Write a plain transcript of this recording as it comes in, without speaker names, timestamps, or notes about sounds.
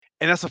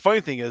And that's the funny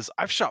thing is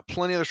I've shot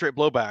plenty of the straight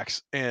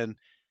blowbacks, and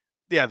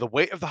yeah, the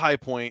weight of the high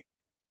point,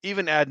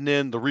 even adding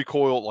in the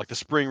recoil, like the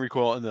spring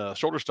recoil and the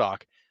shoulder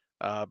stock,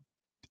 uh,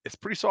 it's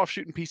pretty soft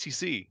shooting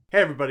PCC.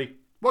 Hey everybody,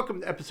 welcome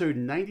to episode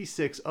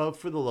 96 of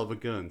For the Love of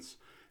Guns.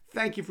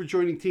 Thank you for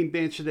joining Team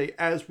Banch today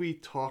as we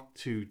talk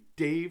to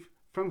Dave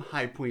from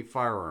High Point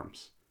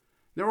Firearms.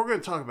 Now we're going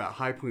to talk about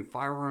High Point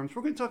Firearms,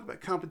 we're going to talk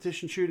about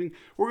competition shooting,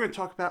 we're going to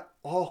talk about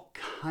all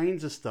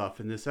kinds of stuff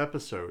in this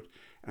episode,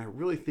 and I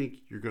really think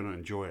you're going to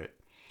enjoy it.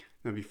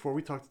 Now before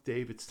we talk to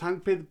Dave, it's time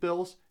to pay the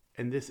bills,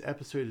 and this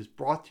episode is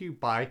brought to you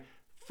by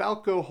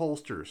Falco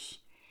Holsters.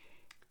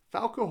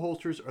 Falco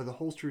holsters are the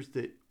holsters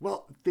that,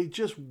 well, they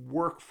just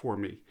work for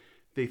me.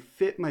 They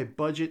fit my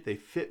budget, they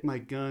fit my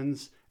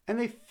guns, and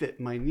they fit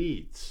my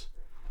needs.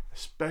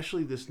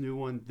 Especially this new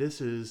one. This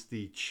is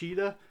the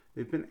Cheetah.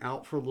 They've been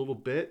out for a little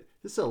bit.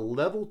 This is a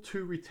level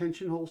 2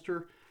 retention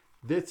holster.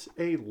 That's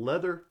a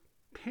leather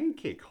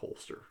pancake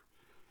holster.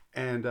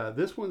 And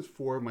this one's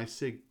for my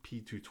SIG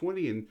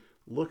P220. And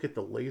look at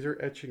the laser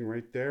etching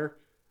right there.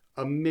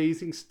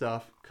 Amazing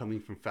stuff coming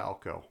from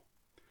Falco.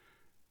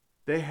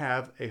 They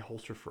have a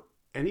holster for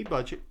any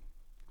budget,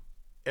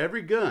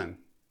 every gun,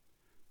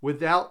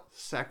 without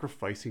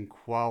sacrificing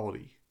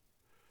quality.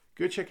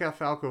 Go check out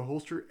Falco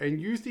Holster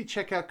and use the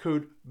checkout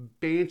code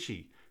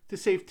BANSHEE to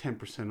save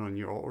 10% on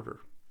your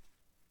order.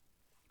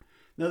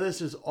 Now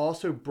this is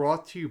also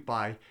brought to you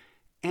by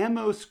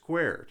Ammo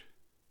Squared.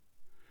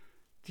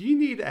 Do you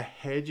need a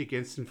hedge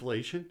against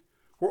inflation?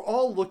 We're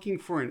all looking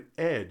for an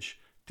edge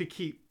to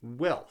keep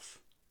wealth.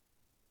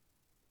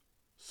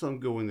 Some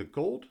go into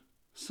gold,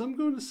 some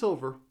go into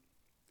silver,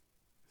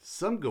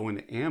 some go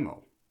into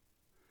ammo.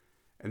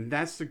 And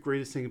that's the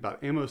greatest thing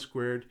about Ammo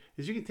Squared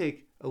is you can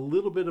take a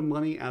little bit of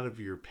money out of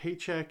your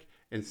paycheck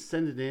and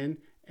send it in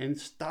and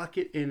stock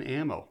it in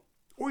ammo.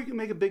 Or you can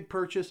make a big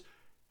purchase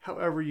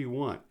however you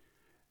want.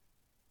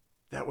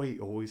 That way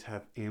you always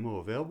have ammo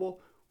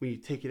available. When you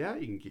take it out,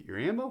 you can get your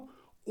ammo.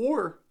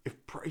 Or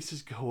if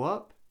prices go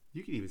up,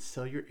 you can even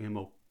sell your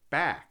ammo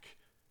back.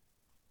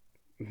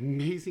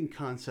 Amazing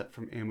concept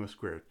from Ammo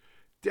Squared.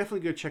 Definitely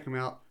go check them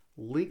out.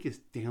 Link is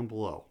down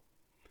below.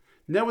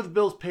 Now with the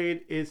bills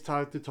paid, it's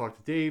time to talk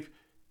to Dave.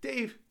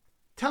 Dave,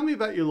 tell me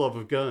about your love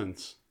of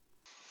guns.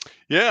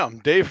 Yeah, I'm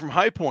Dave from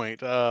High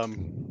Point.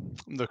 I'm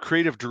the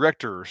creative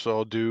director, so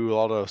I'll do a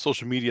lot of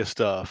social media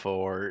stuff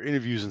or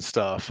interviews and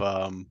stuff.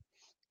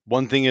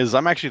 One thing is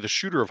I'm actually the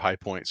shooter of High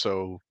Point,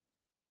 so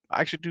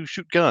I actually do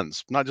shoot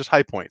guns, not just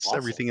high points, Awesome.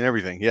 everything and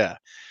everything. Yeah.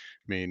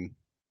 I mean,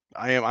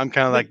 I'm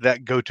kind of I like mean,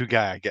 that go-to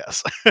guy, I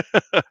guess.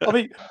 I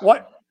mean,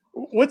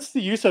 what's the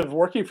use of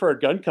working for a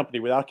gun company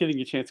without getting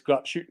a chance to go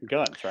out shooting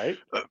guns, right?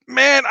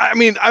 Man, I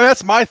mean,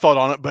 that's my thought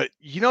on it, but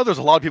there's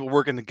a lot of people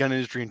work in the gun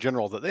industry in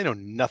general that they know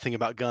nothing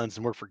about guns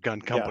and work for gun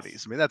companies.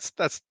 Yes. I mean,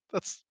 that's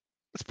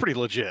pretty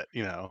legit. But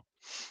yeah,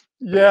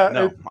 Yeah,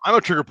 no, I'm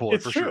a trigger puller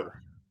it's for true.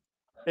 sure.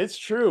 It's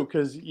true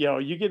because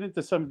you get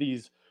into some of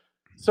these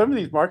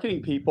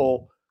marketing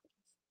people.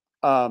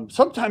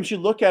 Sometimes you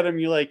look at them,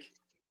 you're like,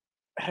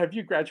 "Have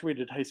you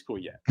graduated high school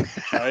yet?"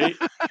 Right?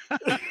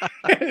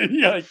 And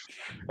you're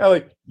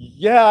like,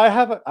 "Yeah, I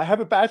have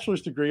a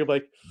bachelor's degree." I'm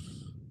like,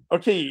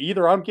 "Okay,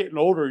 either I'm getting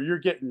older or you're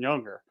getting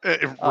younger."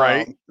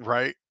 Right, Um,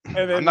 right.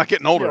 and I'm not then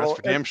getting older, that's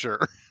for damn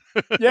sure.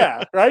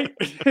 yeah, right.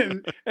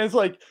 And it's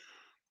like,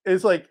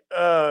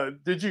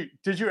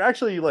 did you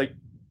actually like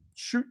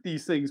shoot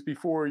these things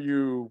before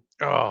you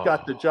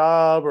got the Oh,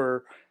 job?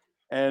 Or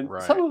and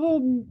some right. of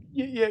them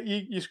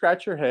you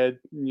scratch your head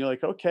and you're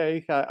like,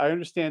 okay, I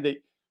understand that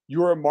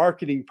you're a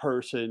marketing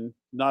person,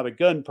 not a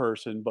gun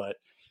person. But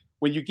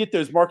when you get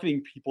those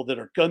marketing people that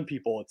are gun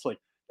people, it's like,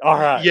 all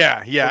right, Yeah,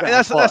 we're yeah, and gonna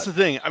have that's fun.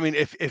 the thing. I mean,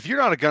 if you're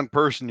not a gun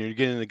person, you're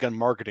getting into gun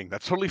marketing.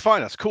 That's totally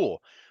fine. That's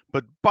cool.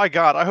 But by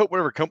God, I hope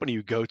whatever company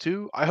you go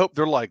to, I hope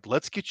they're like,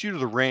 let's get you to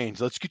the range.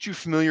 Let's get you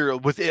familiar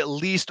with at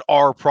least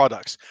our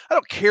products. I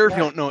don't care if you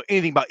Yeah, don't know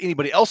anything about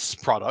anybody else's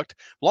product, as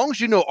long as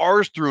you know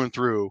ours through and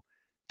through.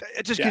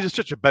 It just gives yeah, you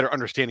such a better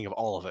understanding of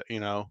all of it.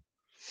 yeah.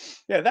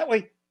 That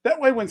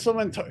way, when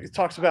someone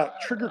talks about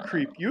trigger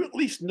creep, you at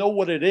least know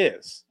what it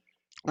is.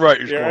 Right?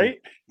 You're just Yeah, going,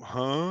 right.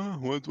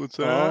 huh? What's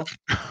that?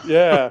 Oh,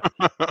 yeah.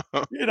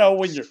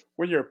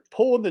 When you're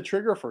pulling the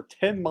trigger for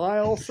 10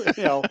 miles,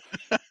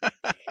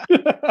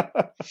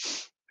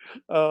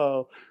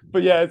 uh,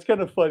 but yeah, it's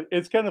kind of fun.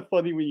 It's kind of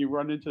funny when you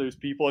run into those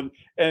people.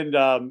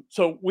 And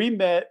so we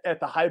met at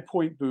the High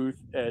Point booth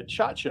at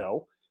SHOT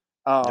Show,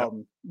 Yep.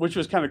 which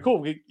was kind of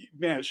cool.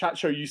 Man, at SHOT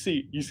Show, you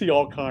see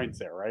all kinds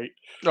there, right?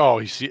 Oh,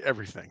 you see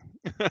everything.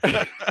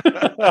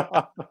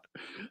 I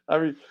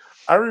mean,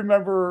 I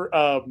remember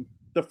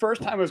the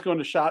first time I was going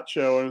to SHOT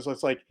Show, and it was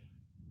just like,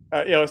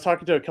 I was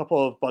talking to a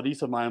couple of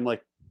buddies of mine. I'm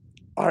like,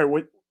 all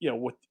right,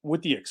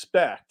 what do you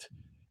expect?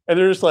 And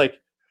they're just like,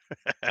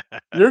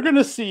 you're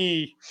gonna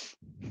see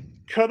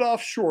cut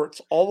off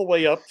shorts all the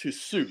way up to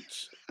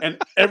suits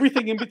and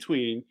everything in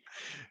between.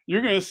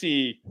 You're gonna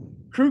see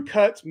crew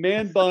cuts,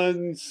 man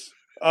buns,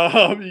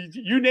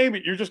 you name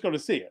it, you're just gonna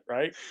see it,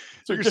 right?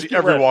 So You can just see get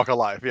every ready. walk of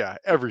life. Yeah, Yeah,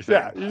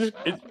 everything.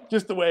 it's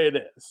just the way it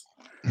is.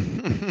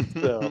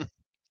 So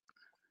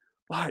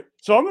All right,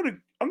 so I'm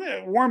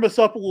gonna warm us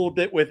up a little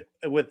bit with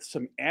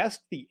some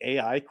Ask the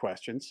AI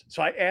questions.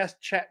 So I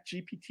asked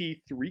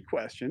ChatGPT 3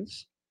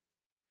 questions,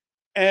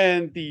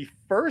 and the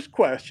first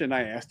question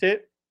I asked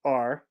it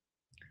are,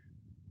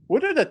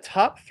 what are the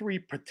top 3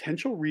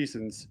 potential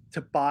reasons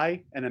to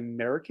buy an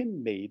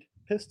American-made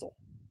pistol?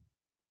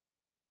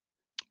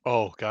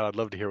 Oh God, I'd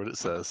love to hear what it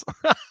says.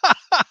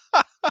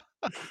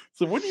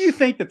 So what do you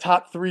think the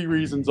top 3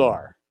 reasons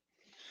are?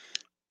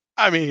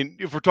 I mean,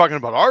 if we're talking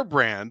about our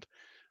brand,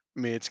 I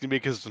mean, it's gonna be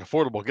because it's an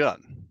affordable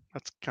gun.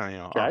 That's kind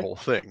of our Okay, whole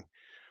thing.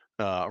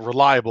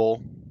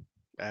 Reliable,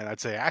 and I'd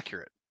say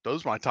accurate.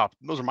 Those are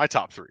my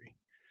top three.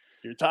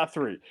 your top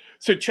 3.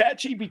 So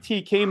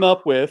ChatGPT came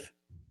up with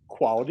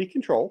quality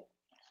control.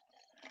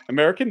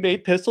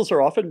 American-made pistols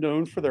are often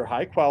known for their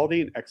high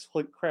quality and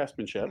excellent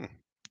craftsmanship.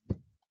 Hmm,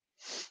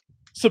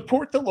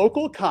 Support the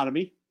local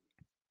economy.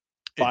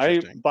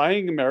 interesting.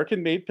 Buying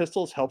American-made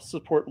pistols helps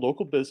support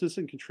local business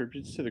and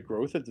contributes to the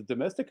growth of the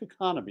domestic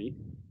economy.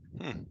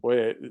 Hmm,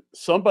 Wait,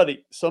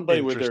 somebody with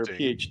their interesting.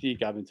 PhD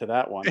got into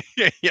that one,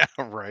 Yeah, yeah,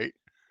 right.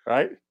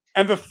 right?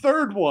 And the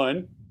third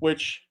one,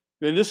 which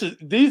and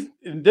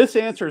this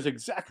answer is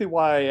exactly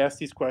why I ask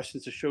these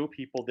questions to show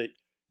people that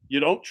you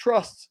don't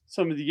trust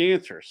some of the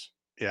answers.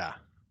 Yeah.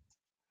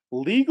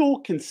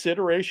 Legal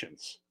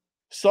considerations.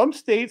 Some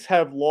states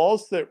have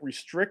laws that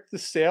restrict the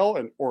sale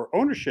and or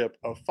ownership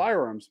of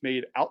firearms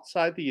made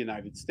outside the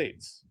United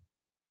States.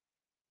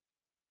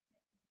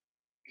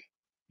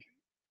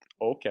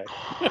 Okay.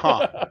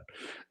 Huh.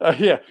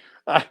 Yeah,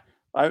 I,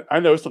 I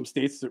know some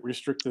states that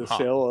restrict the Huh.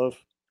 sale of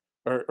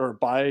or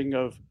buying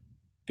of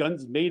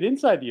guns made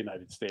inside the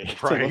United States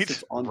unless Right.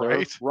 it's on their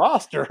Right.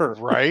 roster.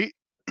 Right.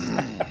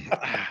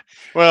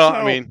 Well, I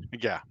So mean,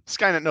 yeah,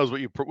 Skynet knows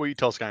what you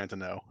tell Skynet to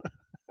know.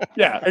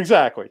 yeah,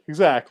 exactly.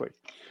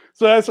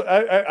 So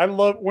I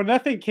love when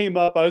that thing came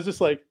up. I was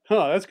just like,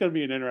 huh, that's going to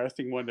be an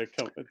interesting one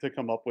to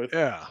come up with.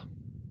 Yeah.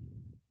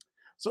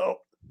 So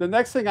the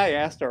next thing I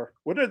asked are,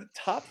 what are the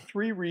top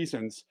 3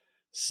 reasons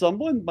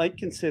someone might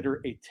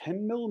consider a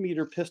 10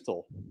 millimeter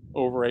pistol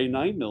over a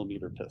 9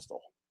 millimeter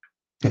pistol?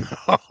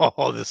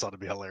 Oh, this ought to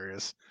be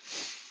hilarious.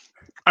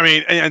 I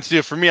mean, and see,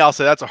 for me, I'll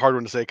say that's a hard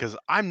one to say because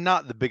I'm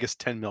not the biggest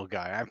 10 mil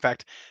guy. In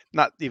fact,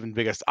 not even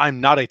biggest.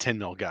 I'm not a 10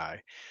 mil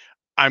guy.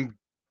 I'm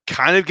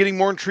kind of getting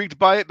more intrigued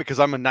by it because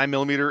I'm a 9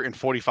 millimeter and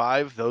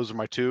 45. Those are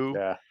my two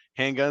Yeah.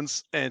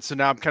 handguns, and so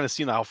now I'm kind of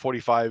seeing how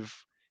 45,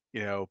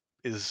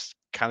 is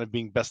kind of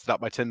being bested out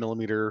by 10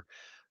 millimeter.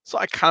 So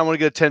I kind of want to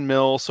get a 10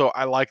 mil. So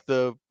I like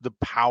the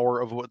power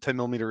of what 10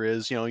 millimeter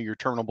is. Your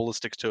terminal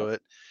ballistics to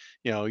it.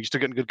 You're still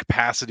getting good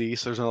capacity.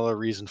 So there's another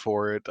reason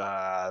for it.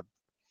 I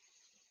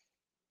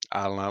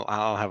don't know. I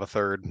don't have a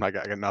third. I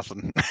got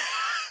nothing.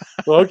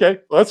 Well, okay,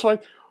 well, that's fine.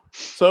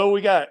 So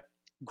we got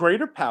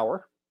greater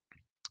power.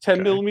 10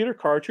 Okay. millimeter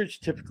cartridge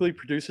typically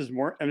produces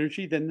more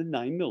energy than the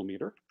 9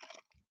 millimeter.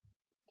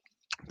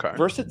 Okay.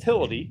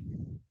 Versatility.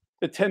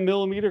 The 10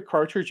 millimeter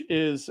cartridge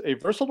is a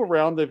versatile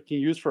round that can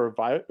be used for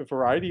a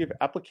variety of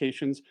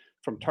applications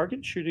from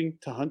target shooting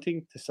to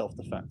hunting to self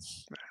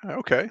defense.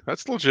 Okay.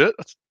 That's legit.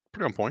 That's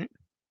pretty on point.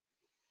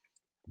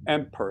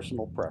 And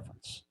personal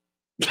preference.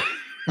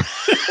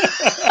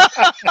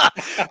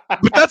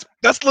 But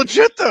that's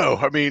legit though.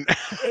 I mean,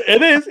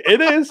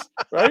 It is,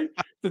 right?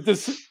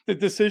 The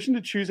decision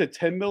to choose a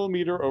 10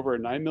 millimeter over a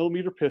 9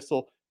 millimeter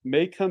pistol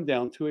may come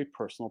down to a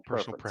personal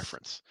personal preference.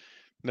 preference.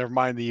 Never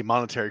mind the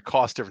monetary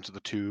cost difference of the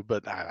two,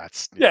 but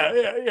that's Yeah,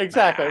 yeah,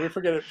 exactly. I nah.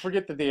 mean,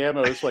 forget that the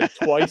ammo is like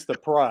twice the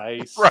Right,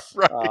 price.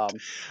 right.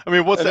 I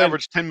mean, what's And the then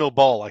average 10 mil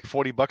ball? Like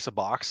 $40 a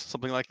box,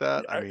 something like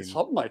that. I mean,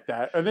 something like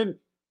that. And then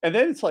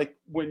it's like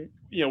when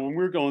we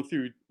were going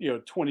through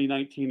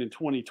 2019 and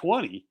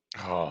 2020,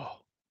 oh,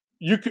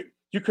 you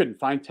couldn't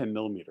find 10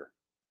 millimeter.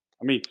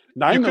 I mean, you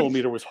 9 couldn't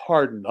millimeter was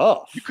hard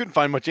enough. you couldn't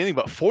find much anything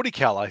but 40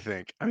 cal. I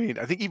think. I mean,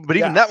 I think even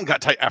Yeah. that one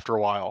got tight after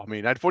a while. I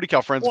mean, I had 40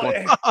 cal friends Well,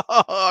 going,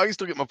 I can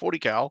still get my 40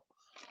 cal.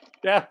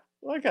 yeah.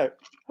 Well, I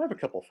have a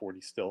couple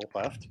 40 still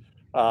left.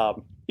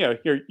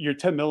 Your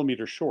 10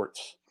 millimeter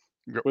shorts.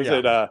 Was Yeah,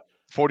 it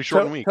 40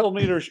 short and weak.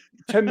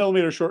 10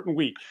 millimeter short and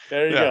weak?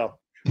 There you Yeah.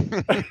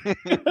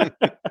 go.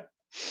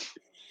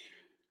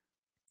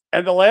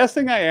 And the last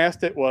thing I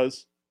asked it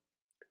was,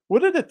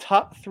 what are the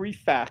top 3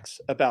 facts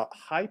about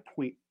high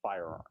point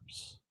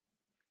firearms?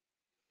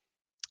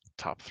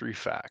 Top three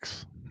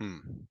facts.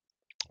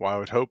 Well, I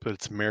would hope that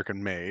it's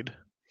American made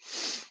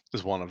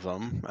is one of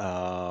them.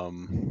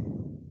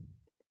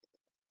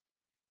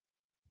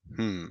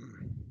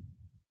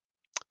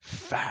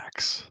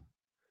 Facts.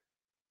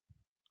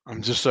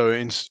 I'm just so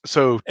It's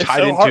tied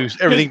so hard into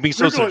because everything being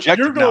so you're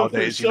subjective going through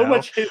nowadays, so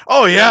much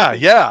Oh history, right? yeah,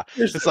 yeah.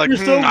 It's like,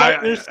 There's so much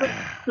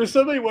I there's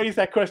so many ways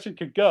that question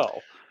could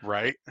go.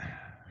 right.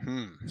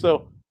 Hmm.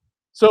 So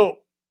so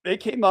they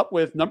came up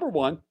with number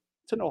one,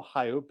 it's an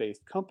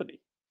Ohio-based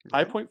company.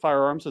 High Yeah, Point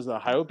Firearms is an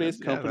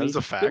Ohio-based yeah, that is company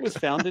a that fact. was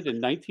founded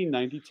in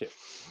 1992.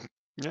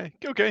 Yeah,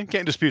 okay,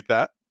 can't dispute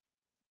that.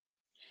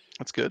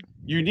 That's good.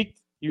 Unique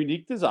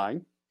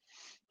design.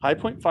 High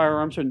Point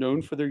Firearms are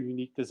known for their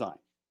unique design.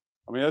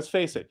 I mean, let's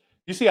face it.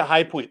 You see a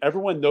high point,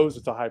 everyone knows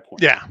it's a high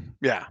point. Yeah,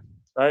 yeah,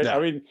 Right? yeah. I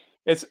mean,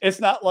 it's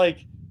not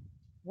like,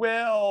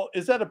 well,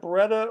 is that a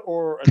Beretta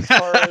or a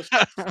Taurus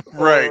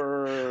Right,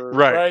 or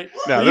right. right?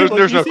 No, When you look,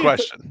 there's you no see it,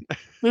 question.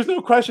 there's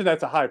no question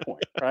that's a high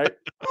point, right?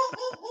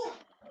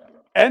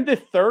 And the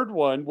third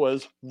one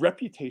was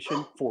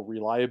reputation for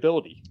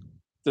reliability.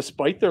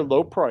 Despite their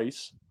low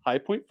price, High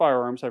Point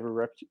Firearms have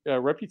a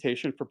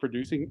reputation for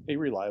producing a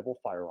reliable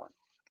firearm.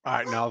 All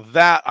right, now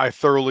that I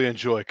thoroughly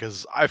enjoy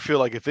because I feel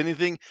like if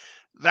anything,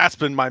 that's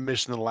been my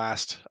mission in the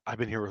last. I've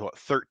been here with what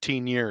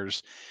 13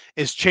 years,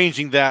 is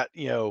changing that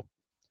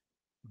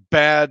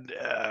bad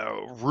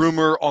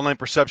rumor online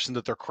perception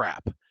that they're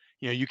crap.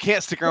 You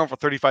can't stick around for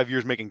 35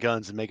 years making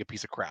guns and make a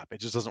piece of crap. It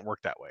just doesn't work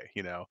that way.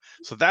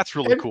 So that's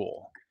really And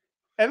cool.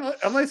 and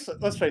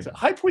let's face it,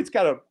 High Point's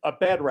got a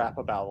bad rap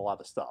about a lot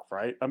of stuff,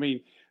 right? I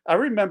mean, I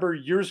remember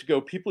years ago,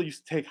 people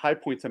used to take High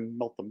Points and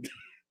melt them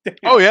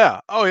Oh down. yeah,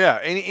 oh yeah.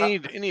 Any Uh, any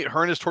any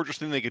horrendous torturous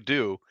thing they could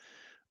do.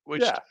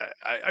 Which yeah,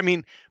 I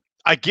mean,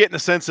 I get in the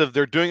sense of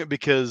they're doing it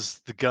because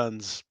the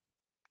gun's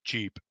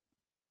cheap.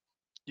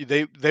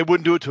 They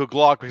wouldn't do it to a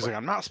Glock because like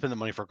I'm not spending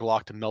money for a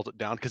Glock to melt it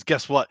down because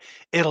guess what?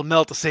 It'll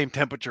melt the same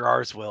temperature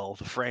ours will.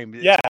 The frame,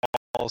 it's yeah,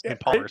 all the yeah. same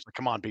polymers. Like,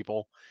 come on,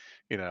 people.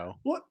 You know.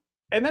 Well,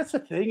 and that's the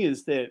thing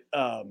is that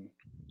I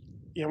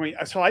mean,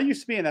 so I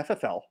used to be an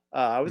FFL.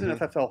 I was an Mhm.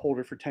 FFL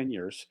holder for 10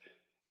 years,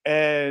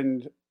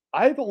 and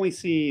I've only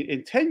seen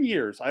in 10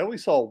 years, I only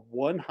saw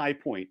one High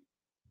Point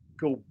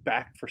go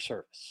back for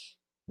service.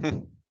 Yeah.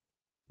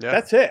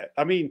 That's it.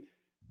 I mean,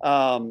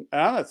 and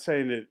I'm not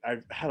saying that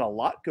I've had a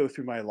lot go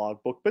through my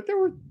logbook, but there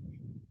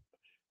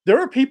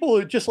were people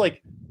who just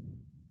like,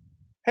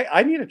 hey,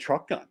 I need a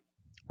truck gun,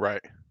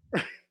 Right.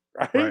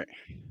 right? Right.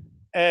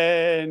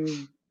 And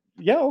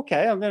yeah,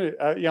 okay, I'm gonna,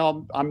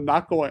 I'm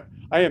not going.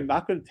 I am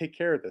not going to take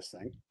care of this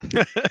thing,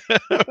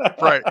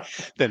 Right.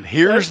 Then right?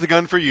 here's the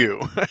gun for you.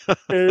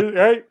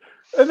 Right?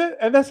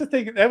 And that's the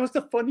thing. That was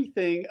the funny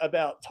thing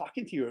about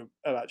talking to you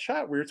about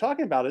shot. We were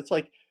talking about it's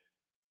like,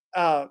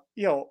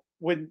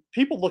 when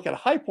people look at a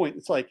High Point,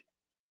 it's like,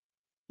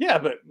 yeah,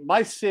 but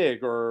my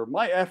Sig or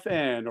my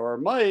FN or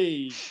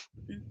my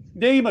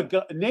name a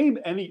gun, name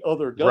any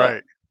other gun.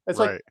 Right. It's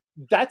like Right.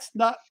 that's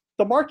not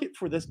the market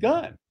for this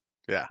gun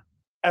Yeah.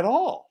 at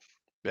all.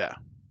 Yeah.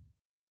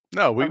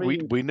 No, I we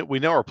mean,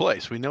 know our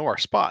place. We know our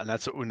spot, and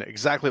that's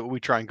exactly what we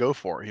try and go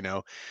for.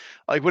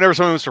 Like whenever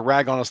someone wants to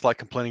rag on us, like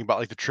complaining about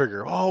like the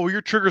trigger, oh, well, your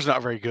trigger's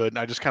not very good, and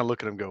I just kind of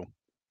look at them, and go,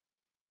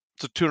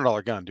 it's a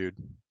 $200 gun, dude.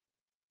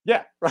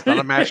 yeah, It's not a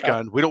right, match yeah,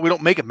 gun. We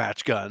don't make a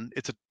match gun.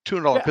 It's a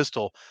 $200 yeah,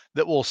 pistol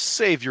that will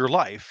save your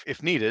life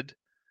if needed.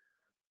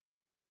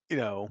 You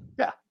know,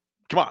 yeah.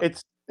 come on.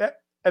 It's that,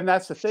 and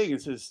that's the thing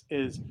is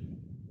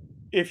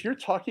if you're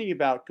talking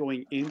about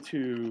going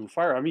into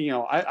fire. I mean,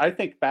 I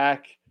think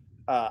back.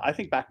 I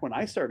think back when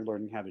I started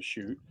learning how to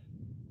shoot.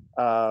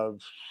 Uh,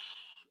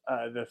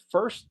 the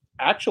first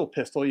actual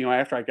pistol,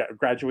 after I got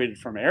graduated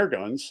from air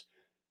guns,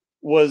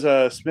 was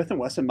a Smith and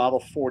Wesson Model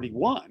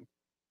 41.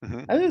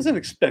 Hmm. That is an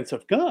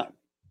expensive gun,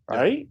 Yeah.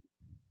 right?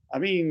 I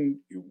mean,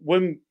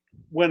 when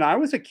I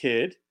was a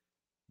kid,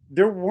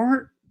 there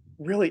weren't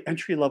really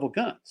entry level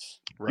guns.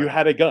 You Right.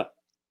 had a gun,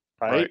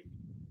 Right.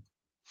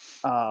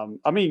 right?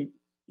 I mean,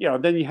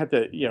 then you had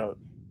to,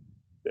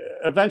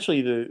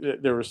 eventually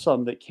there were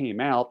some that came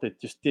out that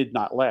just did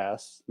not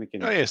last. Oh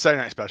Thinking, yeah, Saturday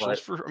Night right, Specials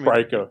for. I mean,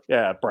 Brico,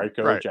 yeah,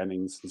 Brico, right.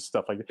 Jennings, and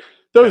stuff like that.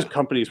 Those Yeah.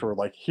 companies were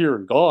like here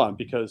and gone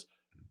because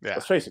Yeah.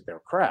 let's face it, they were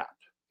crap.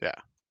 Yeah.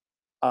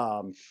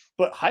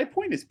 But High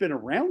Point has been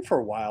around for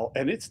a while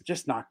and it's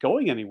just not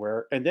going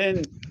anywhere. And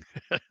then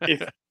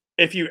if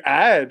if you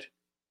add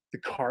the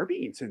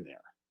carbines in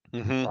there,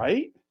 Hmm.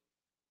 right?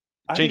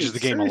 I Changes mean, the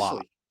game a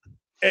lot.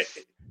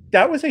 seriously,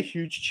 that was a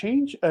huge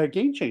change, a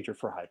game changer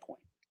for High Point.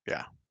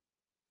 Yeah.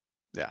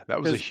 Yeah. That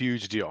was a Because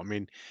huge deal. I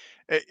mean,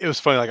 it was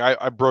funny. Like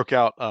I broke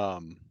out.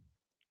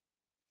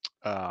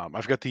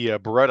 I've got the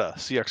Beretta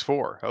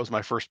CX4. That was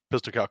my first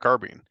pistol cal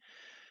carbine.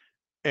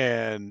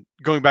 And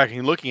going back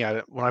and looking at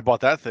it, when I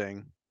bought that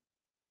thing,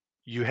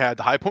 you had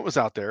the High Point was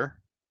out there.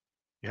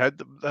 You had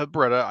the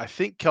Beretta. I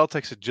think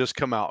Keltex had just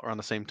come out around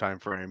the same time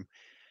frame.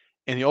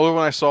 And the only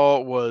one I saw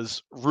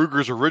was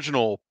Ruger's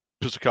original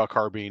pistol cal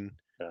carbine.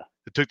 yeah,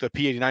 It took the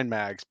P89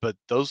 mags, but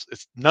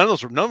none of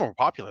them were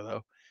popular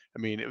though. I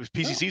mean, it was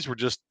no, PCCs were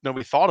just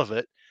nobody thought of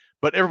it,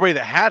 but everybody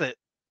that had it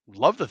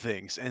loved the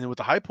things. And then with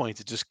the High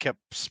Points, it just kept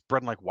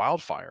spreading like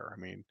wildfire. I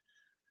mean,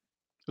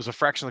 it was a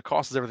fraction of the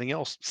cost as everything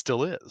else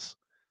still is.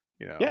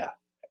 You know. yeah,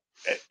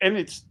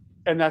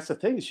 and that's the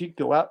thing is you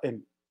go out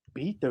and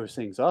beat those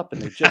things up and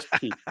they just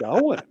keep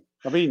going.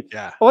 I mean,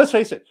 Yeah. well, let's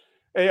face it.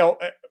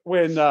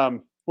 When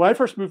I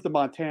first moved to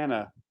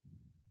Montana,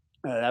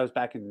 that was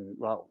back in,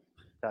 well,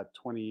 God,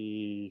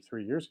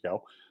 23 years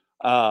ago.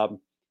 Um,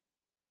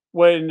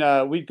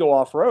 when we'd go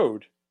off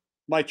road,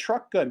 my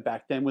truck gun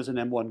back then was an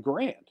M1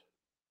 Grand.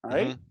 All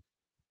right. Hmm.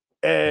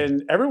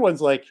 And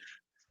everyone's like,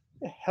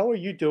 the hell are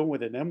you doing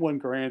with an M1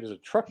 Grand as a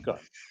truck gun?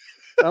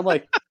 And I'm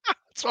like,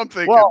 That's what I'm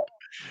thinking. well,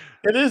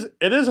 it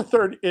is a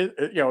 30,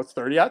 it's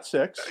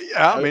 30-06.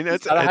 Yeah, I mean It's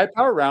it's got a it, high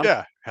power round.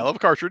 yeah, hell of a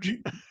cartridge.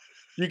 You,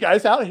 you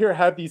guys out here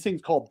have these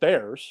things called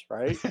bears,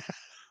 right?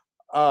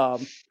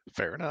 Um,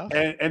 Fair enough.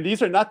 and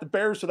these are not the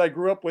bears that I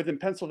grew up with in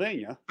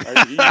Pennsylvania,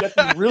 right? You get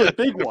these really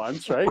big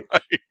ones, right?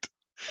 Right.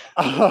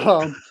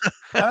 Um,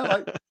 and I'm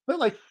like, they're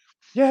like,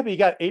 yeah, but you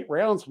got 8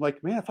 rounds. I'm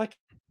like, man, if I can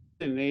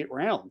in 8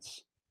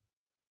 rounds,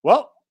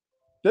 well,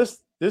 this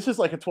is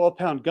like a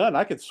 12-pound gun.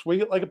 I could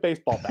swing it like a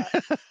baseball bat.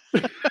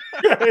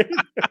 Right?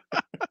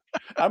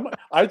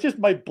 I just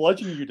might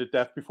bludgeon you to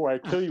death before I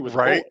kill you with a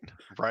Right.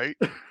 bullet.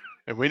 Right.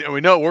 And we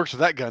know it works with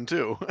that gun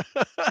too.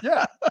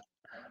 Yeah,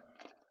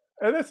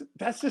 and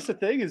that's just the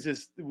thing is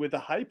just with the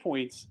high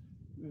points,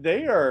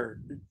 they're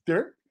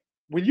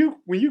when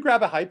you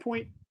grab a high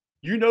point,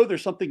 you know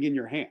there's something in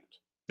your hand,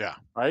 Yeah.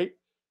 right?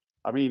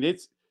 I mean,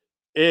 it's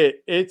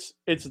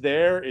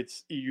there.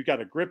 It's you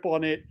got a grip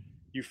on it.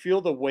 You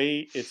feel the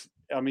weight. It's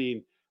I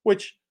mean,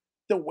 which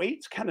the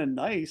weight's kind of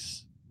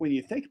nice when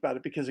you think about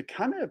it because it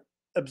kind of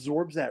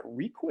absorbs that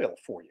recoil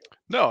for you.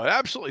 No, it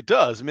absolutely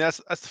does. I mean, that's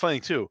the funny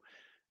thing too.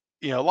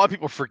 A lot of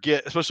people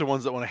forget, especially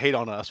ones that want to hate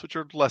on us, which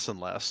are less and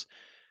less,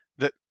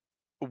 that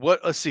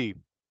let's see,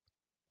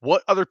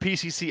 what other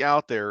PCC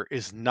out there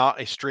is not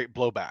a straight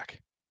blowback?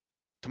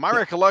 To my Yeah,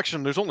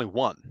 recollection, there's only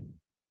one.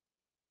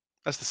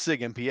 That's the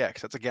SIG MPX.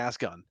 That's a gas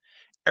gun.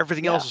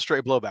 Everything yeah, else is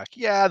straight blowback.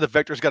 Yeah, the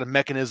Vector's got a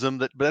mechanism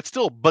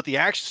but the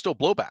action's still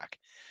blowback.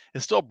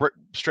 It's still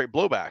straight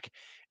blowback.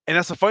 And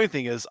that's the funny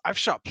thing is, I've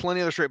shot plenty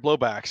of other straight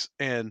blowbacks,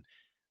 and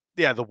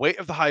yeah, the weight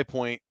of the high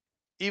point,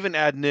 even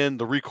adding in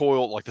the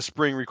recoil, like the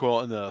spring recoil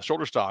and the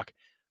shoulder stock,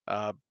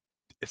 uh,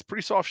 it's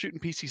pretty soft shooting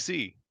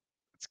PCC.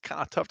 It's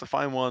kind of tough to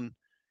find one,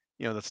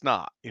 that's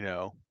not.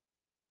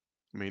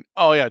 I mean,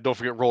 oh yeah, don't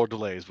forget roller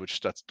delays, which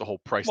that's the whole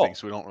price thing, well,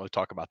 so we don't really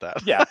talk about that.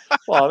 yeah.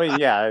 Well, I mean,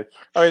 yeah.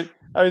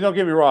 Don't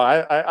get me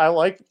wrong. I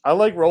like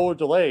roller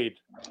delayed.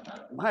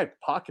 My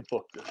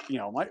pocketbook,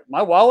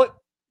 my wallet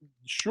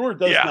sure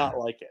does Yeah, not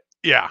like it.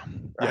 yeah,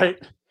 yeah,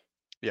 Right?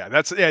 yeah.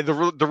 That's yeah. The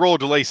roller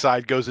delay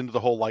side goes into the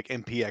whole like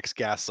MPX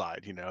gas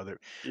side,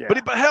 Yeah.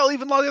 But hell,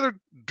 even a lot of the other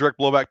direct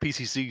blowback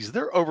PCCs,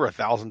 they're over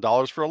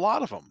 $1,000 for a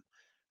lot of them.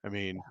 I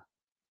mean,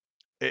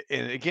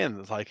 and again,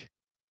 it's like,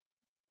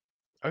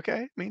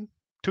 okay, I mean,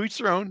 to each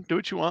their own. Do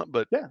what you want,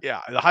 but Yeah.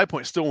 yeah, the high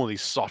point is still one of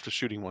these softest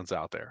shooting ones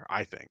out there,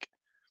 I think.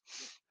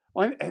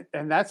 Well,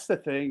 and that's the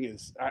thing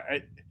is,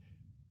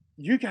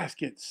 you guys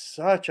get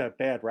such a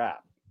bad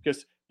rap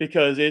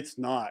because it's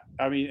not.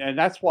 I mean, and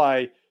that's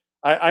why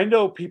I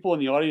know people in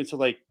the audience are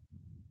like,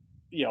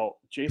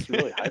 Jason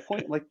really high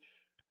point. Like,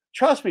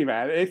 trust me,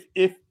 man.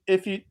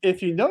 If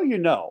you know, you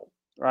know,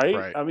 right?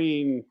 Right, I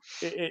mean,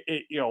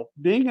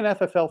 being an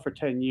FFL for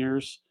 10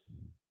 years,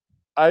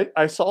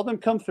 I saw them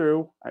come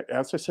through.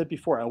 As I said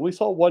before, I only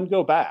saw one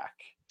go back,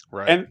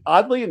 right. and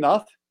oddly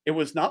enough, it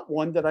was not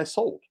one that I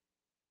sold.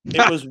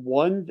 It was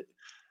one.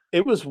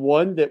 It was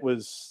one that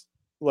was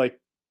like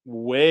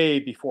way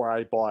before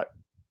I bought.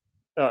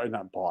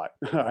 Not bought.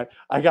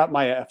 I got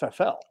my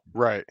FFL.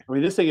 Right. I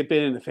mean, this thing had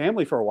been in the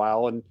family for a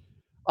while, and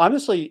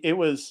honestly, it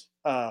was.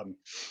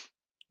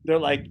 They're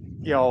like,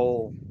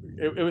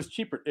 it was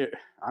cheaper.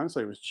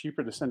 Honestly, it was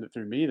cheaper to send it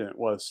through me than it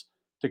was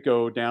to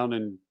go down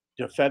and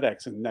to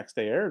FedEx and next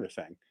day air the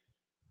thing.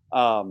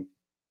 Um,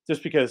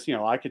 just because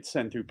I could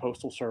send through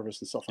postal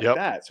service and stuff like Yep.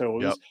 that.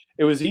 So Yep.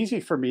 it was easy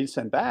for me to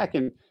send back,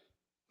 and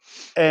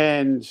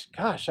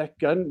gosh, that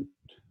gun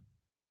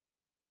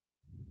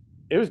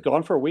it was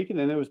gone for a week and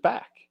then it was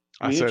back.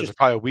 I I mean, said it it's just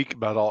probably a week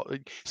about all.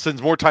 It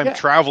spends more time yeah,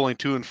 traveling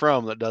to and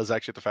from than it does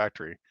actually at the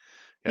factory.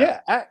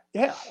 Yeah.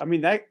 yeah. I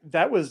mean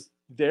that was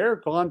there,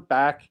 gone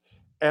back,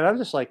 and I'm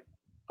just like,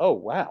 oh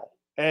wow.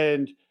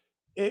 And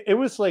it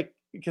was like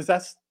because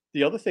that's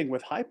the other thing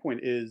with High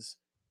Point is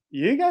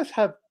you guys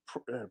have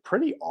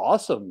pretty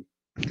awesome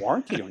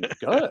warranty on your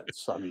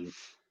guns. I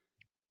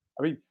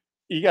mean,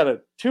 you got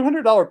a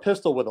 $200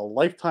 pistol with a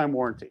lifetime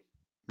warranty.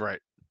 Right.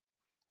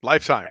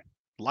 Lifetime.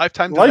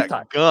 Lifetime to Lifetime.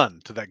 that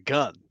gun. To that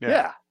gun. Yeah.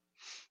 Yeah.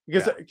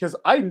 Because Yeah.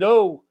 I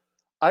know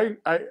I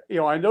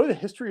know the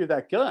history of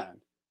that gun.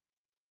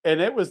 And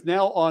it was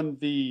now on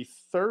the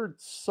third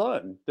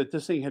son that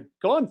this thing had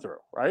gone through,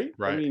 right?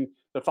 I Right. mean,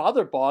 the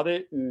father bought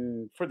it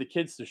and for the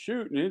kids to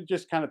shoot, and it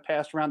just kind of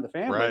passed around the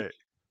family. Right.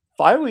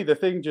 Finally, the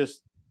thing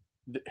just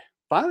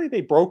finally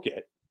they broke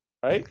it,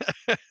 right?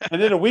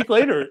 And then a week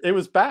later, it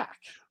was back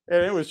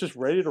and it was just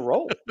ready to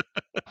roll.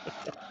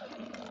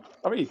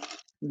 I mean,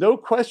 no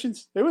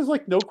questions. It was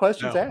like no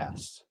questions No.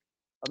 asked.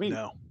 I mean,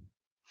 No.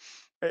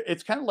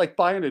 it's kind of like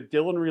buying a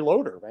Dillon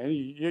reloader, man.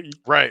 You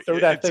Right. throw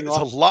that thing It's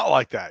a off. lot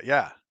like that.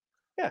 Yeah.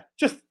 Yeah,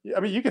 just I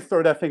mean, you could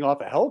throw that thing off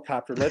a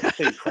helicopter, let the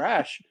thing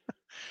crash.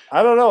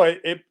 I don't know.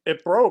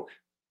 It broke.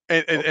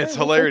 And Okay, it's we'll fix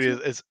hilarious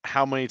it. is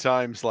how many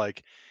times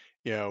like,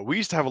 we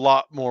used to have a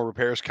lot more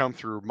repairs come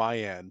through my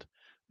end.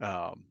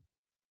 Um,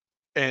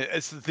 and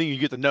it's the thing, you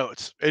get the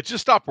notes. It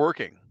just stopped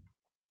working.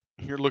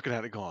 You're looking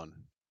at it going,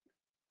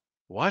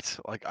 what?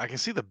 Like I can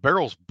see the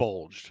barrel's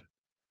bulged.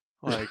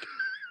 Like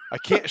I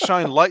can't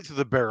shine light through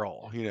the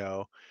barrel.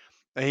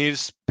 And you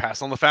just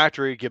pass on the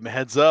factory, give them a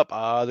heads up.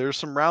 There's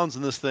some rounds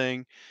in this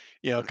thing.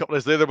 A couple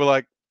days later, they'll be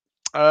like,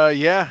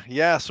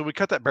 yeah. So we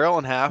cut that barrel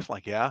in half.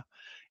 Like, yeah.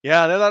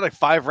 Yeah, they're not like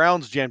 5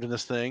 rounds jammed in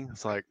this thing.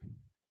 It's like,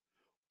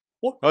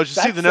 Well, oh, did you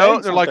see that's the note? saying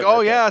And they're like, something oh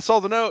right yeah, there. I saw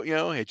the note.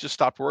 It just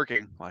stopped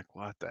working. Like,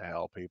 what the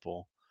hell,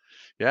 people?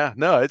 Yeah,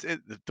 no,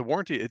 the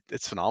warranty.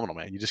 It's phenomenal,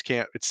 man. You just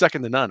can't. It's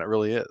second to none. It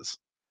really is.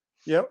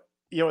 Yep.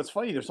 It's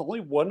funny. There's only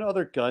one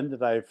other gun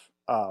that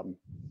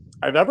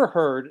I've ever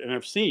heard and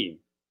I've seen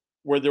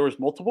where there was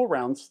multiple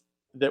rounds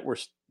that were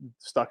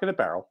stuck in a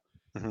barrel.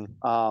 Hmm.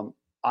 Um,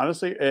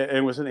 Honestly,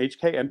 it was an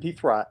HK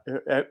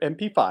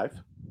MP5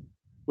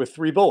 with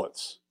 3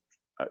 bullets.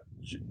 Uh,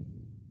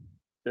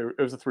 it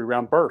was a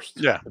 3-round burst.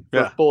 Yeah, The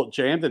yeah, first bullet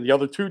jammed, and the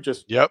other 2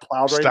 just yep.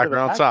 plowed right into Stacked the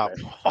around pack top.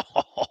 bay.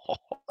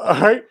 I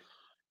All right.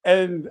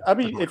 And I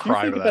mean, want to if you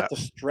cry think over about that.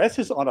 the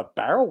stresses on a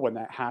barrel when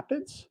that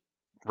happens,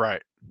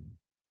 Right.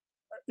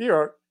 you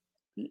know,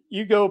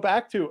 you go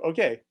back to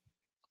okay,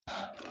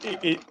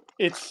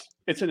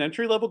 it's an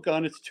entry level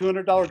gun. It's a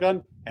 $200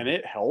 gun, and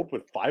it held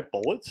with 5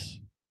 bullets.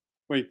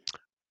 I mean,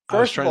 I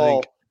was first of trying to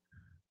think. all,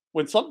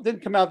 when something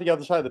didn't come out the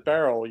other side of the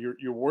barrel, you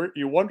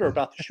wonder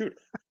about the shooter.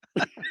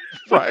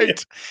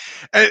 Right.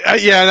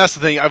 Yeah, and that's the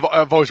thing.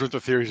 I've always read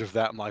the theories of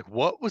that. I'm like,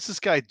 what was this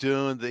guy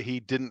doing that he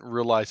didn't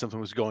realize something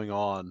was going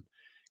on?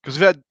 Because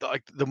we've had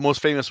like the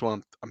most famous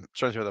one. I'm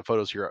trying to see the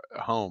photos here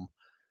at home.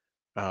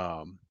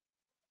 Um,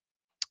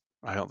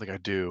 I don't think I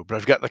do, but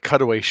I've got the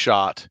cutaway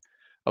shot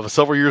of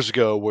several years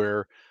ago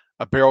where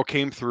a barrel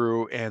came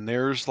through and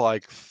there's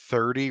like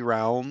 30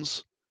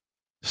 rounds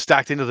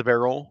stacked into the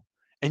barrel,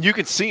 and you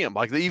can see them.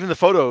 Like even the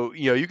photo,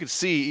 you can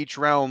see each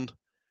round,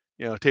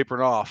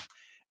 tapering off.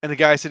 And the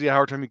guy said he had a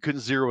hard time he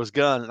couldn't zero his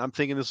gun. And I'm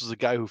thinking this was a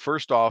guy who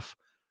first off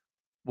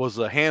was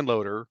a hand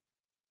loader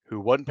who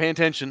wasn't paying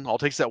attention. All it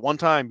takes that one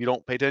time you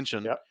don't pay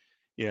attention,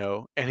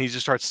 Yeah. and he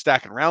just starts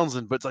stacking rounds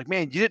in. But it's like,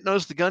 man, you didn't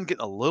notice the gun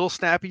getting a little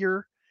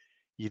snappier.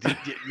 You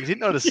didn't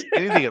notice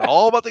anything at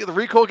all about the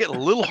recoil getting a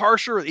little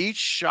harsher with each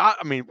shot.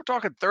 I mean, we're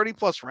talking 30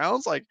 plus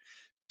rounds. Like,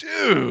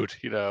 dude,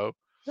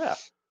 Yeah.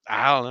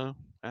 I don't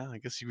know. I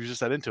guess he was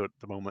just that into it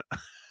at the moment. But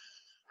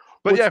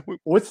What's yeah,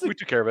 what's we the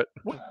took care of it.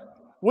 what,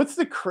 what's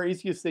the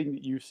craziest thing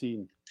that you've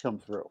seen come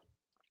through?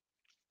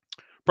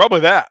 Probably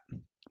that.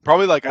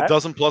 Probably like a That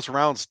dozen plus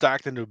rounds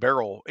stacked into a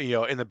barrel.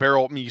 In the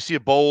barrel, I mean, you see a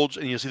bulge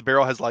and you see the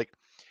barrel has like,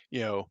 you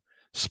know,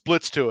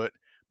 splits to it,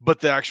 but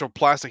the actual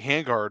plastic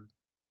handguard,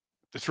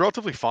 it's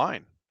relatively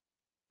fine.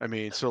 I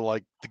mean, so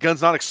like the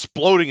gun's not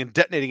exploding and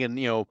detonating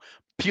and,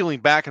 peeling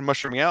back and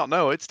mushrooming out.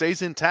 No, it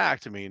stays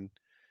intact. I mean,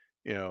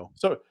 you know,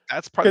 so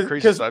that's probably the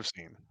craziest because I've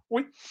seen.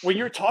 when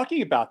you're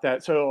talking about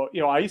that, so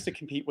I used to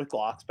compete with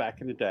Glocks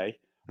back in the day.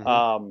 Hmm.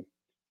 Um,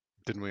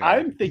 Didn't we all?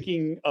 I'm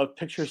thinking of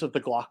pictures of the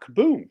Glock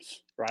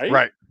booms, right?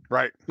 Right,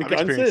 right. The I've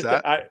guns experienced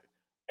that that.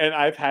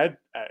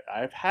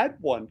 I've had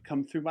one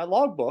come through my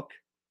logbook,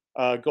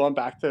 going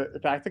back to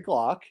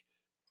Glock,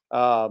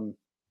 um,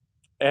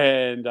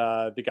 and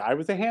the guy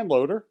was a hand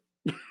loader.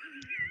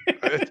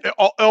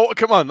 Oh,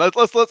 come on. Let's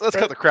cut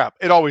Right? the crap.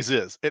 It always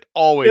is. It It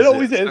always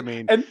always is. I is,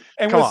 mean, and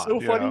come what's on.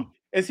 so funny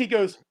is he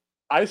goes,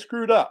 "I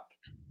screwed up.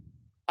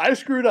 I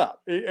screwed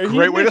up," and he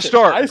Great way to admits it.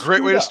 start. I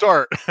Great way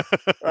screwed to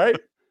up, start. right?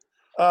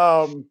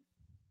 Um,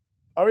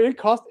 I mean, it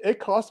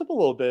cost him a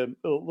little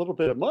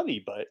bit of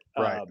money, but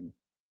Right.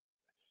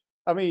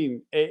 I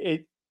mean,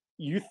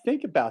 you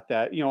think about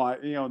that,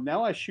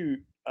 now I shoot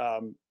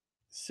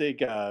Sig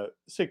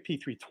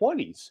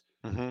P320s,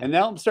 Hmm. and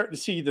now I'm starting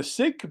to see the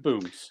Sig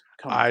kabooms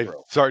coming I've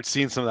through. started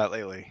seeing some of that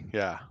lately.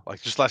 Yeah, like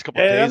just last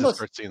couple of And days, I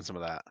started seeing some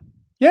of that.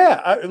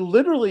 yeah,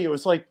 literally, it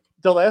was like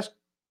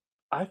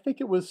I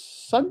think it was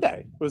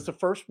Sunday was the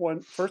first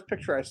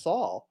picture I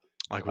saw.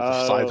 Like with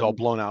the sides all Um,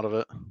 blown out of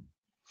it.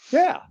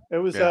 yeah, it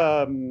was.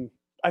 Yeah.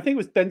 I think it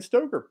was Ben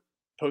Stoker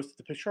posted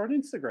the picture on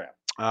Instagram.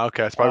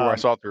 Okay, that's probably where I Um,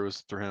 saw it through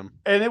was through him.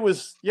 and it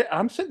was, yeah,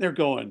 I'm sitting there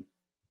going,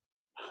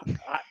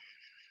 "I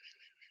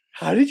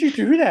how did you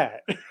do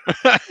that?"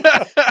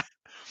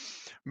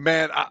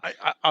 Man,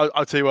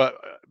 I'll tell you what.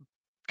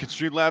 Can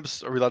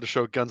Streamlabs, are we allowed to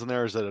show guns in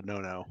there? Or is that a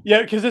no-no?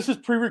 Yeah, because this is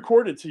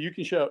pre-recorded, so you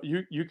can show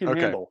you can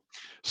Okay. handle.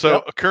 So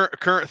Yep. a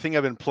current thing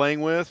I've been playing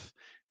with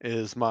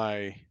is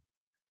my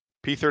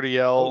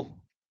P30L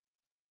Oh,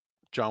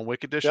 John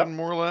Wick edition, yep.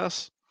 more or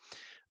less.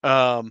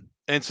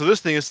 And so this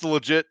thing is the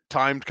legit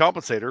timed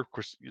compensator. Of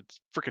course, it's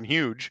freaking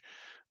huge.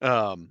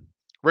 Um,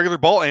 Regular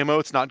ball ammo,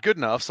 it's not good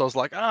enough. So I was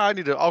like,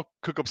 I'll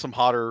cook up some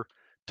hotter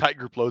tight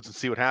group loads and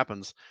see what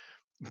happens.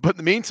 But in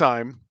the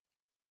meantime,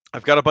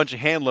 I've got a bunch of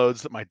hand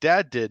loads that my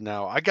dad did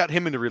now. I got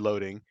him into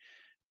reloading,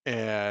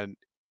 and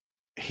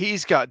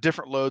he's got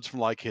different loads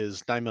from like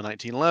his 9mm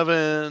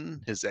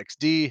 1911, his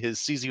XD, his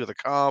CZ with a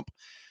comp.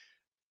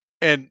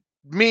 And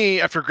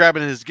me, after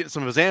getting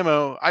some of his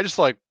ammo, I just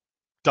like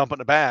dump it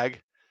in a bag,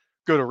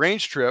 go to a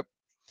range trip.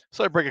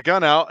 So I break a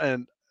gun out,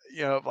 and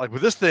like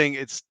with this thing,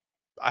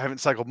 I haven't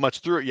cycled much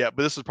through it yet,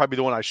 but this is probably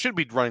the one I should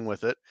be running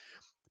with it.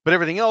 But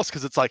everything else,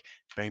 because it's like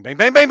bang, bang,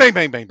 bang, bang, bang,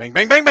 bang, bang, bang,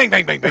 bang, bang, bang,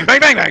 bang, bang, bang, bang,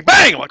 bang, bang,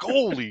 bang. I'm like,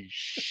 holy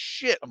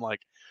shit! I'm like,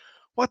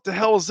 what the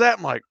hell is that?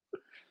 I'm like,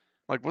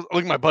 look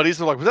at my buddies.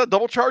 They're like, was that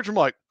double charge? I'm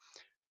like,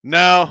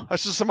 no,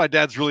 that's just some of my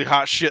dad's really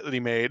hot shit that he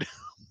made.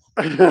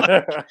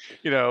 Like,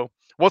 you know.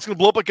 What's going to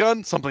blow up a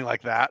gun? Something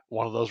like that.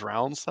 One of those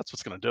rounds. That's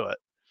what's going to do it.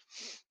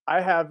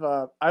 I have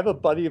a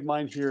buddy of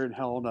mine here in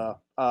Helena.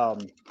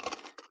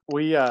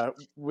 We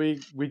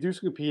do some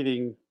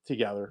competing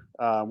together.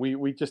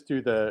 We just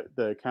do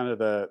the kind of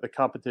the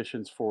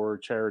competitions for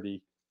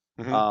charity.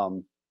 Hmm.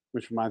 Um,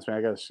 which reminds me,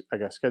 I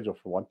got scheduled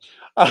for one.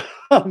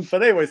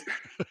 But anyways,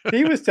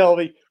 he was telling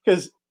me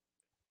because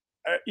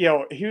he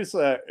was.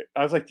 I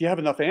was like, "Do you have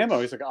enough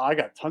ammo?" He's like, "Oh, I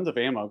got tons of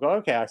ammo." I go,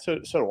 "Okay, so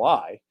do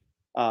I."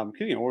 Because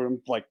we're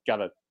like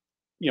got a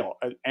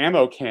an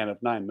ammo can of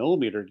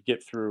 9mm to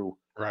get through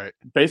Right.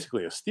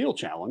 basically a steel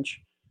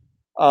challenge.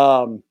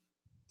 Um,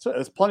 so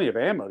there's plenty of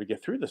ammo to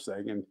get through this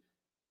thing,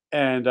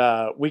 and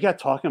we got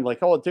talking like,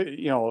 oh,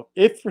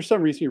 if for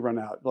some reason you run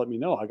out, let me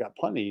know. I got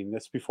plenty, and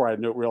that's before I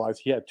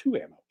realized he had two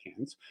ammo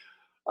cans.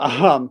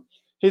 Um,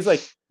 he's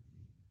like,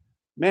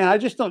 man, I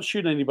just don't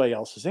shoot anybody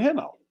else's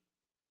ammo.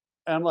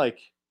 And I'm like,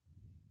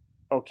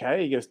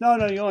 okay. He goes, no,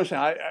 no, you don't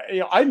understand.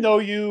 I know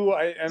you,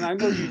 and I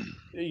know you.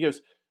 He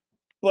goes,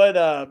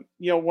 but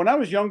when I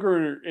was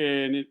younger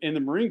in the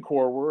Marine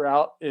Corps, we're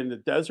out in the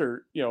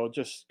desert,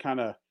 just kind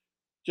of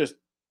just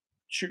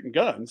shooting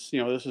guns.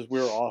 This is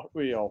we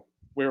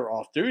were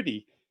off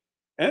duty,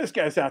 and this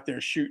guy's out there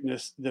shooting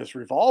this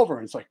revolver,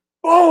 and it's like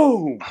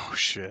boom. Oh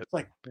shit. It's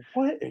like,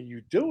 what are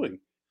you doing?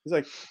 He's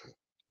like,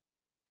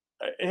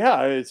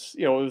 yeah, it's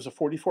it was a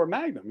 44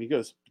 Magnum. He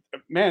goes,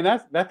 man,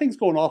 that thing's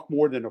going off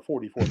more than a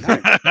 44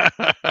 Magnum,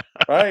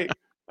 right?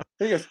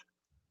 He goes,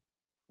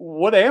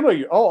 what ammo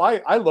you? Oh,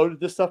 I loaded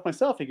this stuff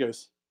myself. He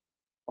goes,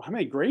 well, how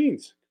many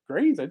grains?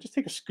 Grains? I just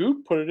take a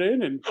scoop, put it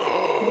in, and put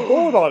a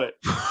bullet on it.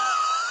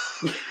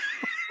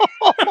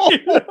 Oh my he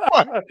goes,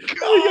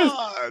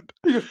 god.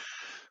 he goes,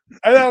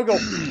 and I'll go.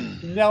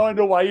 Now I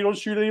know why you don't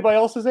shoot anybody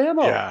else's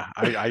ammo. Yeah,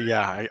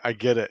 I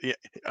get it. Yeah.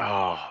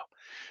 Oh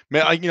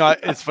man,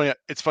 it's funny.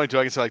 It's funny too.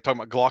 I can say like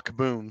talking about Glock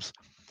booms.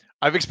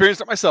 I've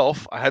experienced it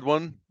myself. I had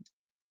one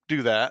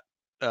do that.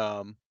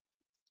 Um,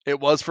 it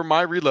was for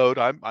my reload.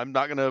 I'm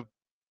not gonna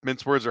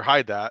mince words or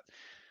hide that.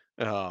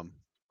 Um,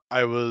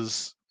 I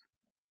was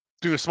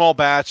doing a small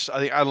batch.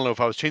 I don't know if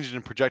I was changing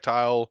a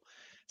projectile.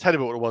 It's had to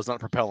be what it was, not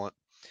propellant.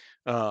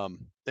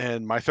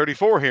 And my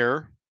 34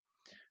 here,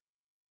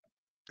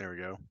 there we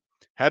go,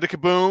 had a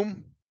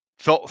kaboom.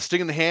 Felt a sting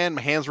in the hand.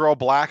 My hands were all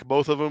black,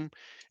 both of them.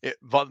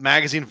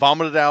 Magazine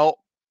vomited out.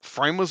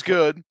 Frame was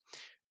good.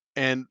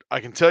 And I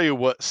can tell you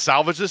what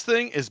salvaged this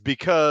thing is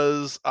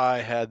because I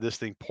had this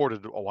thing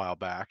ported a while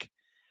back.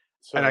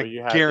 And So I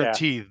you had, yeah,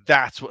 guarantee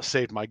that's what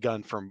saved my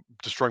gun from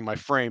destroying my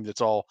frame that's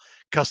all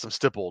custom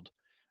stippled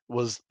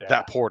was yeah.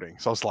 that porting.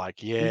 So I was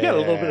like, You got a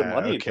little bit of yeah,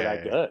 money into that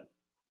okay.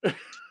 gun.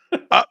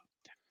 Uh,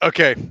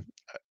 okay.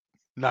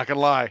 Not gonna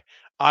lie.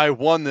 I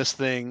won this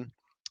thing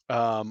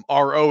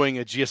ROing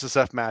a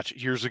GSSF match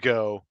years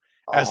ago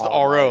as the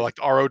Oh, RO, nice. like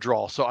the RO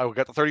draw. So I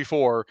got the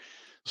 34.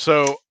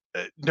 So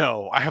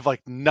no, I have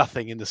like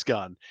nothing in this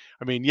gun.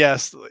 I mean,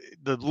 yes,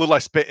 the little I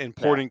spent in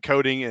Yeah. porting,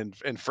 coding,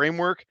 and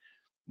framework,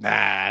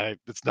 nah,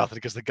 it's nothing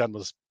because the gun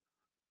was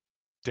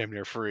damn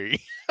near free.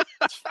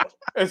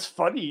 It's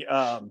funny,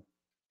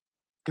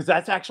 because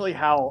that's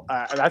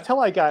how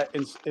I got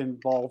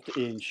involved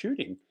in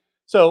shooting.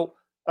 So,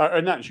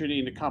 or not in shooting,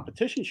 into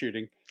competition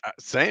shooting.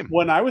 Same,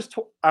 When I was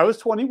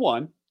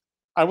 21,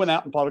 I went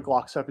out and bought a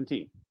Glock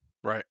 17.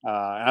 right? And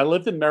I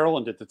lived in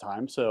Maryland at the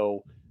time,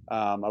 so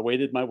I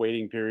waited my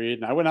waiting period,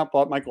 and I went out and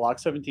bought my Glock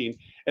 17.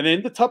 And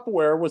in the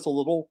Tupperware was a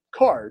little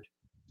card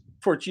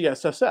for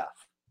GSSF.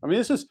 I mean,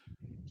 this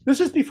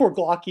is before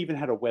Glock even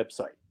had a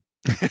website.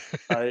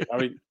 Right? I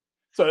mean,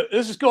 so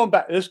this is going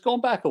back. This is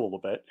going back a little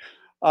bit.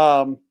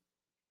 Um,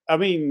 I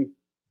mean,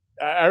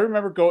 I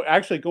remember going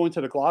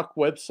to the Glock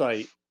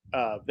website.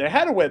 They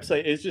had a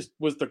website. It just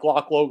was the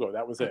Glock logo.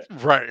 That was it.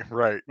 Right,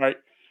 right. Right.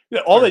 Yeah,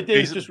 all Or they did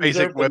is just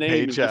basic reserve the web name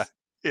page. and Yeah, just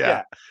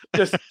yeah.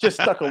 yeah, just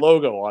stuck a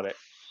logo on it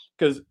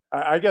because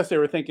I guess they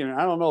were thinking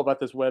I don't know about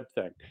this web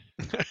thing.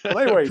 Well,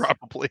 anyways,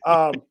 Probably.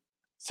 um,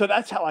 so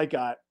that's how I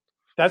got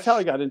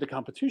into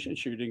competition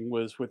shooting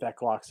was with that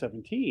Glock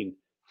 17,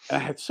 and I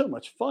had so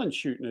much fun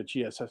shooting a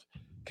GSS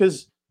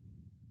because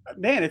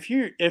man, if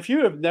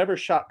you have never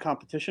shot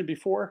competition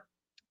before,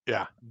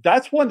 Yeah.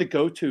 that's one to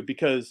go to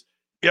because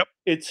Yep.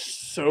 it's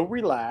so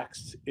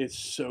relaxed, it's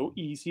so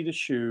easy to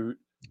shoot,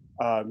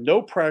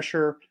 no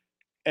pressure.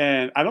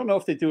 And I don't know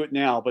if they do it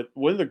now, but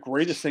one of the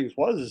greatest things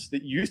was is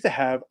that you used to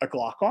have a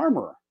Glock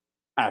armor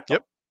at them.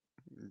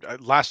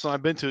 Yep. Last time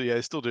I've been to, yeah,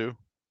 they still do.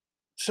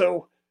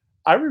 So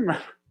I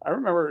remember I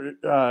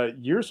remember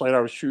years later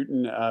I was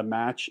shooting a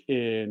match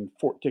in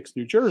Fort Dix,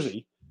 New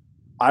Jersey.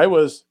 I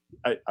was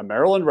a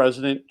Maryland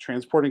resident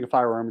transporting a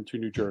firearm into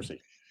New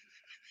Jersey.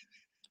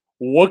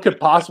 What could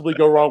possibly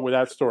go wrong with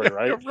that story, Yeah,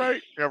 right?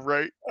 right. Yeah,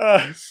 right.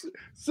 Uh, s-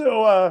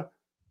 so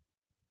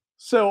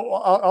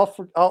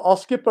I'll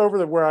skip over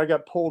to where I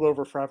got pulled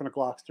over for having a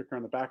Glock sticker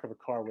on the back of a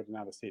car with an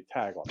out of state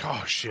tag on it.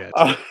 Oh shit.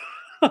 Uh,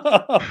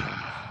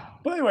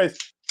 but anyways,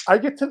 I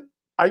get to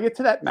I get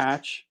to that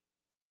match,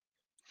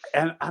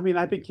 and I mean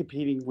I've been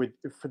competing with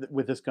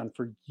this gun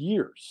for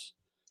years,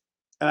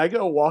 and I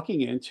go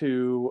walking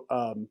into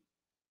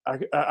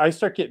I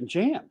start getting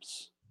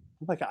jams.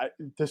 I'm like,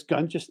 this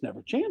gun just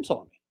never jams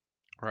on me.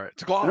 Right.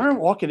 It's a I Glock. remember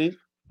walking in.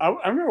 I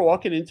remember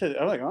walking into.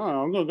 I'm like, oh,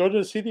 I'm going to go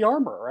to see the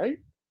armor, right?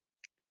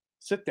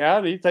 Sit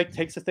down. He like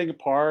takes the thing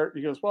apart.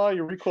 He goes, well,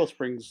 your recoil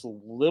spring's a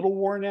little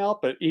worn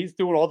out, but he's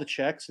doing all the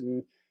checks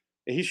and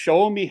he's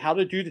showing me how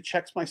to do the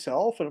checks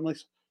myself. And I'm like,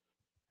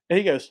 and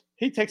he goes,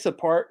 he takes it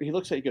apart. And he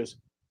looks at it. He goes,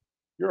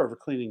 you're over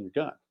cleaning your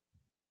gun.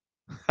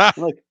 I'm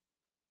like,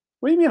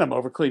 what do you mean I'm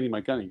over cleaning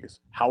my gun? He goes,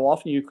 how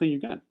often do you clean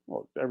your gun?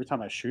 Well, every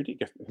time I shoot it.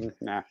 He goes,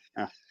 nah.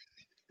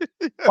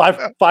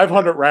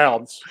 500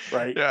 rounds,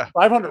 right? Yeah.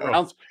 500 Oh,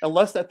 rounds,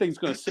 unless that thing's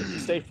going to sit and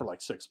stay for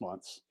like 6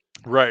 months.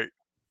 right.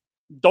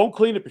 Don't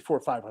clean it before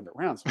 500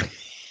 rounds. Like,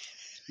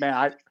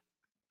 man,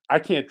 I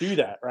can't do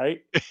that, right?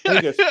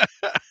 And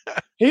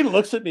he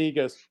looks at me, he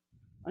goes,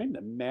 I'm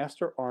the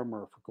master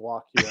armorer for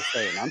Glock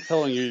USA, and I'm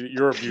telling you,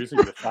 you're abusing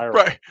your firearm.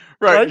 Right.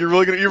 Right? You're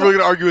really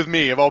gonna argue with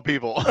me of all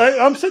people.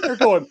 I'm sitting there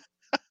going,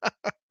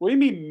 what do you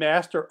mean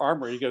master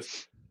armorer? He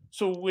goes,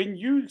 so when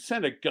you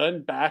send a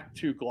gun back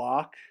to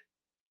Glock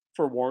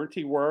for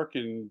warranty work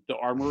and the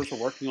armorers are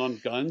working on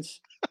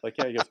guns, like,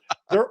 yeah, he goes,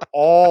 they're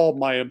all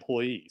my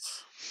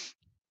employees.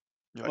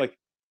 You're Like,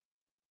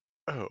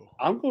 oh,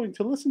 I'm going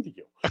to listen to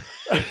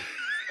you.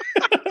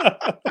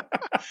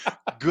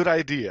 good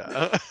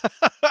idea.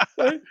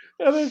 Right?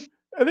 And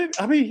then,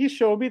 I mean, he's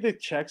showing me the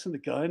checks on the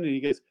gun, and he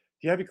goes, "Do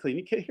you have a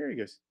cleaning kit here?" He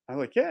goes, "I'm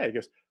like, yeah." He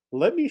goes,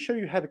 "Let me show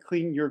you how to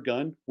clean your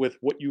gun with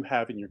what you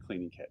have in your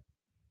cleaning kit."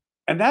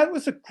 And that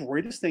was the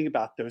greatest thing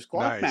about those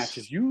Glock Nice.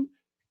 matches.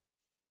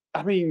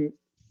 I mean,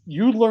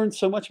 you learn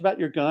so much about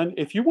your gun.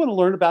 If you want to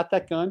learn about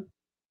that gun,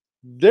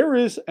 there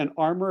is an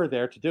armorer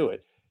there to do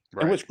it.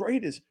 And Right. what's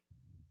great is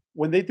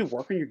when they do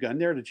work on your gun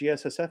there at a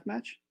GSSF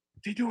match,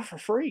 they do it for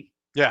free.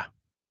 Yeah.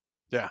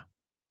 Yeah.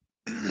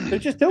 They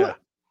just do Yeah. it.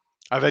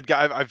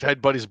 I've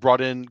had buddies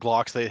brought in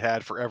Glocks they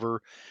had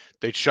forever.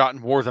 They'd shot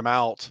and wore them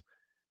out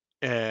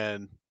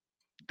and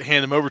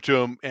hand them over to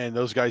them, and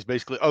those guys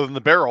basically, other than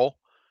the barrel,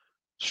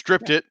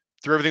 stripped Yeah. it,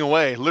 threw everything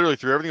away, literally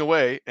threw everything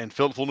away, and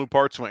filled it full of new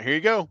parts. And went, here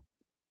you go.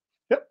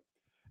 Yep.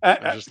 I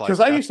was just like, Because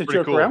I that's used to pretty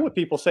joke around cool. with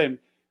people saying,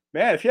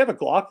 "Man, if you have a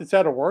Glock that's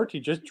out of warranty,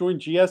 just join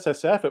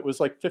GSSF. It was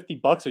like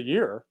 $50 a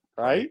year,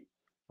 Right. right?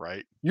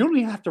 Right. You don't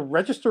even have to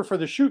register for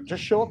the shoot.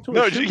 Just show up to a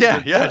No, shoot.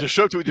 yeah, yeah. Just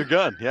show up to it with your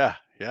gun. Yeah,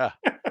 yeah,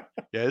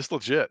 yeah. It's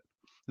legit.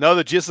 No,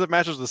 the GSF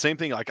matches the same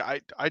thing. Like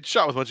I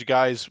shot with a bunch of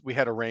guys. We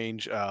had a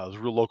range. It was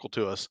real local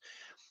to us.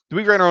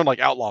 We ran our own like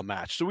outlaw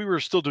match, so we were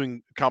still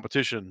doing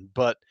competition.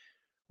 But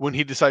when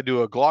he decided to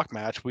do a Glock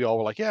match, we all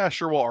were like, yeah,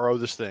 sure, we'll RO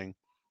this thing.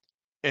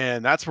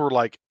 And that's where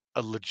like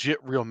a legit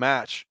real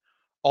match,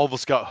 all of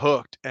us got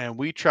hooked, and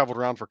we traveled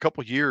around for a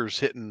couple years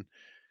hitting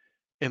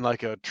in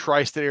like a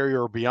tri-state area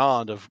or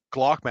beyond of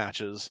Glock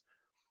matches.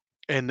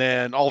 And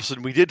then all of a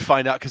sudden we did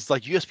find out because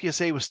like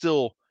USPSA was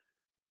still,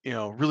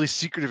 really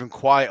secretive and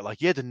quiet. Like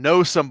you had to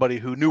know somebody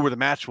who knew where the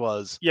match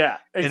was Yeah,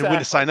 and when to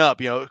exactly. sign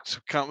up. So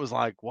kind of was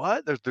like,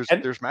 what? There's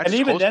And matches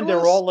even close then, to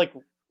us.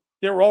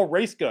 they were all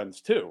race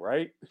guns too,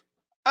 right?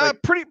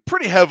 Like,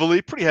 Pretty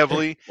heavily, pretty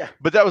heavily. yeah,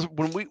 But that was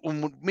when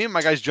me and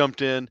my guys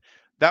jumped in.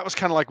 That was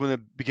kind of like when the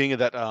beginning of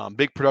that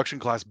big production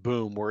class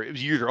boom, where it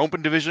was either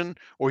open division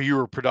or you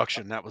were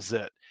production. That was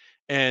it.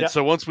 And yeah.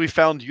 so once we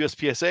found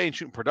USPSA and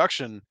shooting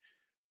production,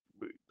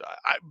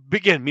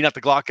 me not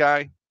the Glock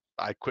guy.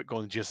 I quit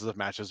going to GSSF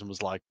matches and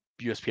was like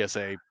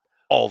USPSA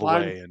all the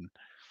I'm way. And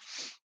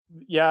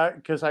yeah,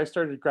 because I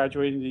started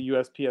graduating to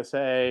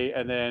USPSA,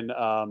 and then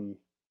um,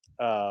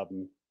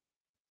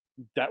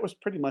 that was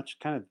pretty much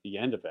kind of the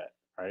end of it,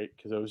 right?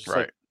 Because it was just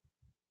like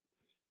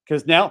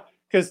right,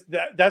 because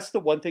that's the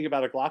one thing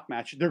about a Glock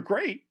match. They're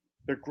great.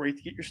 They're great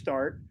to get your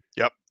start,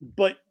 yep,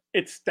 but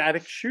it's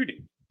static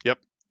shooting yep,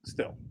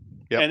 still.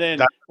 yep. And then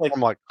That like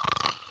I'm like,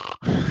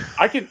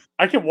 I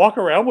can walk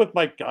around with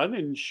my gun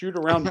and shoot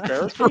around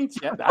barricades.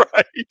 Yeah, right,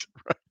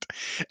 right.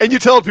 And you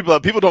tell people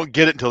that people don't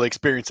get it until they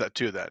experience that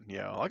too. Then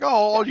like, yeah,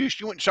 oh, you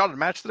went and shot a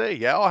match today?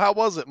 Yeah. Oh, how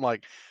was it? I'm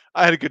like,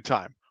 I had a good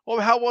time. Well,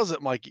 how was it?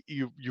 I'm like,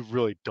 you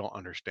really don't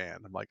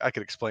understand. I'm like, I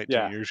could explain it to you.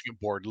 yeah, You're just getting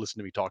bored. Listen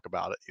to me talk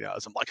about it.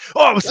 So I'm like,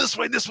 oh, it was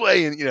yeah, this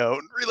way, and yeah.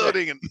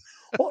 reloading and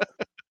Well,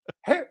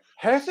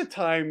 half the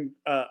time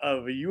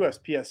of a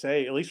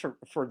USPSA, at least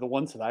for the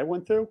ones that I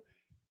went through,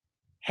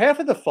 half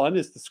of the fun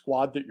is the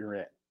squad that you're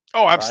in,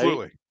 oh, right?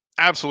 absolutely,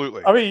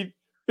 absolutely, I mean,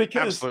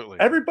 because absolutely.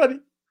 everybody,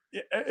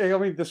 I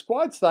mean, the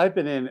squads that I've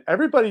been in,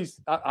 everybody's.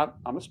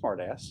 I'm a smart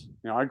ass.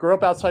 I grew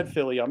up outside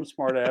Philly. I'm a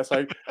smart ass.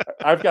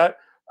 I've got,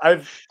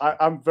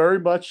 I'm very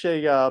much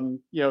a,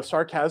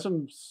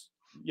 sarcasm's,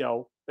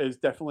 is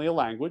definitely a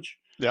language.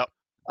 Yep.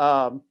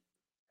 Um,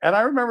 and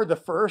I remember the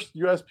first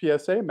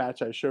USPSA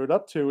match I showed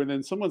up to, and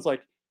then someone's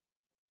like,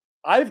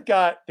 "I've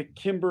got the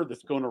Kimber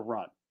that's going to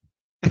run,"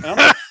 and I'm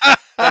like, "All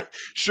right,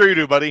 Sure you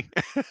do, buddy.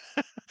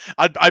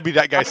 I'd be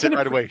that guy I can sitting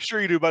right appre- away. Sure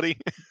you do, buddy.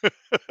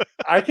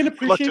 I can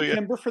Good luck to appreciate you.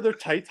 Kimber for their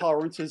tight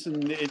tolerances,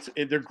 and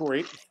they're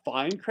great,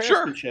 fine Sure,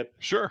 craftsmanship.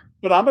 sure.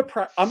 But I'm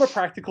a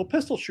practical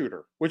pistol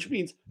shooter, which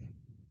means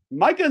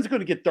my gun's going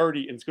to get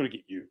dirty and it's going to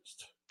get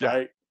used, Yeah,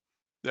 right?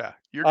 yeah.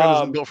 Your gun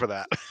isn't Um, built for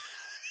that.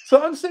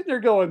 So I'm sitting there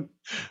going,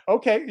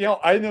 okay,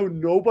 I know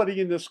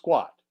nobody in this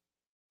squad.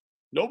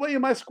 Nobody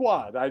in my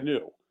squad I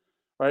knew,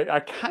 right?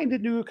 I kind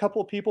of knew a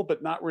couple of people,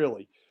 but not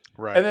really.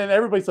 And Right. then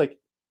everybody's like,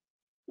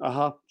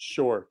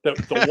 sure.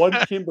 The one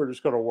Kimber is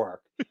going to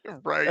work.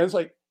 Right. And it's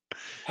like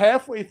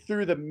halfway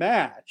through the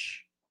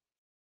match,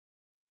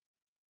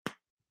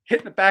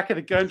 hitting the back of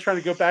the gun, trying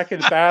to go back in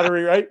the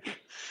battery, right?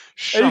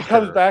 And he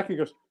comes Shocker. back and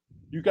goes,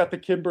 "You got the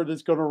Kimber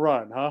that's going to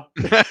run, huh?"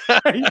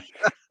 Right?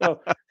 So,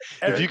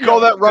 If you and, call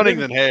that and running,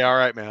 then hey, all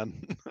right,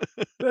 man.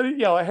 then,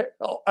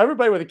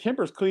 everybody with a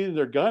Kimber is cleaning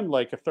their gun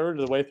like a third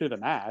of the way through the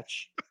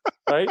match,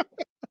 right?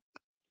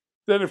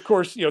 Then, of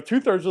course,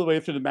 2/3 of the way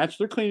through the match,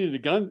 they're cleaning the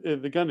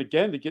gun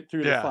again to get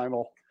through Yeah.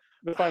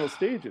 the final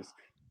stages.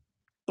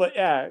 But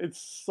yeah,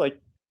 it's like,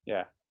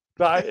 yeah.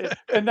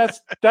 And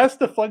that's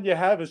the fun you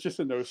have, is just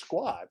in those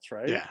squads,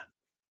 right? Yeah.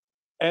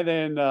 And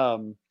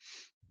then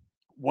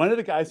one of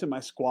the guys in my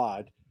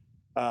squad,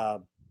 uh,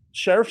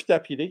 sheriff's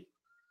deputy,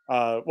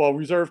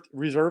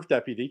 reserve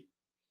deputy,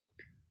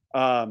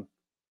 um,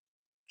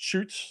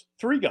 shoots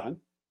 3-gun,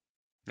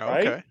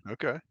 right? Okay.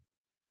 Okay.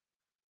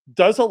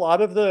 Does a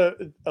lot of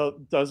the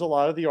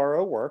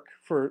RO work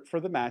for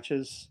the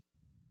matches.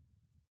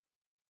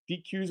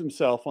 DQs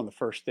himself on the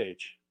first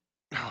stage.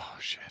 Oh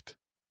shit.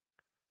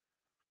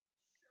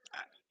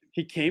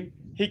 He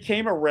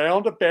came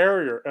around a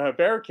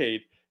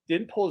barricade,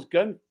 didn't pull his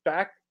gun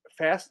back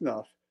fast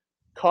enough,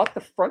 caught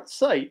the front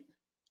sight,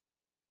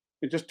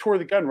 and just tore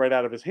the gun right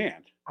out of his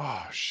hand.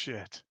 Oh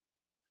shit.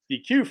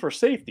 DQ for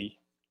safety.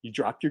 You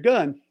dropped your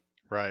gun,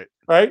 Right.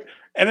 right?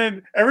 And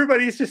then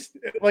everybody's just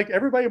like,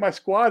 everybody in my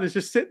squad is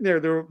just sitting there.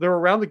 They're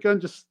around the gun,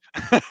 just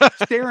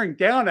staring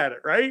down at it,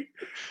 right?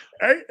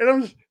 Right?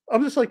 And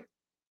I'm just like,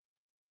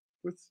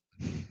 what's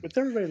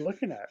everybody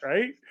looking at,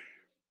 right?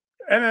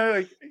 And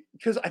like,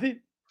 because I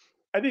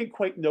didn't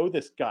quite know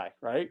this guy,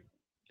 right?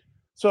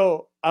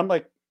 So I'm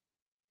like,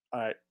 all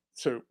right,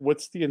 so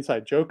what's the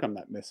inside joke I'm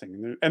not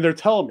missing? And they're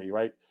telling me,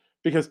 right?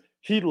 Because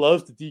he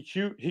loves to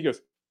DQ. He goes,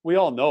 we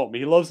all know him.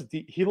 He loves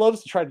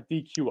to try to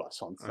DQ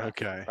us on stuff,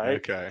 Okay. right?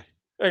 Okay.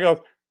 I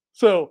go,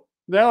 so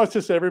now it's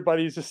just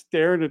everybody's just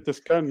staring at this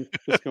gun,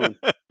 just going,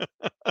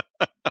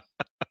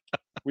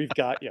 we've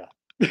got you.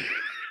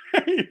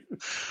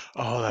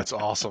 Oh, that's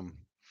awesome.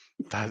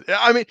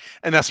 I mean,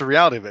 and that's the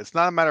reality of it. It's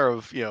not a matter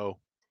of,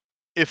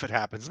 if it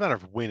happens. It's a matter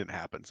of when it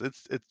happens.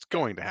 It's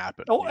going to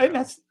happen, Oh, and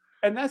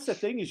that's the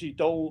thing, is you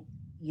go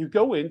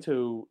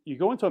into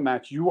a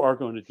match, you are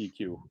going to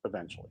DQ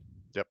eventually.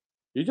 Yep.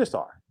 You just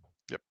are.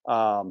 Yep.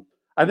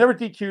 I never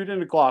DQ'd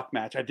in a Glock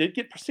match. I did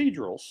get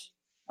procedurals.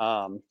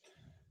 Um,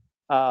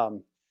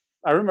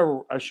 I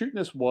remember I was shooting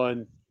this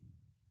one.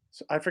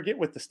 I forget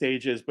what the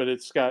stage is, but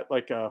it's got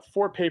like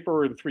 4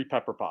 paper and 3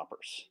 pepper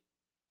poppers,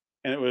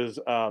 and it was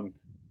and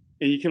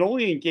you can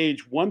only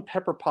engage 1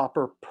 pepper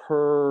popper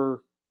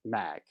per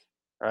mag,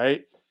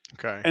 right?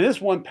 Okay. And this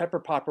 1 pepper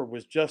popper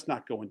was just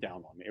not going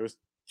down on me. It was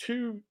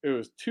two,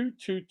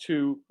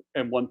 2,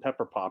 and 1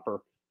 pepper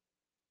popper.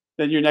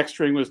 Then your next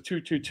string was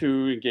 2,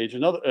 engage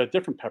a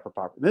different pepper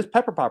popper. This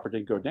pepper popper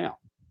didn't go down,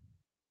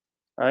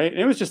 right?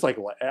 And it was just like,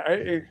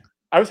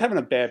 I was having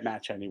a bad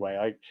match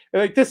anyway.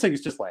 Like this thing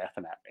is just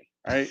laughing at me,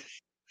 right?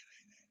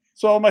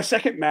 So on my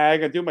second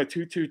mag, I do my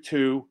 2,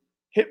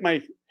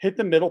 hit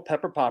the middle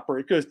pepper popper.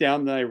 It goes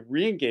down, then I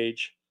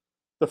re-engage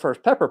the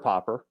first pepper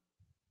popper,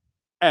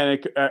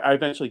 and I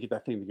eventually get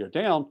that thing to go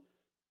down.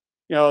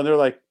 And they're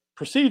like,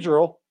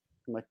 procedural.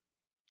 I'm like,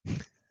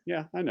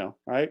 yeah, I know,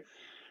 right?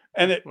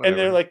 And they're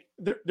Whatever. like,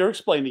 they're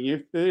explaining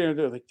you. They're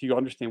like, do you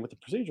understand what the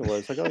procedural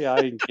is? Like, oh yeah, I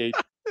engage,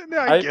 No,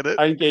 I I get it.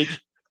 I engage,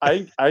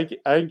 I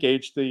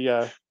engage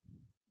the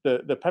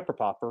pepper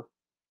popper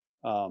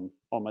on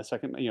my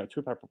second,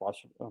 2 pepper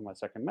poppers on my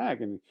second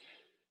mag, and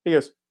he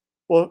goes,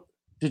 well,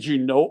 did you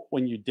know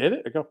when you did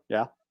it? I go,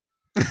 yeah.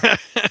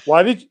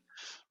 Why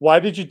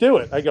did you do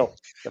it? I go,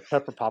 the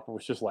pepper popper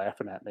was just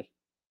laughing at me.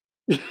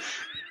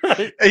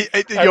 Right?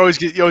 You always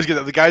get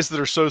that. The guys that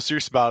are so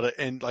serious about it,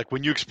 and like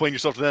when you explain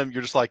yourself to them,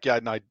 you're just like, yeah,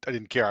 no, I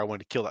didn't care. I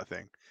wanted to kill that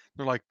thing.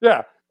 They're like,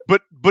 Yeah,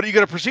 but you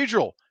got a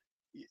procedural.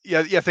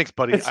 Yeah, yeah. Thanks,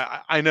 buddy. it's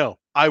I know.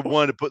 I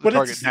wanted to put the but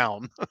target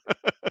down.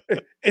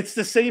 it's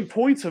the same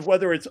points of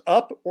whether it's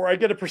up or I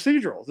get a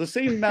procedural. The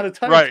same amount of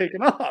time Right.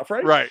 taken off,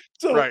 right? Right.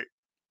 So Right.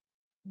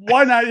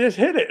 why not just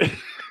hit it?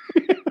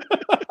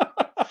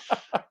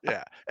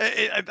 Yeah.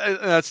 And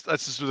that's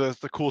just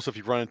the cool stuff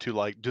you run into,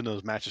 like doing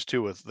those matches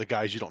too with the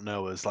guys you don't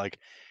know, is like,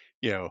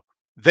 you know,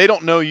 they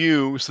don't know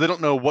you, so they don't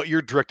know what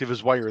your directive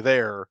is while you're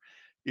there.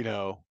 You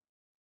know,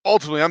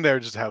 ultimately, I'm there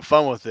just to have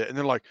fun with it, and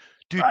they're like,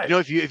 dude, Right.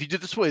 if you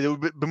did this way, it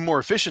would be more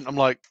efficient. I'm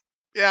like,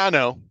 yeah, I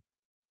know.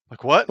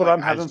 Like what? But Like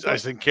I'm having I fun.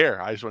 just didn't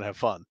care. I just want to have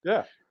fun.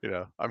 Yeah.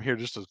 I'm here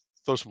just to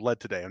throw some lead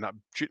today. I'm not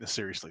shooting this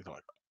seriously. They're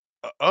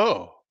like,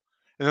 oh.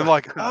 And then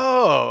like,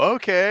 oh,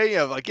 okay.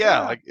 Yeah, like,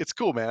 yeah, Yeah. like it's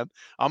cool, man.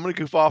 I'm gonna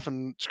goof off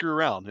and screw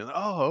around.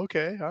 Oh,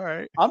 okay, all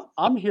right.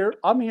 I'm here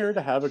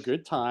to have a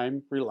good time,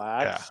 Yeah,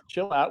 relax,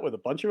 chill out with a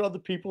bunch of other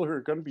people who are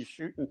going to be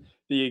shooting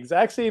the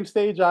exact same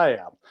stage I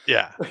am.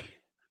 yeah,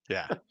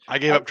 Yeah. I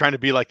gave up trying to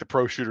be like the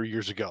pro shooter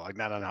years ago. Like,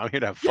 no, I'm here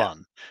to have Yeah,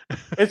 fun.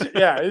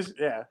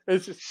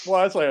 it's just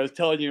well, that's like I was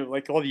telling you,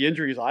 like all the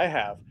injuries I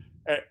have.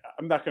 eh,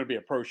 I'm not going to be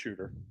a pro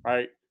shooter,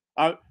 right?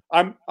 I'm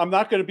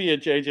not going to be a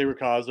JJ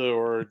Ricazzo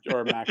or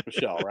a Max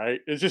Michelle, right?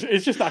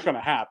 It's just not going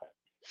to happen,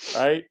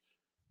 right?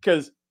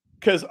 Because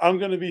I'm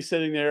going to be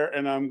sitting there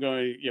and I'm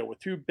going, with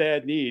two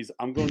bad knees,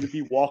 I'm going to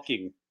be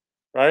walking,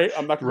 right?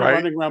 I'm not going to be Right.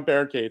 running around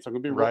barricades. I'm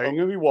Right. going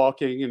to be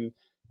walking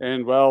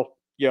and well,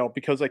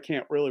 because I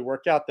can't really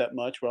work out that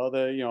much. Well,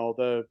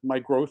 the my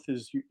growth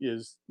is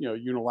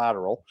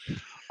unilateral.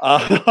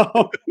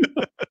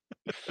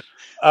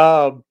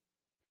 Um,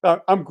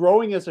 um, I'm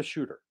growing as a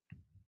shooter.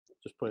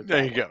 Just put it There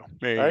that you way, go.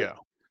 There you right?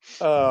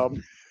 go.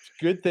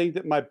 It's a good thing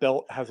that my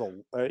belt has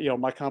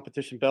my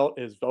competition belt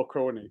is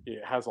Velcro and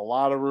it has a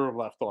lot of room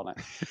left on it.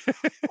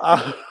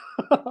 Uh,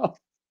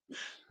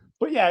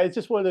 but yeah, it's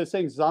just one of those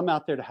things. I'm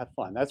out there to have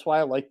fun. That's why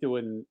I like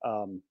doing,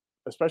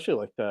 especially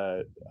like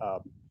the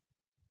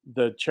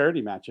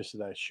charity matches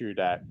that I shoot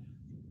at.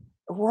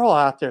 We're all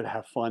out there to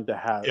have fun, to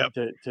have Yep.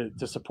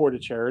 to support a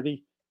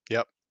charity.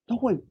 Yep. No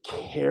one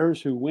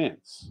cares who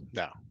wins.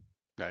 No.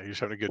 No, you're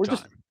just having a good We're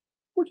just time.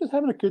 we're just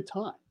having a good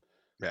time.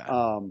 Yeah.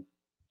 Um,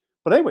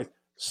 but anyways,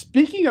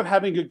 speaking of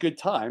having a good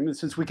time, and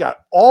since we got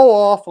all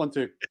off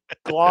onto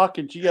Glock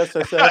and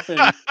GSSF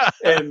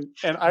and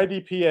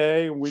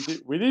IDPA, and we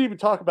didn't even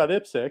talk about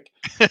IPSC.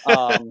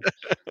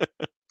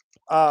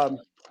 Um,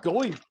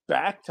 Going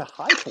back to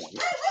High Point.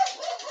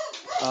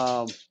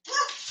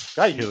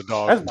 God, Hear the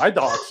dog. that's my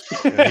dogs.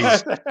 Yeah,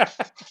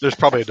 there's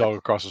probably a dog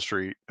across the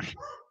street.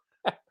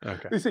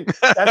 Okay. You see,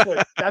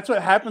 that's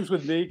what happens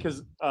with me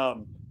because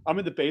I'm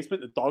in the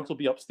basement. The dogs will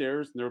be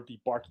upstairs and they'll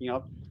be barking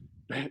up,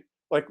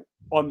 like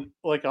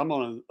I'm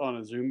on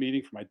a Zoom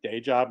meeting for my day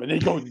job, and they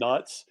go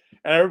nuts,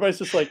 and everybody's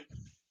just like,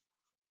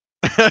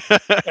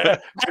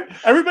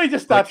 everybody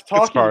just Like, stops it's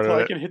talking part until of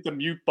I it. can hit the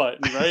mute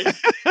button, right?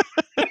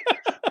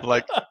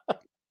 Like,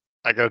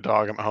 I got a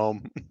dog. I'm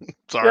home. Yeah.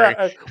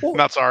 Sorry. Well,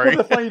 Not sorry.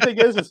 the funny thing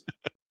is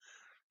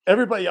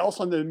everybody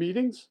else on the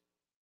meetings,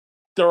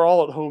 they're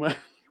all at home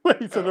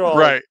anyway, so they're all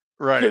like,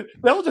 Right. Right.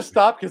 they'll just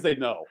stop because they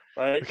know,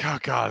 right? Like, oh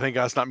God, thank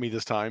God it's not me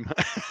this time.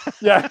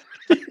 Yeah.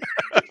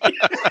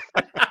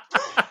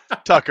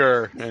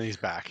 Tucker, and he's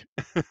back.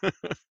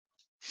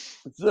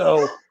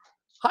 So,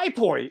 High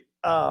Point,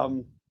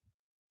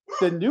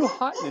 the new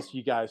hotness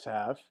you guys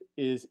have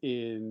is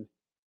in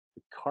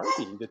the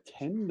carbine, the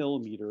 10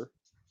 millimeter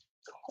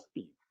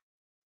carbine.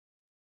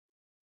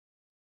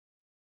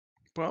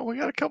 Well, we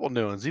got a couple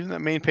new ones. Even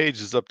that main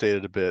page is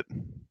updated a bit.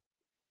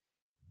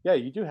 Yeah,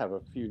 you do have a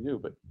few new,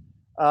 but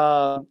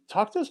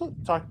talk to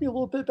me a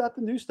little bit about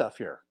the new stuff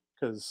here,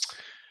 because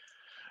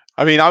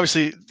I mean,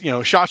 obviously,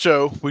 SHOT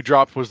Show we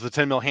dropped was the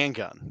 10 mil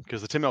handgun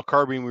because the 10 mil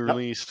carbine we yep,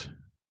 released.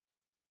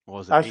 What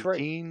was it, that's right.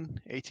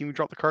 18? 18 we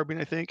dropped the carbine,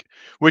 I think.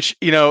 Which,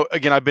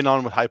 again, I've been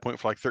on with High Point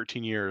for like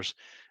 13 years.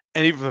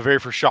 And even the very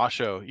first SHOT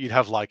Show, you'd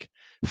have like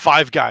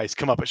 5 guys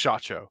come up at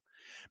SHOT Show.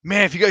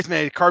 Man, if you guys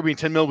made a carbine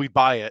 10 mil, we'd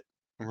buy it.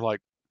 And we're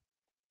like,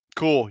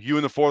 cool. You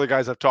and the 4 other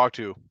guys I've talked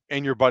to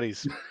and your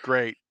buddies.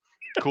 Great.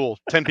 Cool.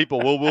 10 people.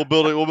 We'll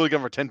build it. We'll build a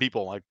gun for 10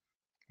 people. Like,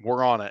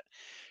 we're on it.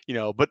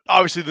 But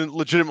obviously then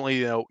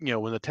legitimately,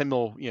 when the 10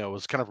 mil,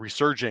 was kind of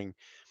resurging,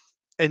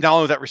 and not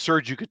only that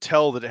resurge, you could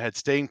tell that it had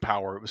staying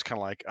power. It was kind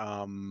of like,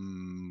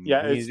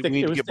 Yeah, we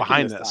need it to was get sticking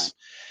behind this time. this.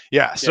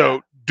 Yeah. Yeah,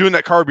 So doing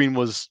that carbine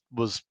was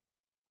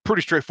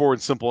pretty straightforward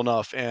and simple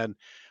enough, and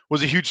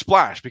was a huge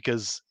splash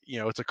because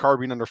it's a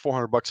carbine under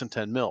 $400 in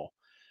 10 mil.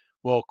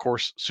 Well, of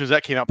course, as soon as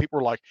that came out, people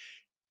were like,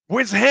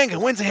 "When's the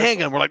handgun? When's the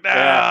handgun?" We're like,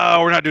 yeah.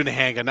 "No, we're not doing the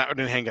handgun. Not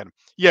doing the handgun."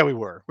 Yeah, we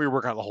were. We were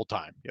working on it the whole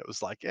time. It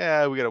was like,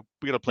 yeah, we gotta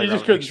play You around just and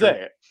make couldn't sure.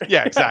 say it.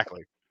 Yeah,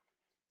 exactly.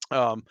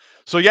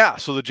 So yeah,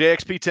 so the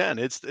JXP10,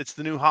 it's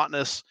the new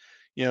hotness,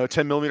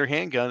 10 millimeter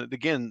handgun.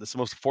 Again, it's the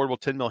most affordable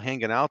 10 mil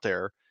handgun out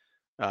there.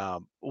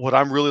 What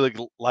I'm really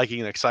liking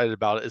and excited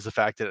about it is the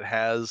fact that it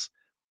has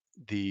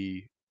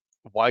the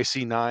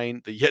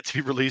YC9, the yet to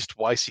be released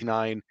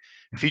YC9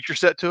 feature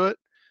set to it.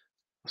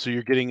 So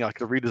you're getting like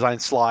the redesigned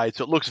slide.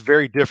 So it looks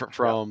very different Yep.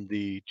 from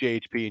the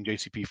JHP and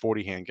JCP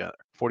 40 handgun,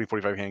 40,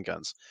 45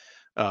 handguns.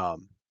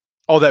 Um,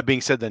 all that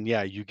being said, then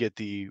yeah, you get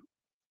the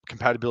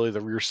compatibility of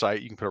the rear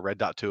sight. You can put a red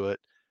dot to it,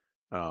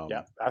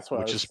 Yeah, that's what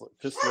I which was is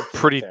just looking at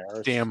pretty there. It's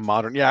damn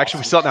modern. Yeah, actually,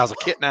 we awesome. sell it now as a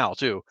kit now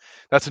too.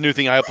 That's a new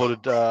thing I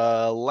uploaded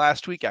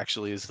last week.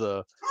 Actually, is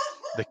the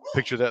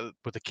picture that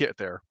with the kit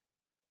there.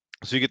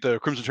 So you get the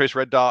Crimson Trace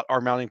red dot, our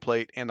mounting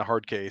plate, and the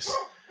hard case.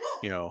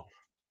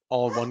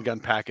 All in one gun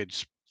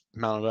package,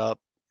 mounted up,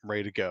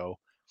 ready to go.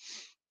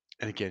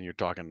 And again, you're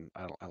talking.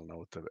 I don't know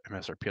what the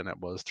MSRP on that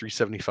was.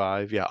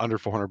 $375. Yeah, under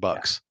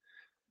 $400.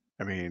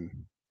 I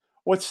mean,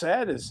 What's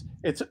sad is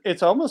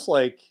it's almost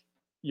like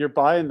you're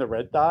buying the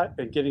red dot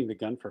and getting the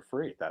gun for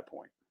free at that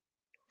point.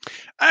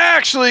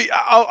 actually,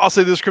 I'll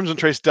say this Crimson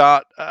Trace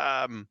dot.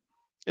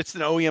 It's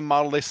an OEM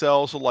model they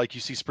sell. So like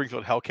you see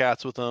Springfield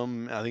Hellcats with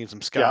them. I think it's some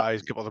Yeah.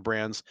 Skies, a couple other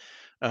brands.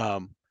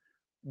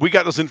 We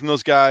got those in from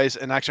those guys,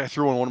 and actually I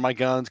threw on one of my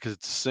guns because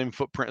it's the same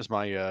footprint as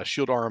my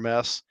Shield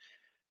RMS.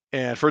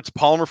 And for its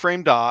polymer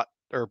frame dot,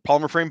 or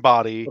polymer frame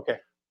body. Okay.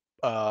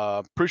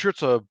 Pretty sure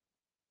it's a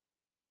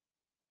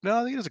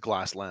no, I think it's a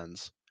glass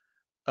lens.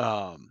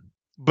 But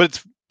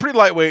it's pretty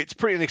lightweight. It's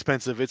pretty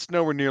inexpensive. It's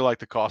nowhere near like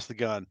the cost of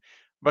the gun.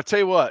 But I tell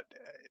you what,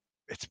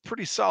 it's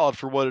pretty solid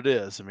for what it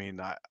is. I mean,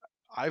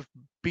 I've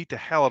beat the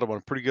hell out of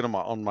one pretty good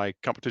on my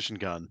competition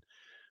gun.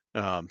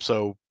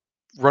 So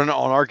running it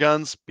on our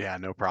guns, yeah,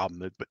 no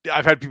problem. But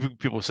I've had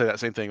people say that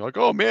same thing, like,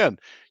 "Oh man,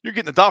 you're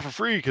getting the dot for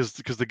free because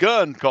the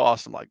gun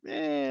costs." I'm like,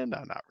 no,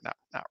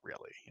 not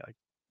really. Like,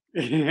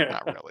 Yeah.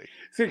 not really.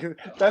 See, 'cause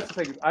that's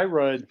the thing. I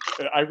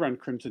run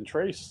Crimson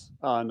Trace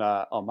on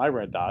my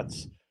red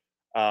dots.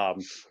 Um,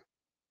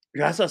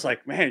 that's just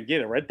like, man,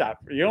 get a red dot.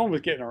 You're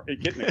almost getting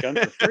a gun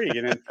for free.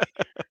 And then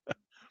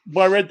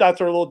my red dots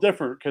are a little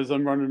different because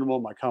I'm running them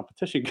on my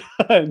competition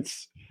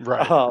guns.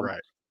 Right, Um,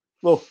 right.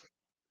 well,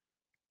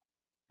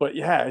 but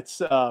yeah, it's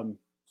so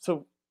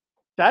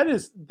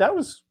that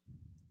was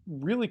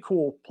really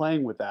cool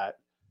playing with that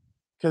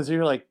because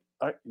you're like,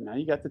 all right, now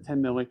you got the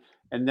 10 milli,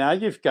 and now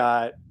you've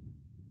got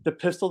the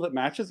pistol that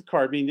matches the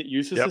carbine that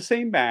uses the Yep,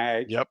 same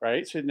mag, yep,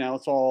 right? So now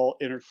it's all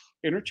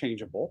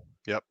interchangeable.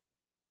 yep.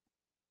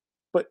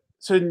 But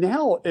so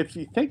now, if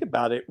you think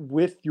about it,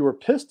 with your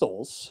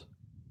pistols,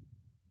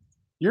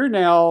 you're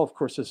now, of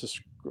course, this is.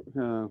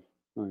 Let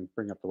me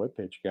bring up the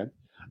webpage again.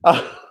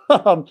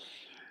 Um,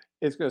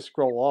 it's going to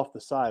scroll off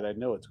the side. I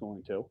know it's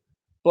going to.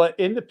 But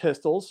in the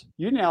pistols,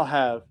 you now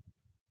have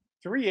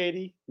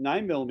 380,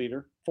 9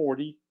 millimeter,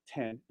 40,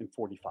 10, and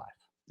 45.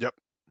 Yep.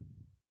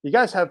 You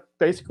guys have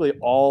basically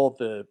all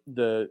the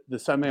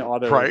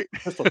semi-auto Right.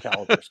 pistol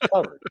calibers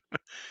covered.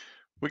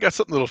 We got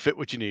something that'll fit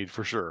what you need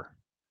for sure.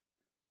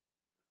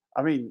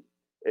 I mean,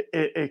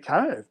 it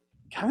kind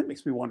of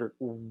makes me wonder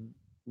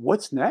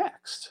what's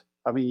next.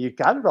 I mean, you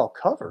got it all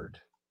covered.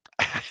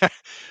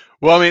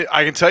 Well, I mean,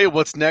 I can tell you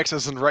what's next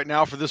as in right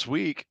now for this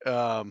week,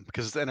 because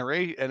it's the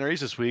NRA's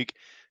this week.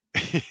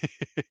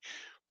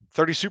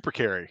 30 super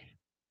carry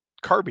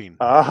carbine.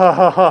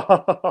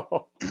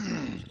 Oh,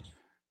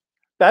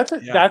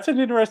 Yeah. that's an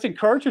interesting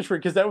cartridge for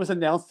because that was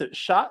announced at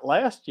SHOT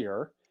last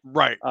year.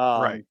 Right.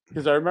 Right.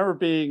 Because I remember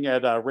being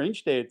at a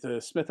range day at the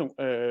Smith and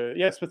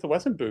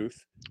Wesson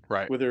booth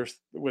Right. with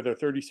their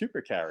 30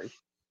 Super Carry.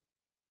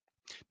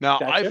 Now,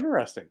 That's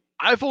interesting.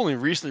 I've only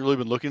recently really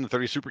been looking at the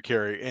 30 super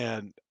carry,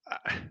 and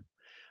I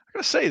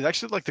gotta say,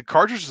 actually, like the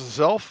cartridge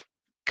itself,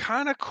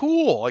 kind of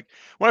cool. Like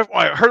when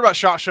I heard about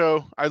Shot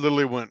Show, I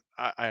literally went,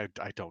 I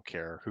don't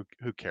care.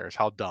 Who cares?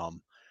 How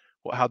dumb?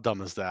 Well, how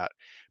dumb is that?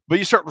 But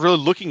you start really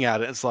looking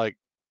at it, it's like,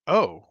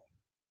 oh,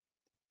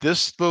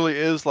 this literally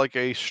is like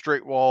a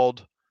straight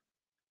walled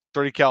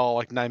 30 cal,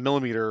 like 9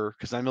 millimeter,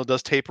 because 9 mil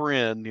does taper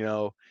in,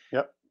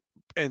 Yep.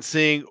 and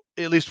seeing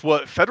at least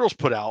what Federals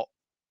put out,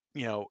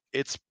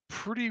 it's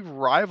pretty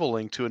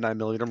rivaling to a 9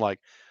 millimeter. I'm like,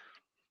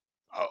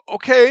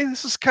 okay,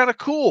 this is kind of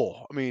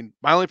cool. I mean,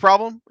 my only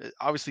problem,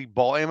 obviously,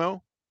 ball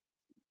ammo,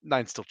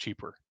 nine's still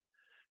cheaper,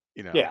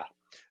 you know. Yeah.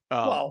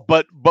 Well,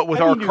 But with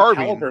our any new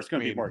carbine, caliber is I going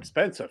to be mean, more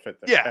expensive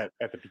yeah,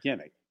 at the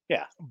beginning.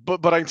 Yeah.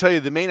 but I can tell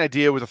you the main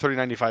idea with the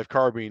 3095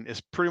 carbine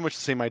is pretty much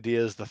the same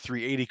idea as the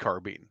 380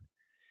 carbine.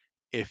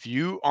 If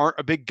you aren't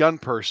a big gun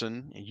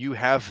person, and you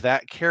have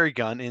that carry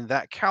gun in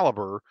that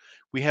caliber,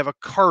 we have a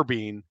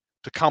carbine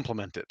to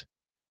complement it.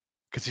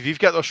 Because if you've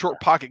got those Yeah. short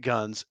pocket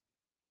guns,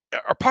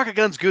 are pocket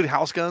guns good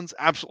house guns?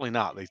 Absolutely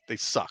not. They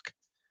suck.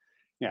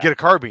 Yeah. Get a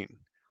carbine.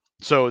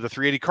 So the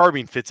 380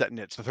 carbine fits that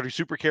niche. The 30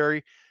 super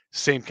carry,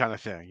 same kind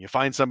of thing. You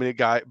find somebody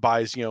that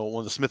buys, one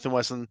of the Smith and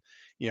Wesson,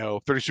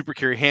 30 super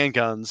carry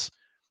handguns.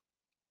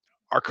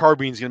 Our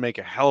carbine's gonna make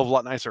a hell of a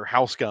lot nicer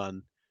house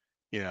gun,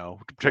 to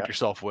protect Yeah.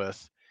 yourself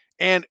with.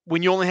 And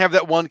when you only have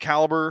that one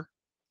caliber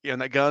in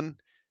that gun,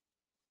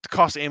 the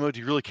cost of ammo, do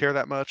you really care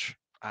that much?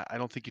 I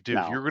don't think you do.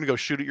 If you're No. gonna go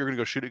shoot it, you're gonna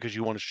go shoot it because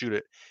you want to shoot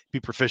it, be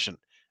proficient.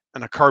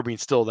 And a carbine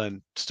still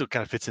kind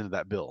of fits into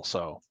that bill.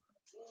 So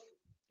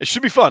it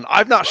should be fun.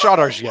 I've not shot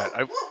ours yet.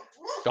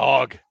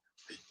 Dog.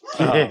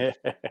 Um,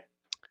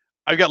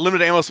 I've got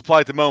limited ammo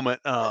supply at the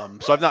moment,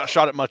 so I've not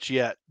shot it much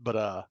yet. But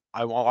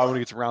I want to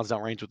get some rounds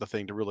down range with the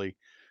thing to really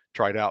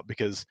try it out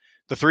because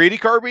the 380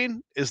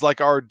 carbine is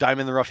like our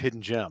diamond in the rough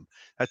hidden gem.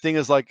 That thing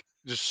is like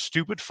just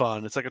stupid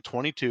fun. It's like a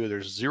 22.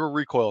 There's zero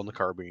recoil in the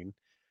carbine,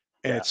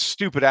 and Yeah. it's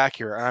stupid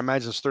accurate. And I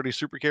imagine this 30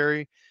 super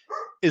carry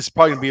is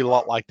probably gonna be a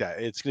lot like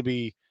that. It's gonna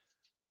be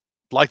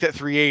like that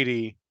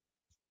 380,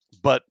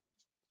 but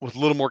with a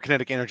little more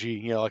kinetic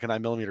energy, like a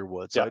 9 millimeter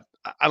would. So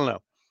Yeah. I don't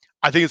know.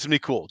 I think it's gonna be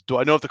cool. Do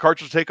I know if the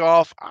cartridge will take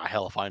off?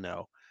 Hell if I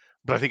know.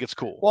 But I think it's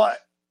cool. Well,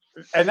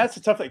 and that's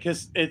a tough thing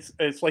because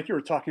it's like you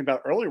were talking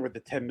about earlier with the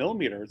 10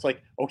 millimeter. It's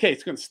like, okay,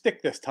 it's going to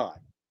stick this time,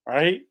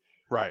 right?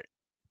 Right.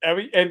 I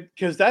mean, and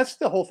because that's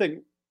the whole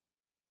thing.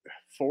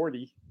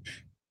 40,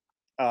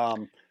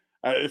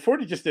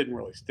 40 just didn't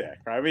really stick.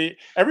 Right? I mean,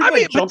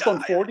 everybody But jumped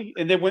on 40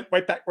 and then went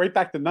right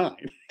back to 9.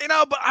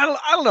 but I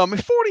don't know. I mean,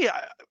 40.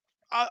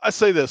 I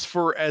say this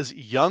for as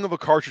young of a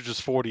cartridge as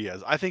 40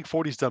 is. I think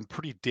 40's done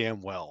pretty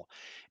damn well.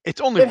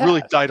 It's only It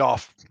really has. died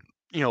off,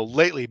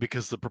 lately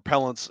because the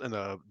propellants and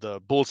the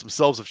bullets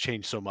themselves have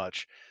changed so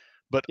much.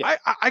 But Yeah.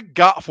 I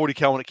got 40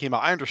 cal when it came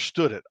out. I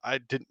understood it. I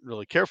didn't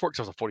really care for it because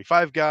I was a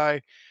 45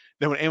 guy.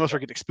 Then when ammo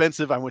started getting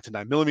expensive, I went to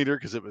 9mm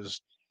because it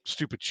was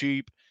stupid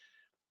cheap.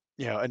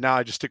 And now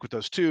I just stick with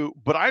those two.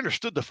 But I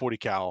understood the 40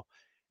 cal.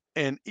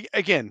 And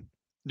again,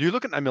 you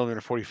look at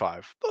 9mm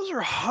 45; those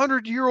are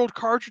 100-year-old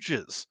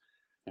cartridges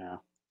Yeah.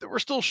 that we're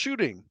still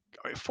shooting.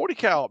 I mean, 40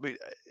 cal. I mean,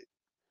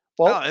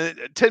 Well,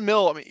 10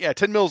 mil. I mean, yeah,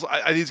 10 mils.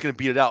 I think he's going to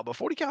beat it out. But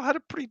 40 cal had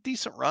a pretty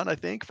decent run, I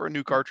think, for a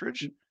new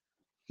cartridge.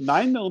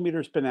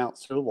 9mm been out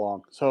so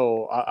long.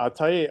 So I'll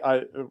tell you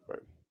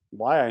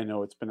why I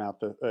know it's been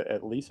out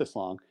at least this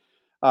long.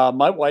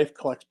 My wife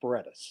collects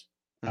Berettas.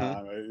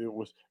 Hmm. It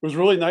was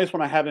really nice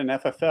when I had an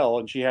FFL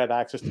and she had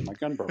access to my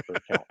gun broker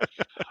account.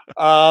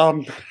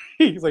 Um,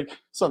 he's like,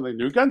 something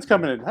new guns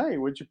coming in. Hey,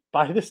 would you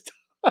buy this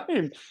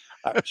time?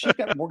 She's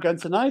got more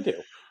guns than I do.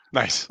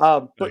 Nice,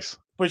 But nice.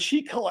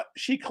 she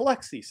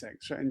collects these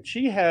things, and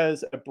she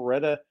has a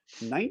Beretta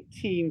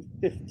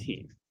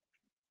 1915.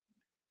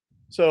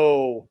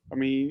 So I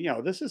mean,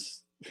 this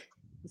is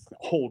an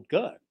old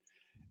gun.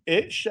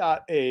 It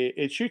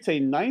shoots a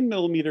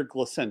 9mm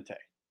Glicente,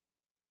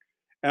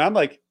 and I'm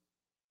like,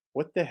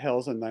 what the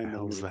hell's a The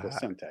hell's 9mm that?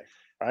 Glicente,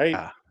 right?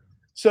 Yeah.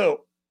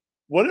 So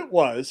what it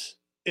was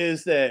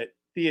is that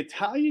the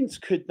Italians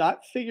could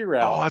not figure Oh,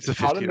 out that's a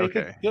how to 50. make a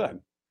Okay.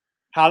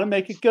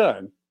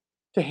 gun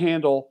to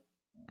handle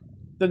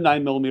the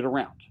 9mm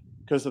round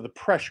because of the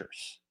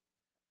pressures.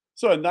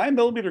 So a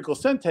 9mm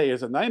Glicente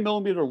is a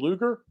 9mm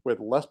Luger with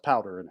less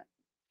powder in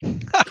it,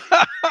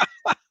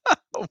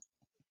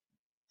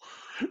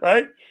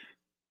 right?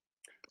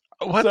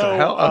 What the So,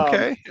 hell?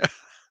 Okay.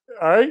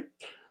 all right.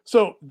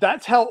 So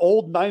that's how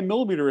old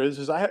 9mm is.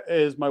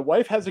 Is my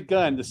wife has a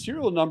gun. The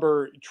serial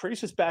number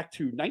traces back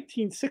to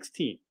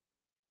 1916,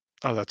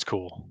 Oh, that's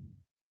cool.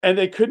 and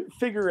they couldn't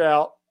figure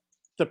out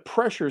the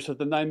pressures of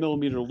the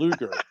 9mm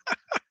Luger.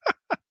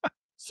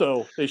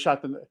 So they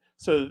shot the.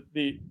 So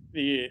the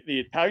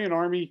Italian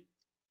Army,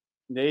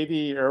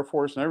 Navy, Air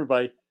Force, and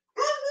everybody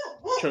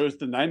chose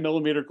the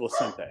 9mm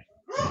Glicente.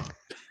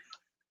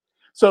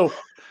 So Well,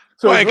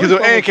 it's and really because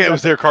fun when she it got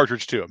was the. their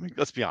cartridge too. I mean,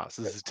 let's be honest.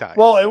 This is Italian.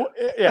 Well,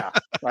 yeah,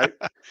 right.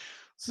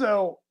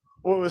 So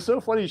what was so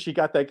funny? She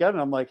got that gun,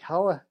 and I'm like,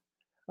 how the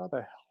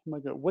hell? Oh my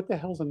god, what the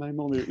hell's a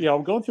 9mm?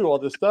 I'm going through all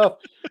this stuff,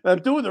 and I'm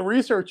doing the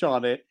research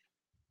on it,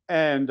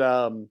 and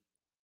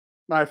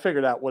I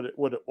figured out what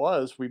it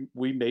was.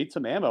 We made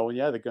some ammo, and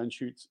yeah, the gun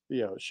shoots.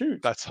 That's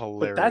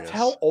But that's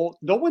how hilarious. old.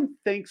 No one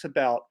thinks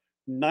about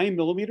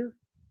 9mm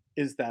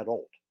is that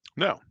old.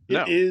 No, It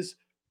no, is.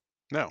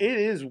 no. It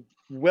is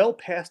well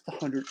past the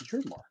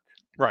 100-year mark.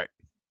 Right.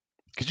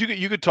 Because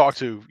you could talk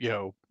to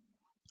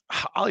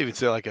I'll even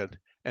say like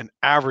an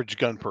average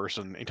gun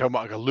person and talk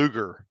about like a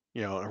Luger,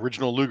 an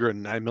original Luger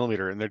in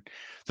 9mm, and they're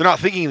not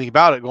thinking anything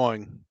about it.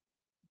 Going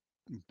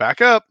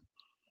back up.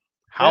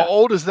 How Yeah.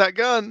 old is that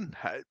gun?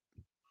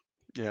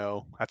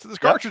 That's this Yep.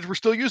 cartridge we're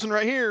still using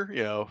right here.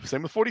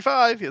 Same with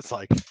 45. It's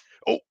like,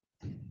 oh,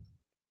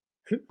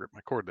 rip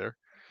my cord there.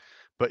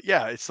 But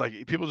yeah, it's like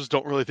people just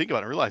don't really think about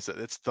it and realize that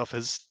that stuff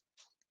has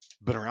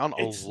been around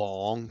a It's.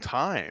 long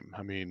time.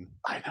 I mean,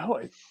 I know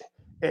it.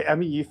 I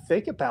mean, you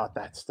think about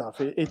that stuff.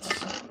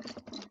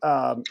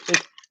 Um,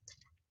 it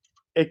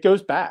it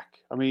goes back.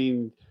 I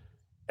mean,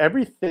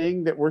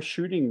 everything that we're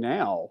shooting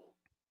now,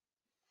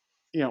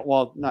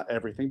 well, not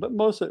everything, but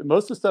most of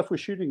the stuff we're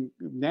shooting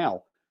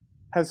now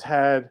has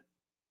had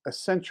a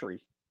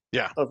century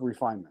yeah, of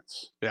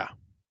refinements. yeah,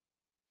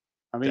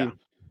 I yeah, mean,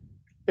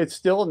 it's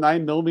still a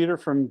 9mm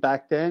from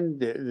back then.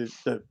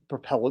 The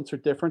propellants are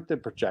different. The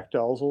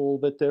projectiles are a little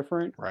bit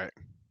different. right.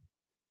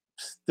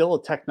 Still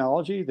a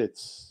technology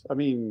that's. I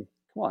mean,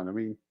 come on. I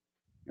mean,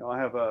 I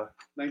have a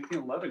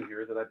 1911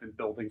 here that I've been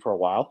building for a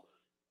while.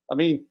 I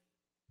mean,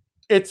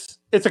 it's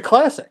a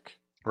classic,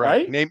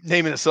 Right. right? Name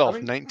in I itself,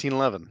 mean,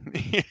 1911.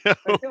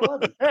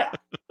 1911, yeah.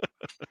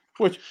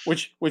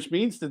 Which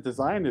means the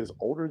design is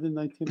older than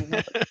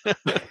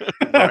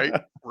 1911.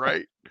 Right,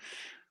 right.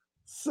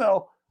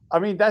 So, I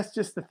mean, that's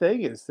just the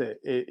thing is that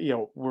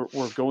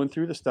we're going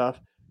through the stuff.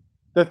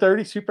 The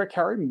 30 Super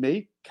Carry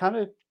may kind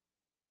of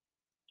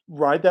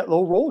ride that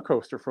little roller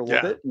coaster for a little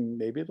Yeah, bit, and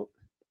maybe it'll,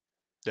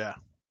 yeah.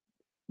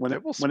 when Yeah,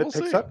 it we'll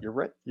picks see. up,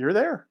 you're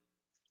there.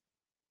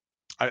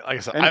 Like I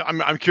said,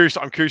 And I'm curious.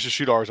 I'm curious to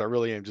shoot ours. I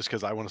really am, just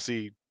because I want to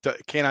see.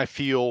 Can I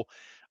feel?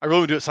 I really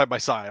want to do it side by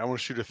side. I want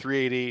to shoot a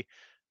 380,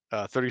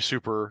 30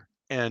 Super,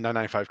 and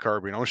 995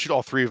 carbine. I want to shoot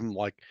all three of them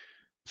like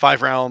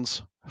 5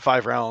 rounds,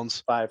 5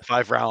 rounds, five,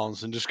 5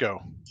 rounds, and just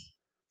go.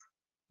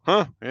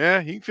 Huh? Yeah,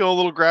 you can feel a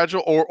little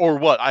gradual, or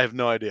what? I have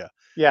no idea. I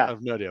yeah,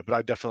 have no idea, but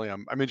I definitely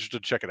I'm interested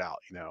to check it out.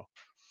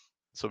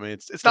 So I mean,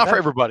 it's because not for that's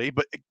everybody,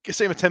 but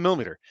same with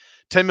 10mm,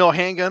 10 mil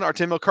handgun or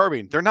 10 mil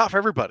carbine. They're not for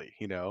everybody.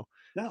 no.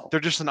 They're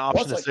just an Well,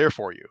 option it's that's like there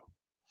for you.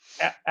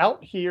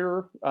 out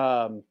here,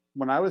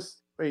 when I was,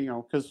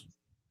 because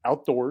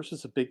outdoors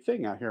is a big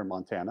thing out here in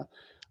Montana,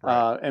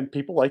 Right. and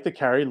people like to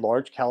carry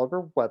large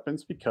caliber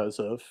weapons because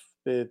of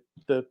the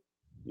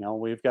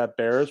we've got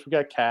bears, we've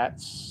got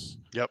cats,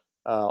 Yep.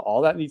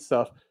 all that neat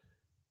stuff.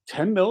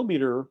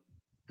 10mm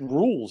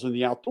rules in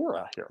the outdoor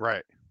out here.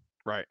 Right.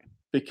 Right.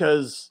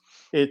 because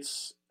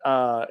it's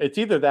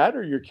either that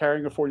or you're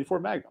carrying a 44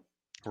 Magnum.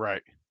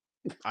 Right.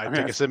 I I'd mean,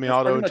 take a that's pretty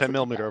semi-auto and much 10 what you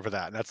millimeter got. over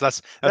that. And that's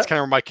Yep. kind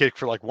of where my kick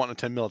for like wanting a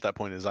 10 mil at that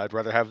point is. I'd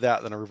rather have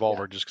that than a Yeah.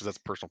 revolver just because that's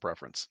personal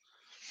preference.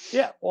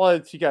 Yeah. Well,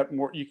 it's you got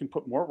more. You can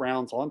put more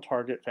rounds on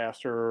target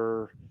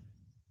faster.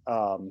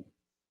 Um,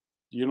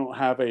 you don't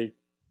have a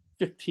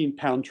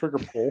 15-pound trigger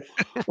pull.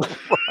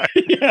 Right.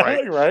 Yeah.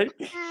 Right.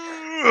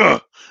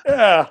 Right.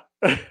 Yeah.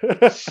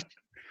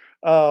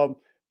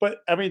 But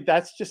I mean,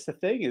 that's just the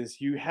thing is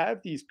you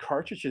have these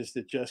cartridges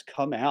that just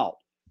come out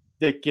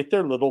that get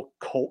their little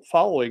cult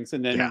followings,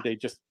 and then Yeah. they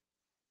just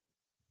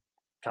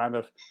kind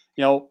of,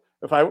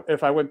 if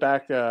I went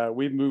back,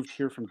 we moved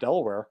here from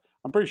Delaware.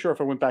 I'm pretty sure if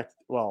I went back,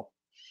 well,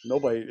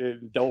 nobody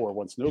in Delaware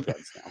wants no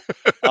guns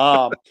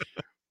now.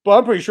 But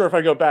I'm pretty sure if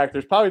I go back,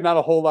 there's probably not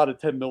a whole lot of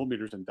 10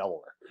 millimeters in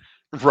Delaware.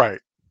 Right.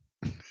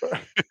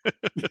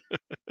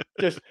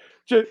 just,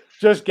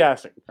 just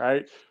guessing,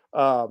 right?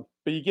 But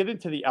you get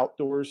into the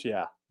outdoors,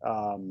 yeah.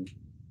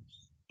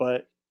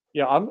 But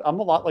yeah, I'm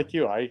a lot like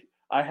you. I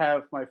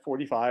have my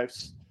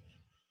 45s.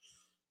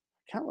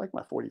 Kind of like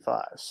my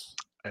 45s.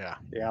 Yeah.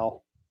 Yeah.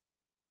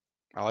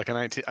 I like a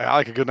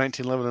good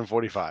 1911 and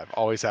 45.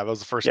 Always have. That was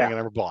the first Yeah. handgun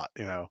I ever bought,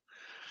 you know.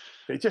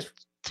 They just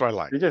That's what I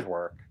like. they just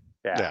work.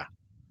 Yeah.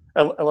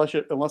 Yeah.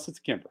 Unless it's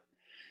Kimber.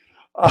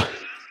 Uh,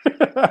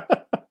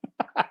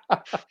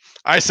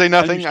 I say and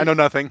you nothing. I shoot know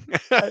nothing.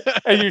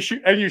 and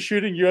you're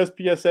shooting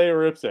USPSA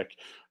or IPSC.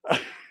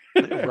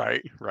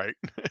 Right. Right.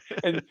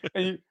 and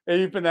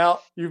you've been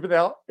out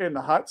in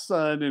the hot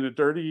sun in a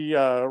dirty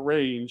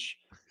range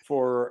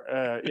for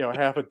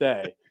half a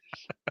day,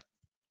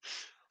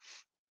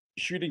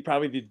 shooting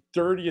probably the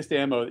dirtiest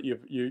ammo that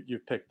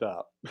you've picked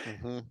up.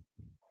 Mm-hmm.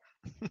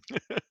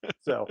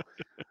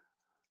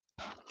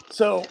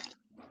 So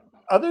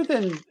other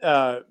than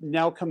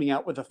now coming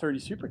out with a 30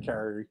 Super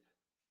Carry,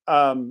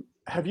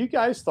 have you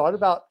guys thought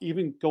about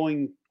even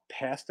going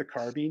past the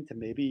carbine to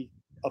maybe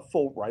a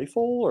full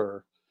rifle,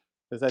 or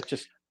is that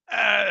just you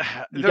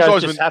There's guys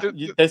always just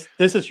been have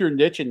this is your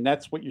niche and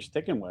that's what you're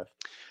sticking with?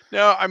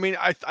 no. I mean,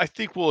 I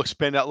think we'll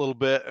expand out a little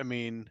bit. I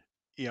mean,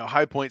 you know,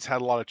 High Point's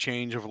had a lot of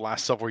change over the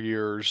last several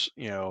years.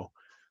 You know,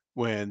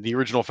 when the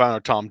original founder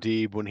Tom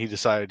Deeb, when he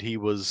decided he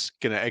was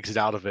going to exit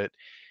out of it,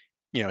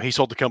 you know, he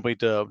sold the company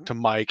to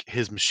Mike,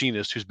 his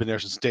machinist, who's been there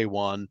since day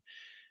one.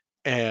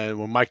 And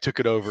when Mike took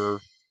it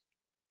over,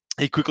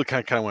 he quickly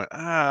kind of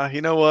went,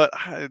 you know what?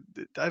 I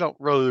don't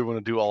really want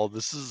to do all of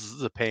this. This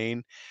is a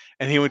pain.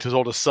 And he went to his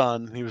oldest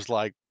son and he was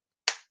like,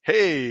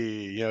 hey,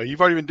 you know,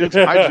 you've already been doing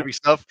some high jibbing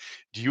stuff.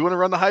 Do you want to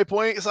run the High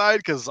Point side?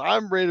 Because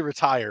I'm ready to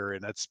retire.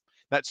 And that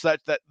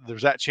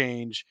there's that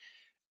change.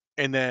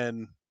 And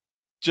then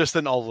just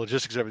then all the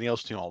logistics, everything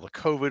else, you know, all the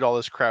COVID, all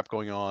this crap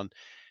going on,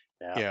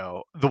 Yeah. you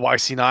know, the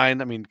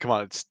YC9. I mean, come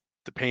on, it's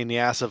the pain in the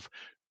ass of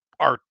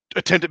our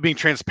attempt at being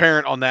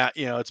transparent on that.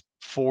 You know, it's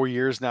 4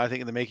 years now, I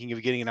think, in the making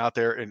of getting it out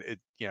there. And it,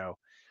 you know,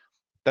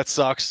 that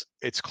sucks.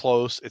 It's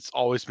close. It's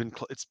always been,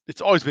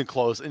 it's always been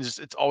close. And just,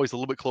 it's always a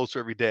little bit closer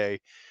every day,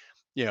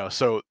 you know,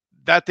 so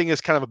that thing is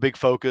kind of a big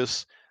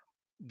focus.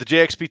 The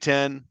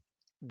JXP10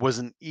 was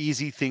an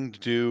easy thing to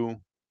do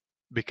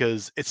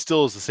because it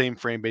still is the same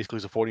frame basically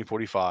as a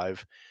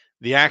 40-45.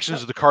 The actions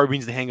Yep. of the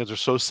carbines and the handguns are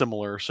so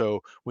similar.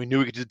 So we knew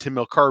we could do the 10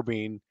 mil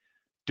carbine,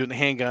 doing the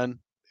handgun.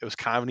 It was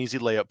kind of an easy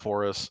layup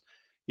for us.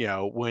 You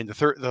know, when the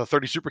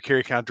 30 Super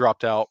Carry kind of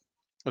dropped out,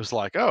 it was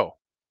like, oh,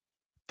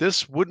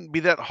 this wouldn't be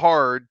that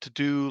hard to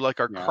do like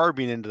our Yeah.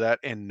 carbine into that.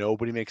 And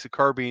nobody makes a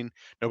carbine.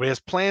 Nobody has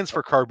plans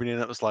for carbine.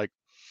 And it was like,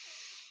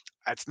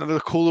 that's another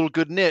cool little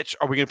good niche.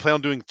 Are we going to plan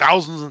on doing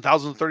thousands and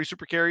thousands of 30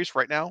 Super Carries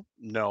right now?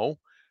 No,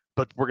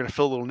 but we're going to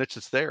fill a little niche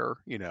that's there,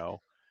 you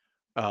know.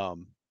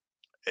 Um,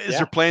 is there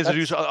Yeah. plans to do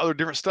That's some other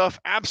different stuff?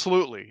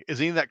 Absolutely. Is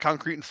any of that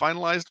concrete and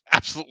finalized?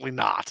 Absolutely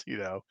not. You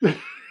know,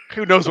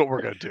 who knows what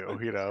we're going to do,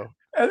 you know?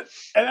 and,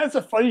 and that's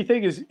a funny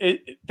thing is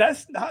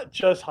that's not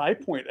just High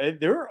Point.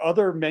 There are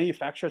other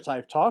manufacturers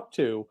I've talked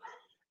to,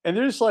 and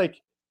there's like,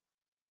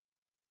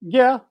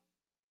 yeah,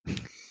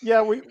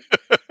 yeah, we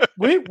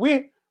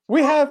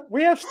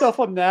have stuff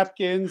on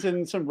napkins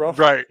and some rough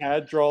Right.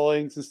 CAD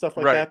drawings and stuff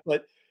like Right. that,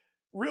 but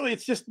really,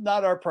 it's just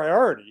not our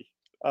priority.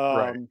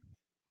 Right. I mean,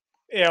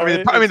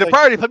 It's the like,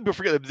 priority, people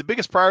forget the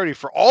biggest priority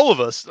for all of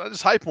us, not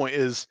just High Point,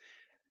 is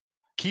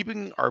keep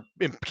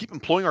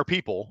employing our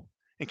people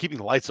and keeping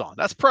the lights on.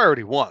 That's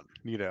priority one,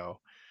 you know.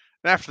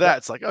 And after yeah, that,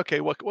 it's like, okay,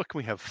 what can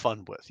we have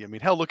fun with? I mean,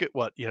 hell, look at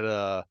what you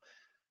had.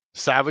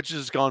 Savage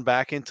has gone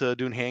back into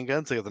doing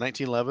handguns. They got the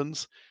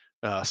 1911s.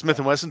 Smith yeah.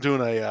 and Wesson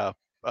doing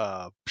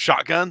a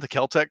shotgun, the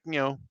Keltec, you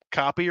know,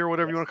 copy or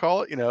whatever you want to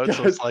call it. You know, so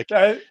God, it's like,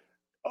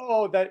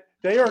 that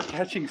they are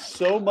catching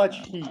so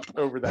much heat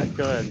over that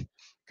gun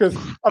because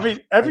I mean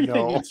I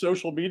everything know, in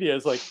social media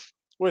is like,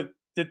 what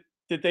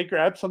did they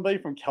grab somebody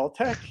from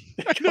Caltech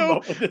I to come know.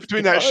 up with this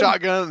Between that gun?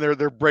 shotgun and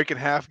their breaking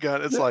half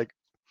gun, it's Yeah, like,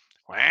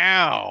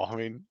 wow. I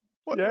mean,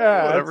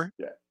 yeah, whatever.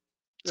 yeah,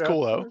 It's yeah.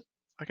 cool though.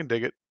 I can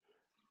dig it.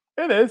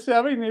 It is.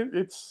 I mean,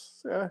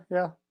 it's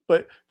yeah,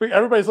 but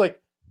everybody's like,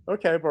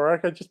 okay,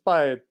 Barack, I just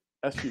buy an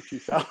SU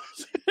 2000.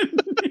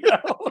 You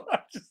know?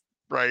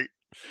 Right.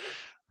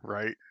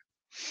 Right.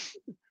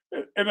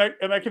 And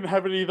I can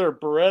have it either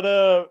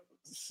Beretta,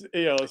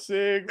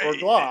 Sig or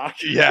Glock.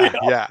 Yeah.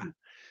 Yeah.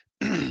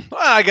 Well,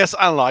 I guess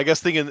I don't know. I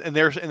guess thinking in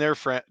their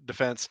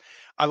defense,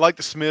 I like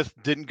the Smith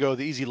didn't go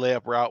the easy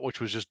layup route, which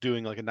was just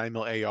doing like a 9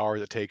 mil AR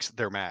that takes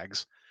their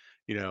mags.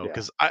 Yeah,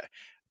 Because I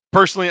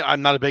personally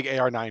I'm not a big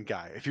AR-9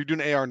 guy. If you're doing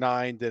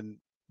AR-9, then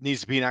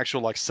needs to be an actual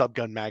like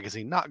subgun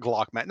magazine, not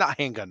Glock not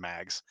handgun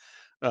mags.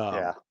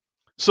 yeah, Um,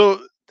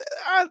 so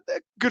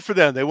good for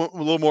them. They went a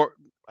little more.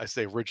 I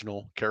say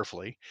original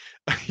carefully.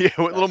 Yeah, went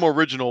a yeah, little more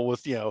original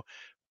with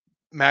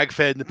mag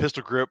fed and the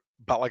pistol grip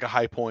about like a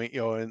high point,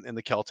 in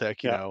the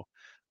Keltec, yeah,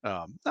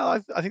 No,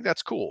 I think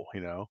that's cool,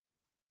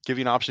 give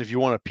you an option if you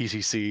want a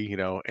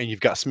PCC, and you've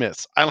got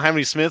Smiths. I don't have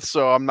any Smiths,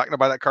 so I'm not going to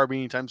buy that carbine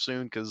anytime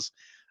soon because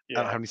I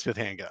don't yeah. have any Smith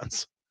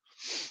handguns.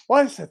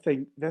 Well, that's the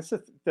thing. That's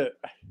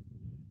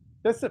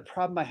the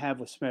problem I have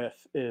with Smith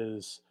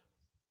is,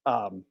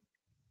 um,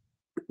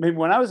 I mean,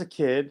 when I was a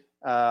kid,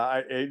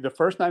 the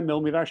first 9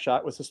 millimeter I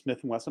shot was a Smith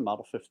and Wesson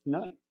Model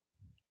 59,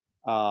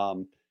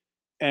 um,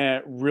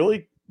 and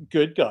really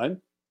good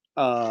gun.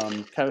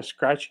 Kind of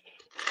scratch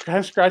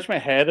my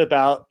head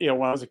about when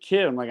I was a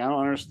kid. I'm like, I don't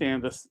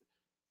understand this,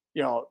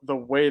 the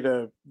way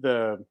the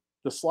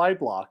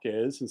slide lock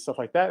is and stuff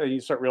like that. And you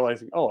start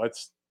realizing, oh,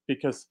 it's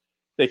because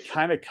they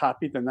kind of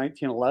copied the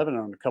 1911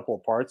 on a couple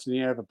of parts, and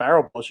you have a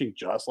barrel bushing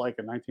just like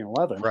a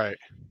 1911. Right.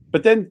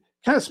 But then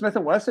kind of Smith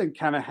and Wesson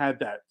kind of had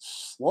that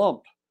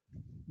slump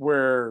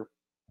where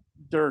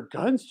their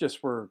guns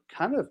just were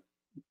kind of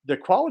the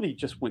quality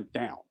just went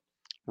down.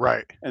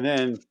 Right. And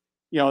then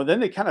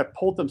they kind of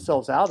pulled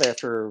themselves out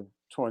after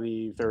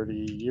 20, 30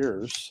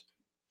 years,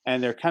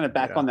 and they're kind of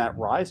back Yeah. on that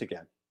rise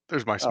again.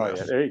 There's my Oh yeah,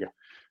 Smith. there you go.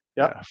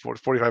 Yep. Yeah.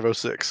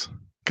 4506.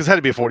 Because it had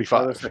to be a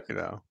 45, 4506. you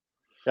know.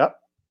 Yep.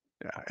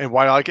 Yeah. And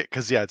why I like it?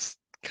 Because it's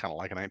kind of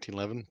like a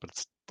 1911, but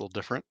it's a little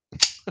different.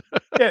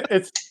 Yeah,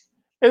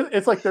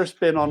 it's like their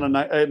spin on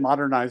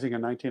modernizing a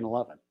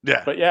 1911.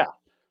 Yeah. But yeah,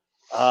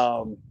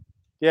 um,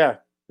 yeah.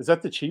 Is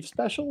that the Chief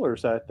Special or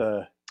is that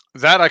the?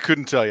 That I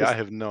couldn't tell you. I Is,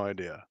 have no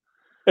idea.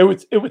 it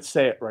would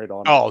say it right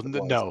on it Oh if it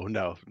was. no,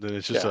 no. Then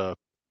it's just Yeah.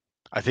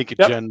 I think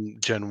Yep.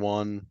 Gen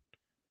 1,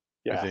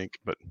 I Yeah. think,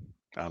 but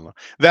I don't know.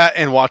 That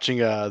and watching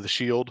The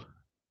Shield,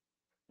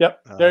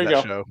 Yep. There you that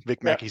go. show, Vic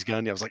Yeah. Mackey's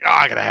gun. Yeah, I was like, "Oh,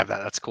 I gotta have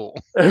that. That's cool."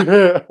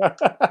 They're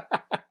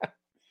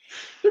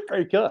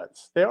great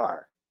guns. They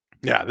are.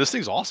 Yeah, this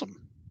thing's awesome.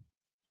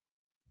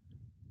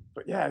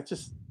 But yeah, it's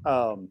just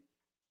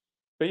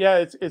but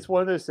yeah, it's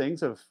one of those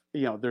things of,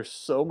 there's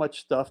so much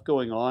stuff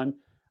going on.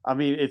 I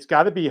mean, it's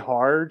got to be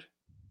hard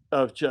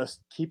of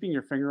just keeping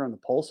your finger on the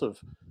pulse of,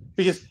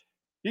 because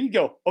you can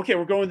go, okay,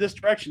 we're going this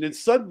direction, and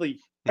suddenly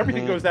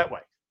everything Mhm. goes that way,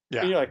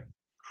 and Yeah, you're like,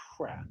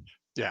 crap.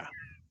 yeah.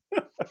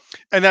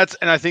 And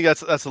I think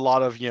that's a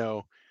lot of,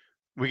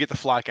 we get the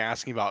flack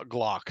asking about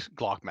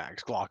Glock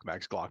mags, Glock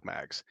mags, Glock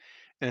mags.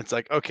 And it's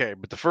like, okay,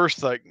 but the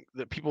first like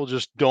that people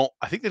just don't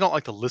I think they don't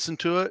like to listen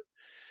to it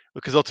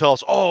because they'll tell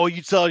us, "Oh,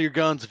 you'd sell your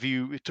guns if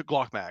you took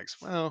Glock mags."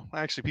 Well,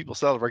 actually people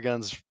sell their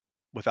guns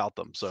without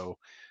them. So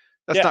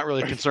that's Yeah, not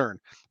really a concern.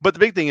 But the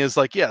big thing is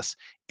like, yes,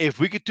 if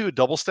we could do a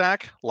double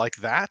stack like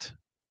that,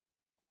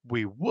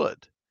 we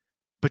would.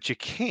 But you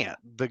can't.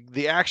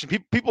 The action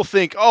people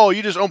think, oh,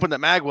 you just open that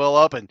mag well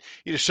up and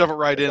you just shove it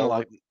right it in. don't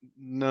Like, work.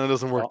 no, it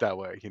doesn't work No, that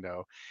way. And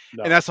no.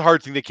 that's the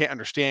hard thing they can't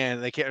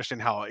understand. They can't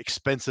understand how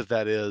expensive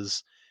that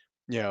is,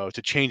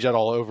 to change that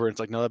all over. It's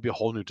like, no, that'd be a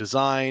whole new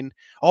design.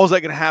 Oh, is that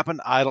going to happen?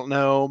 I don't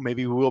know.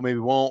 Maybe we will, maybe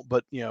we won't.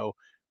 But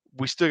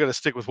we still got to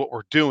stick with what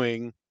we're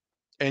doing.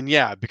 And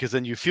yeah, because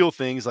then you feel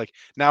things like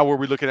now where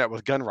we're looking at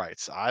with gun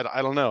rights. I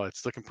don't know.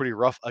 It's looking pretty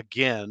rough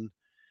again.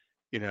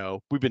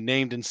 We've been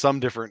named in some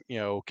different,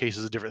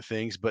 cases of different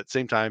things, but at the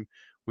same time,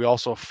 we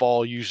also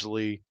fall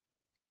usually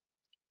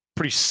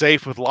pretty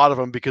safe with a lot of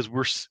them because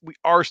we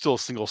are still a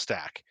single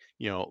stack,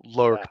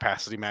 lower Yeah.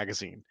 capacity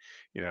magazine.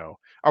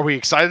 Are we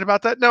excited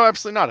about that? No,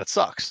 absolutely not. It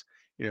sucks,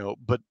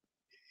 but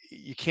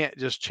you can't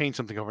just change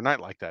something overnight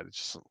like that. It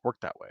just doesn't work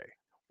that way.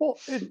 Well,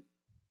 you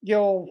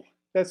know,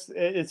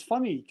 it's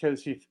funny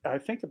because I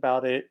think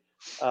about it.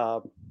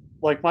 Um,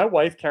 like my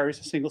wife carries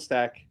a single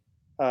stack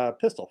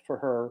pistol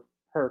for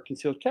her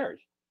concealed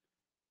carry.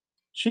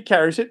 She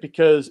carries it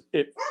because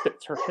it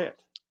fits her hand.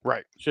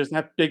 Right, She doesn't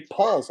have big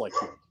paws like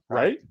me,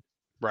 right,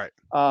 right?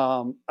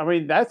 right. I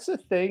mean, that's the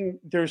thing.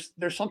 There's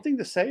something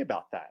to say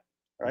about that,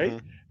 right? Hmm.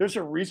 There's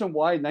a reason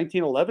why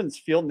 1911s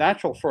feel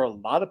natural for a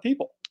lot of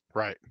people.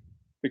 Right,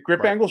 The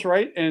grip right. angle's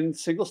right, and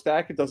single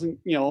stack, it doesn't,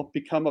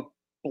 become a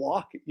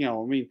block. I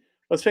mean,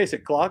 let's face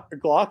it,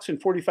 Glocks and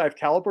 45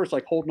 calibers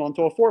like holding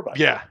onto a 4x4,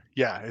 Yeah,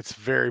 yeah. It's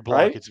very block.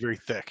 right? It's very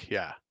thick.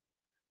 Yeah,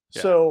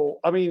 yeah. So,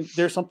 I mean,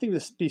 there's something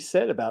to be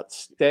said about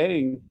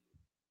staying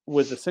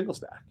with the single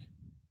stack.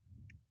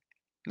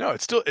 No, I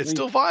it's mean,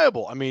 still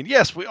viable. I mean,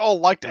 yes, we all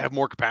like to have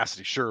more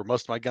capacity. Sure,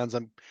 most of my guns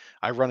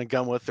I run a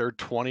gun with they're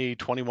 20,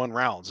 21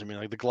 rounds. I mean,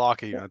 like the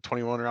Glock, yeah,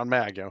 21 round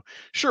mag.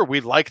 Sure,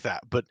 we'd like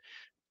that, but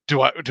do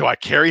I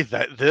carry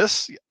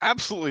this?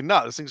 Absolutely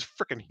not. This thing's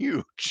freaking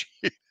huge.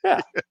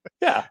 Yeah.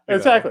 Yeah, You know,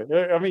 exactly.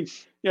 I mean,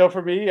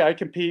 for me, I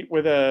compete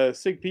with a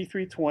Sig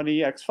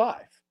P320 X5.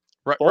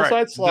 right, Full right.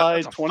 side That's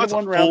slide, a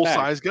 21 round full mag.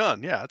 size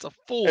gun. Yeah, it's a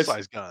full It's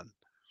size gun.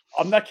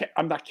 I'm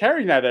not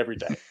carrying that every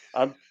day.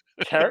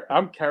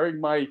 I'm carrying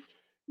my,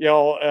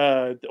 well,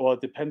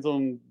 it depends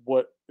on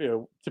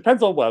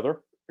depends on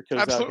weather because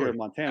out here Absolutely, in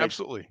Montana,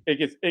 absolutely.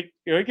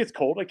 it gets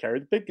cold. I carry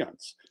the big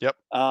guns. Yep.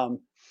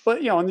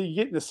 But when you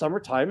get in the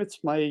summertime, it's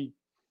my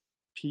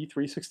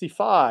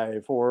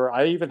P365, or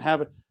I even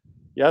have it.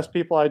 Yes,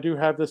 people, I do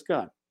have this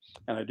gun,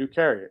 and I do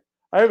carry it.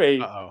 I have a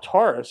Uh-oh.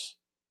 Taurus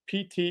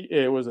PT.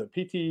 It was a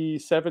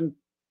PT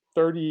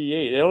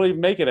 738. They don't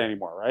even make it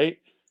anymore, right?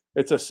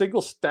 It's a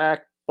single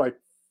stack, like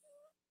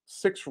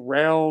 6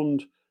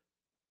 round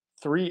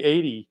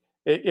 380.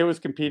 It was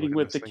competing Looking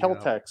with this the thing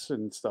up. Keltecs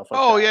and stuff like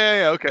Oh, that. yeah, yeah,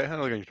 yeah, okay, I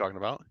know the gun you're talking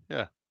about.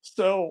 Yeah.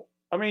 So,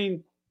 I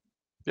mean,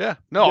 Yeah.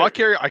 No,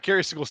 there, I carry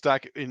a single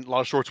stack in a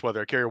lot of shorts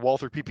weather. I carry a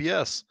Walther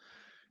PPS,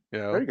 you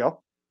there know, you go.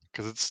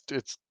 because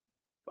it's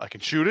I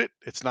can shoot it.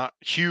 It's not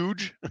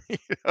huge, you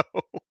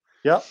know.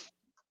 Yep.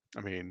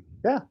 I mean,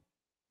 Yeah.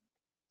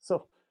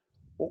 So,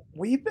 well,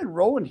 we've been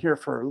rolling here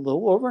for a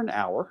little over an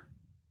hour.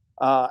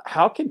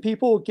 How can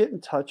people get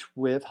in touch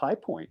with High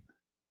Point?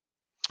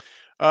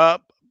 uh,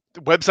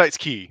 the website's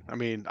key. I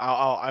mean,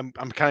 I'm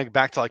kind of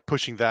back to like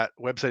pushing that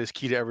website is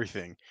key to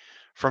everything.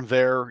 From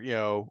there,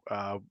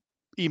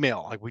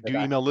 email. Like we do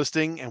Okay. email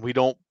listing, and we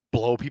don't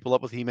blow people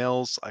up with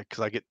emails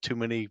because I get too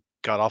many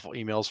god awful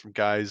emails from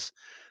guys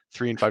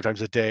 3 and 5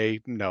 times a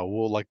day. No,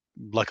 we'll like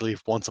luckily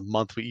if once a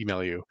month we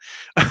email you.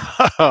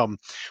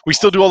 We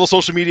still do Awesome. all the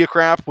social media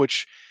crap,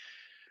 which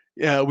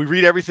yeah, we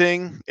read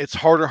everything. It's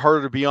harder and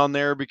harder to be on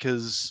there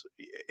because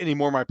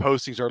anymore my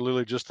postings are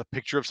literally just a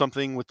picture of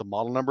something with the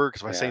model number.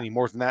 Because if I say Yeah. any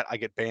more than that, I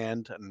get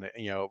banned, and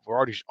we're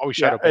already always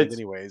Yeah. shadow banned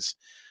anyways.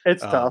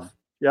 It's Um, tough.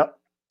 Yep.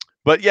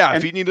 but yeah, if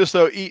And you need us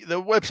though,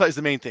 the website is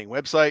the main thing.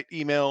 Website,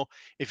 email.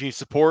 If you need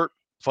support,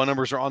 phone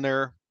numbers are on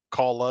there.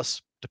 Call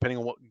us depending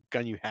on what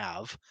gun you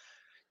have.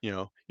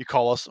 You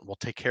call us, and we'll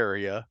take care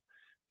of you.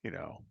 You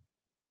know,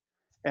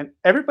 And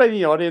everybody in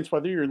the audience,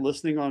 whether you're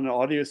listening on the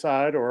audio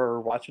side or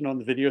watching on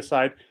the video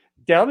side,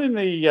 down in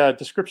the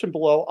description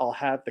below, I'll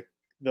have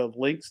the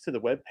links to the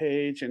web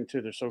page and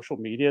to their social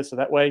media. So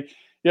that way you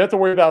don't have to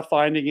worry about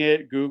finding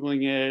it,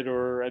 Googling it,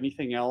 or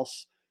anything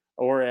else,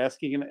 or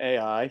asking an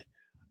AI.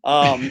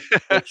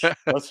 Which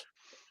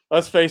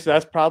let's face it,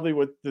 that's probably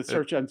what the it,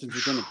 search engines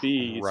are going to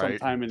be right?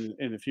 sometime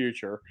in the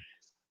future.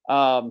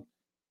 Um,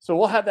 so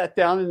we'll have that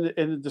down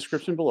in the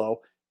description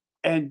below.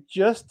 And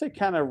just to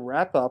kind of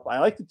wrap up, I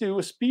like to do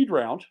a speed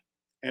round,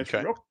 and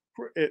Okay.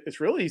 it's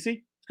real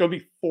easy. It's going to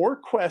be 4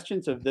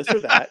 questions of this or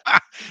that, Oh,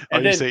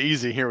 and you then say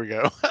easy. Here we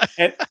go.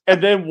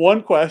 and then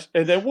one question,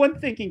 and then one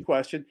thinking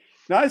question.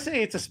 Now I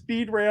say it's a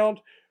speed round.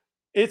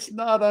 It's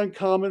not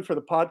uncommon for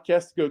the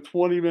podcast to go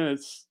 20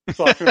 minutes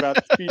talking about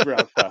speed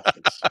round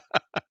questions.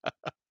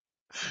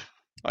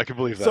 I can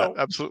believe that. So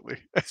Absolutely.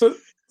 so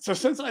so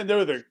since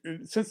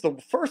the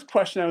first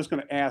question I was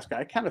going to ask,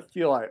 I kind of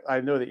feel I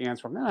know the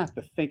answer. I'm going to have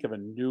to think of a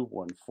new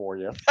one for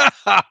you.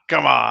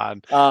 Come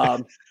on.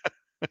 Um,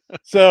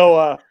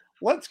 so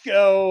let's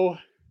go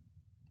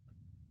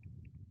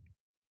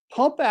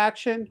pump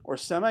action or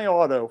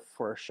semi-auto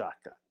for a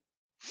shotgun.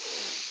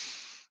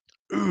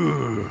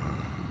 Ooh.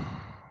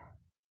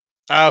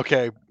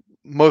 Okay.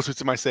 Mostly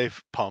to my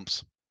safe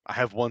pumps. I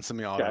have one Okay.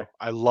 semi-auto.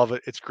 I love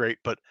it. It's great,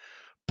 but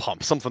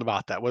pump something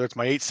about that. Whether it's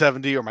my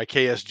 870 or my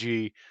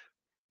KSG,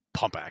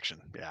 pump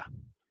action. Yeah.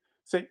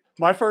 See,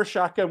 my first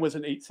shotgun was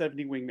an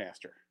 870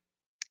 Wingmaster.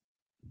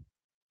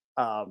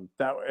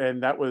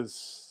 That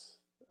was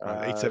The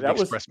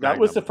 870 Express that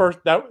was the Magnum. first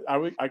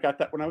I got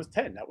that when I was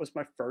 10. That was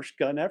my first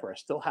gun ever. I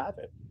still have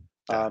it.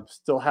 Yeah.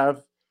 Still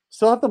have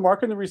the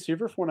mark on the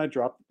receiver for when I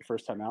dropped it the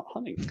first time out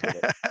hunting with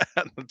it.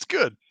 That's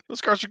good. Those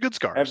scars are good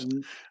Have scars.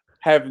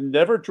 have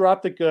never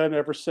dropped a gun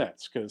ever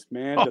since because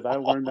man, did I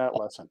learn that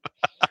lesson.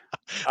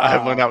 I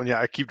have learned that Um, one. Yeah,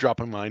 I keep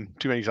dropping mine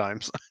too many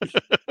times.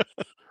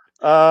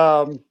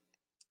 um,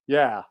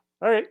 yeah.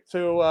 All right.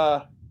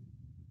 So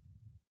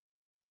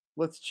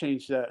let's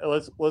change that.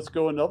 Let's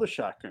go another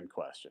shotgun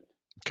question.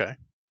 Okay.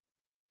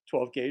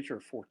 12 gauge or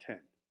 410?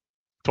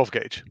 12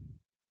 gauge.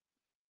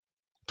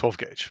 12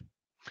 gauge.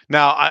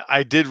 Now,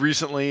 I did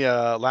recently,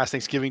 last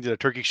Thanksgiving, did a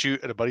turkey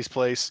shoot at a buddy's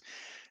place,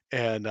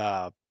 and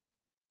my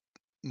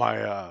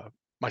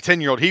my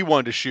 10-year-old he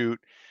wanted to shoot,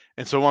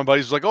 and so one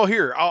buddy's was like, "Oh,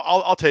 here,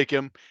 I'll take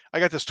him. I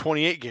got this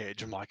 28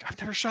 gauge." I'm like, "I've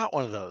never shot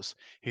one of those."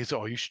 He said,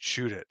 "Oh, you should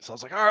shoot it." So I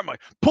was like, "All right." I'm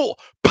like, "Pull,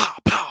 pow,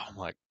 pow." I'm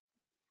like,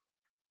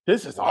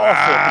 This is awesome.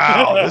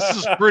 "Wow, this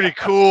is pretty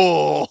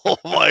cool."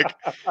 like,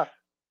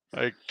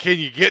 can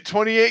you get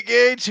 28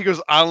 gauge? He goes,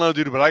 "I don't know,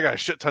 dude, but I got a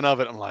shit ton of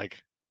it." I'm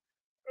like,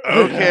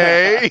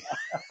 "Okay."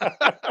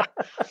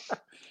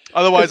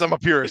 Otherwise, it's I'm a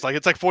purist. Like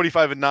it's like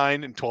 45 and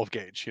 9 and 12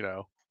 gauge.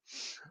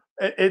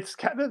 it's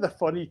kind of the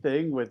funny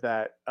thing with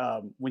that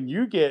when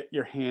you get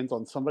your hands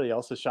on somebody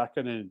else's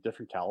shotgun in a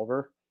different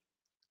caliber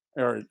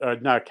or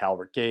not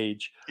caliber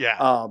gauge. Yeah.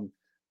 Um,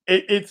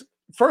 it's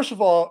first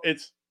of all,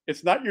 it's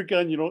it's not your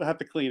gun. You don't have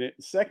to clean it.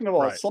 Second of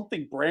all, Right. it's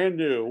something brand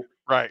new,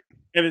 Right.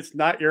 and it's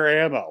not your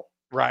ammo.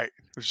 Right.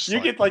 It's just You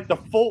like get like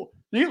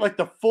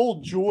the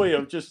full joy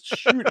of just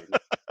shooting,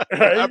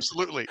 right?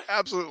 absolutely,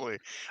 absolutely.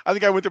 I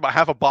think I went through about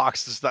half a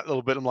box just that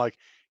little bit. I'm like,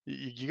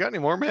 You got any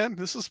more, man?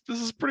 This is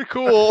pretty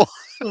cool."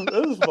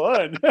 This is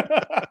fun.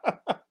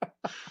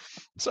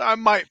 So I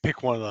might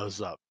pick one of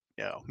those up.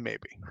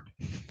 Maybe.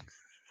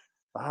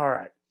 All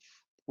right,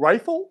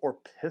 rifle or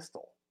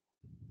pistol?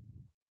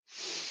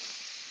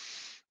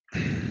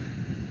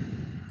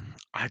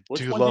 I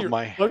Which do one do love you?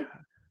 my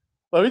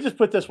Let me just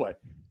put it this way: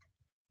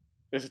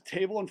 there's a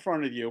table in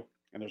front of you,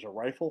 and there's a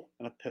rifle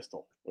and a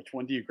pistol. Which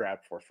one do you grab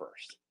for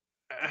first?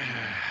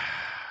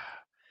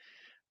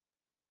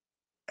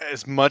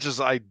 as much as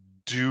I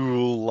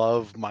do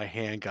love my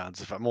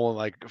handguns. If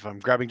I'm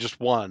grabbing just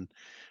one,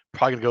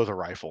 probably gonna go with a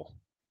rifle.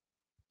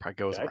 Probably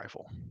go with a Okay.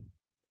 rifle.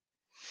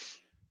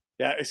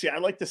 Yeah. See, I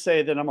like to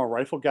say that I'm a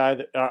rifle guy.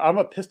 I'm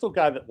a pistol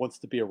guy that wants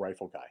to be a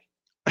rifle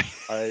guy.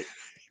 All right.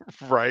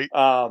 Right.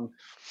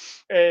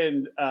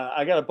 And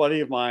I got a buddy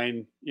of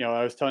mine.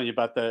 I was telling you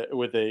about the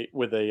with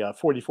a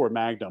 44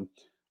 Magnum,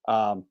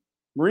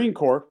 Marine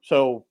Corps.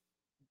 So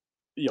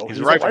He's a he's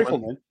a rifleman.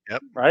 rifleman,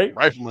 Yep. right?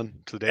 Rifleman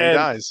to the day he And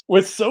dies.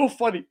 what's so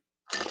funny,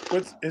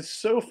 it's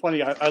so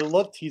funny. I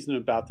love teasing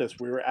him about this.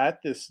 We were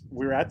at this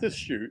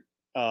shoot.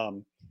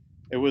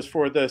 It was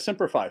for the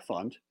Simplify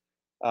Fund.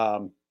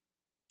 Um,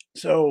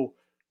 so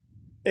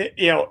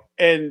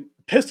and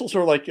pistols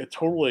are like a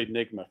total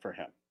enigma for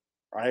him,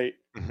 right?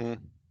 Hmm.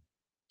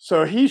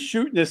 So he's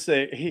shooting this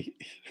thing.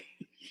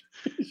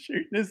 He's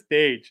shooting this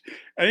stage,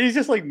 and he's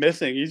just like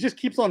missing. He just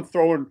keeps on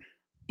throwing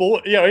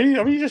bullet.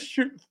 He's just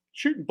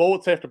shooting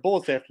bullets after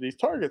bullets after these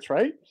targets,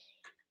 right?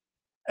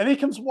 And he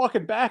comes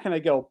walking back, and I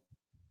go,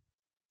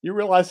 "You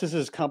realize this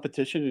is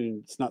competition,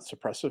 and it's not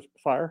suppressive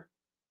fire,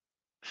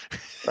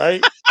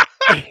 right?"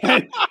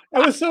 And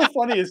it was so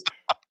funny is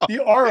the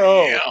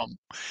RO, Damn.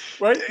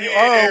 right? The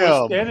RO was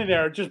Damn. standing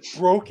there, just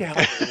broke out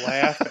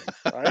laughing,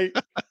 right?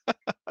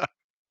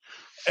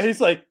 And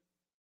he's like,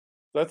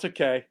 "That's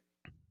okay.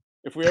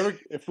 If we ever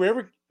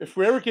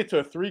get to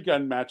a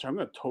 3-gun match, I'm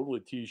gonna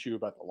totally tease you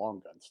about the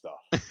long gun stuff."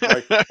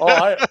 Like, oh,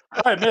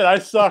 I admit I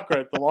suck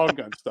at the long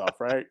gun stuff,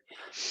 right?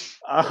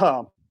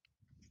 Um,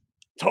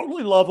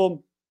 totally love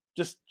them.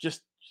 Just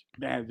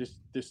man,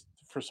 just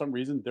for some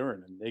reason they're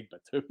an enigma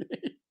to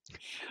me.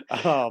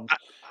 um,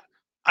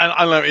 I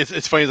don't know.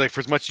 It's funny. It's like for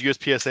as much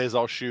USPSA as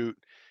I'll shoot,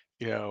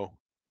 you know,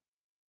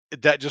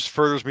 that just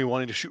furthers me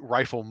wanting to shoot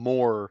rifle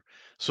more.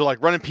 So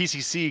like running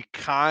PCC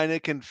kind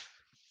of can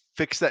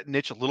fix that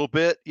niche a little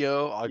bit. I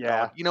like,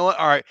 yeah, you know what?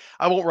 All right,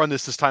 I won't run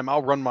this time.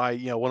 I'll run my,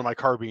 one of my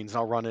carbines and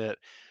I'll run it.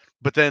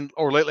 But then,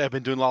 or lately, I've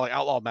been doing a lot of like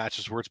outlaw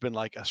matches where it's been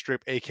like a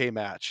strip AK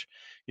match,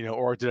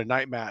 or I did a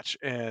night match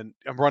and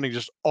I'm running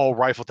just all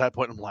rifle at that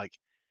point. I'm like,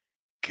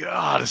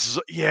 God, this is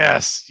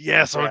yes,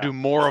 yes. I want to yeah, do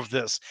more of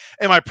this.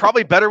 Am I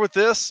probably better with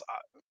this?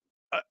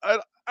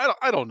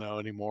 I don't know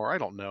anymore. I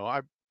don't know.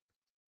 I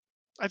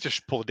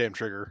just pull the damn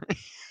trigger.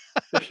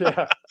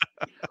 yeah.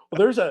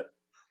 Well,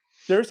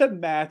 there's a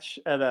match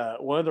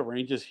at one of the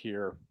ranges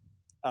here.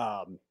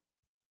 Um,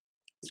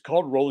 it's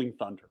called Rolling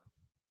Thunder,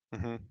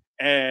 Hmm.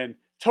 and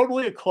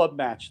totally a club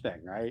match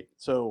thing, right?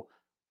 So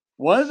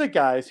one of the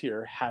guys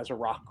here has a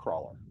rock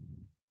crawler,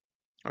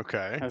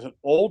 Okay. has an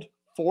old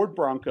Ford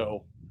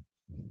Bronco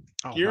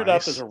Oh, geared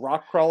up as nice. a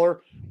rock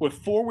crawler with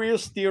four-wheel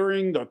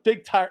steering, the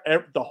big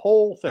tire, the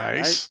whole thing, right?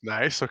 Nice.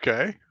 Nice.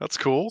 Okay. That's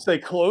cool. So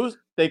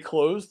they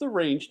close the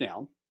range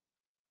down.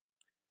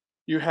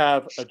 You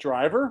have a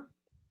driver.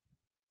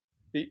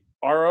 The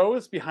RO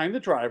is behind the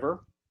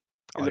driver.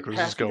 I In the like where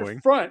this is passenger going.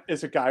 front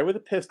is a guy with a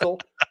pistol,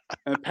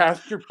 and the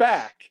passenger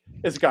back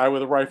is a guy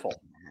with a rifle.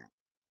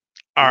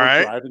 All And we're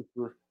right. driving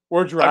through.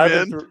 We're I'm driving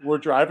in. through. We're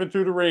driving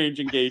through the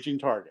range, engaging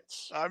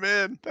targets. I'm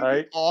in. That'd be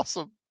Right.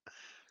 awesome.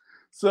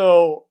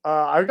 So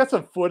I've got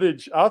some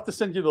footage. I'll have to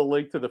send you the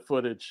link to the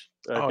footage,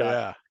 Oh, guy.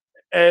 yeah.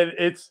 And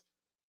it's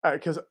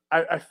because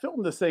I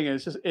filmed this thing,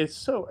 and it's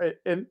so.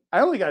 And I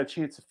only got a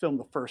chance to film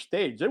the first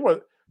stage. There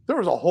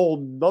was a whole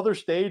nother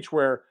stage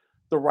where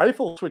the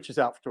rifle switches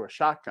out to a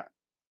shotgun.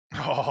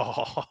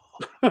 Oh,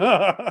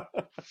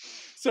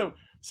 so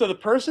so the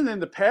person in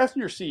the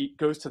passenger seat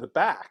goes to the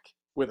back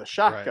with a right.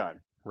 shotgun,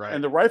 Right.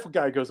 and the rifle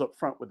guy goes up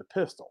front with a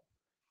pistol.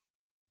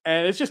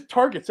 And it's just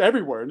targets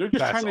everywhere, and they're just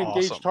That's trying to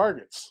engage awesome.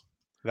 targets.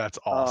 That's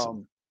awesome.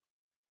 Um,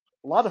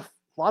 a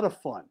lot of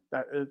fun.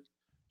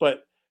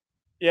 But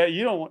yeah,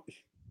 you don't want.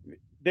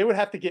 They would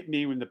have to get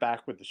me in the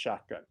back with the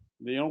shotgun.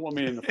 They don't want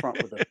me in the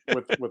front with a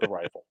with a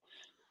rifle.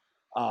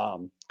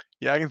 Um,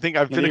 Yeah, I can think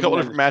I've and been in a even couple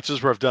then, different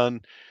matches where I've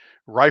done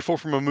rifle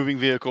from a moving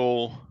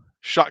vehicle,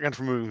 shotgun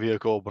from a moving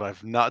vehicle, but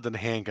I've not done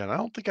handgun. I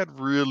don't think I'd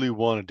really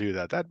want to do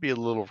that. That'd be a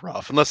little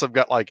rough, unless I've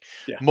got like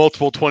yeah.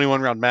 multiple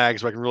 21 round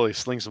mags, so I can really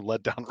sling some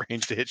lead down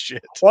range to hit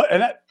shit. Well,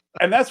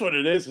 and that's what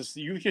it is. Is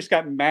you just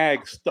got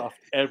mag stuffed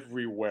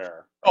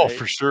everywhere, Oh, right?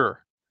 for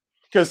sure.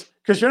 Because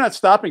you're not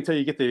stopping till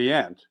you get to the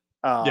end.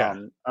 Yeah.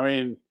 I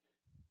mean,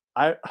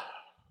 I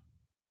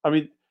I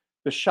mean,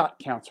 the shot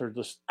counts are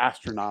just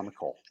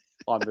astronomical.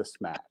 on this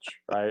match,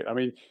 right? I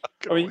mean,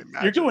 can only you're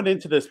imagine. going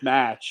into this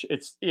match.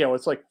 It's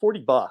it's like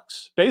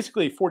 $40.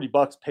 Basically,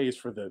 $40 pays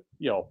for the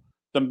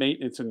the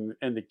maintenance and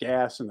the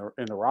gas and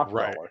the rock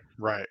Right, crawler.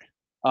 right.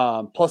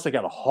 Plus, they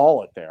got to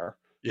haul it there.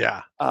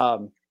 Yeah,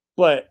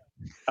 But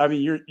I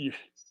mean, you're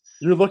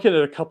looking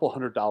at a couple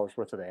 $100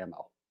 worth of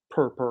ammo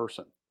per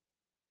person.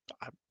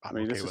 I I'm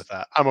mean, okay this with is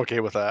that. I'm okay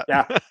with that.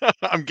 yeah,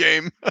 I'm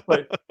game.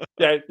 but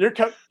yeah,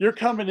 you're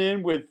coming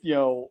in with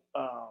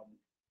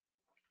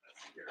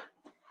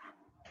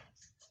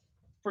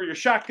for your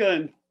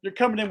shotgun, you're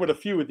coming in with a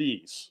few of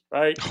these,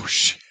 right? Oh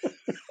shit.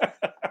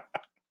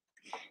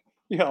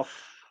 You know,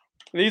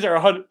 these are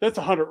 100. That's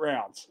 100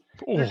 rounds.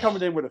 You're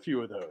coming Oh, in with a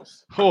few of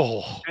those,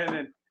 oh,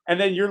 and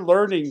then you're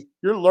learning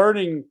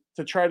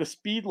to try to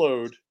speed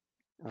load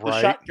the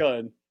right,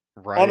 shotgun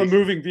on a right.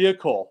 moving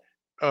vehicle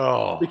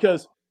Oh,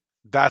 because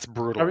that's I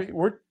brutal.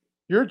 mean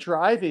you're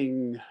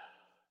driving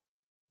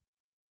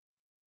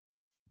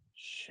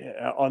shit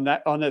on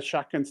that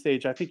shotgun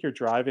stage. I think you're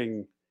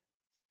driving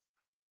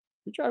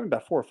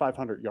about 400 or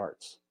 500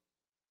 yards.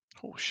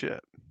 Oh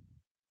shit.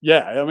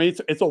 Yeah, I mean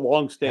it's a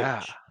long Yeah.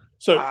 stage.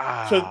 So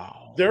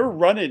Wow. they're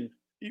running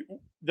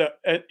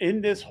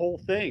in this whole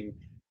thing.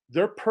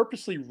 They're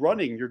purposely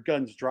running your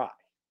guns dry.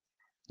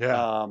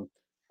 Yeah. Um,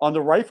 on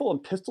the rifle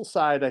and pistol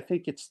side, I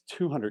think it's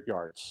 200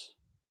 yards,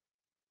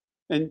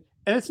 and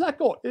it's not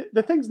going.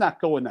 The thing's not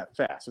going that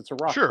fast. It's a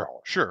rock Sure,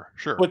 crawler, sure,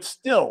 sure. but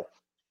still,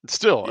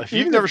 Still, if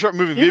you've even never if shot a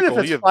moving even if vehicle,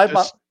 it's you have five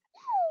just mile,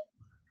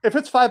 if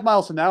it's 5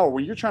 miles an hour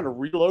when you're trying to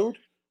reload,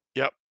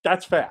 yep,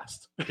 that's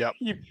fast. yep,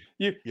 you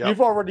you yep.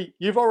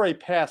 you've already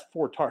passed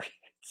 4 targets.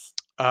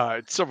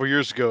 Several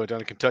years ago down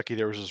in Kentucky,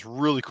 there was this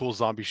really cool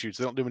zombie shoots.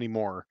 They don't do them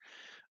anymore.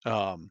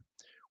 Um,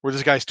 where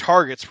this guy's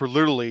targets were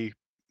literally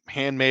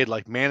handmade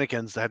like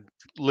mannequins that had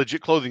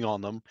legit clothing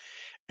on them,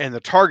 and the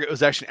target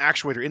was actually an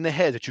actuator in the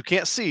head that you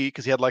can't see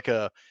because he had like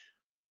a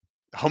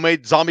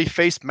homemade zombie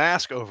face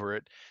mask over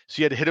it. So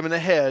you had to hit him in the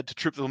head to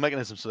trip the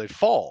mechanism so they'd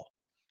fall.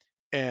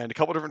 And a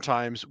couple different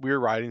times we were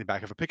riding the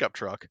back of a pickup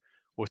truck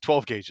with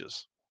 12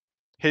 gauges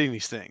hitting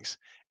these things.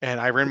 And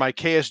I ran my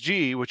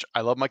KSG, which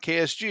I love my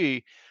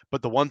KSG,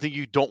 but the one thing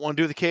you don't want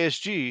to do with the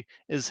KSG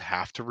is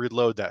have to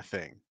reload that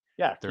thing.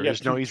 Yeah, you There got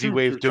is no two easy troops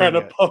way who of are trying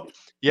doing to it. pump.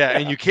 Yeah,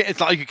 and Yeah, you can't, it's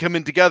not like you come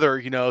in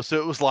together, So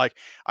it was like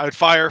I would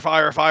fire,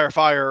 fire, fire,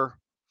 fire,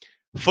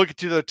 flick it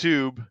to the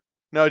tube.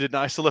 No, I didn't.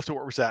 I still left it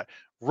where it was at.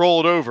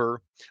 Roll it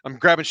over. I'm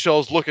grabbing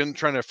shells, looking,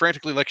 trying to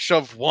frantically like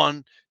shove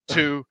one,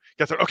 two.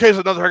 Got there. Okay, so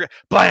another target.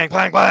 Blang,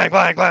 blang, blang,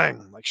 blang,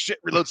 blang. Like shit,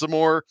 reload some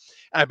more.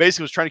 And I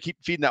basically was trying to keep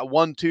feeding that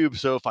one tube.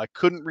 So if I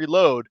couldn't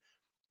reload,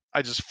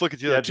 I just flick it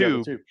to the you other had the other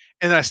tube. two.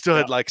 And then I still Yeah,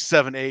 had like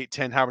 7, 8,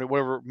 10, how many,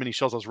 whatever many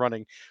shells I was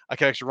running. I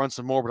could actually run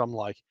some more, but I'm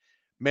like,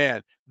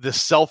 man, the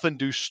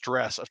self-induced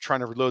stress of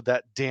trying to reload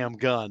that damn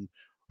gun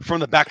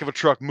from the back of a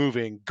truck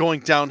moving, going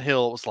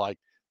downhill, was like,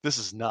 this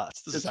is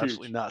nuts. This is it's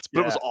absolutely huge. nuts.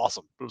 But it was Yeah,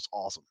 awesome. It was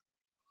awesome.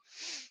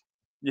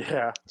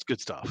 yeah. It's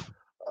good stuff.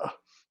 Uh,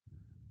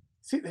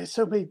 See, there's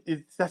so many.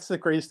 That's the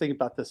greatest thing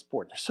about this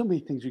sport. There's so many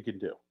things you can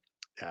do.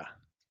 Yeah.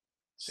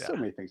 So Yeah.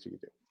 many things you can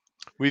do.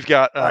 We've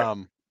got All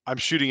right. I'm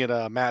shooting at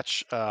a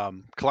match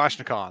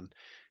Kalashnikon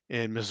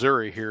in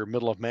Missouri here,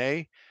 middle of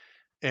May.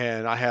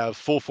 And I have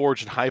Full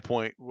Forge and High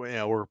Point.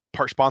 We're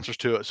part sponsors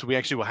to it, so we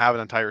actually will have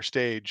an entire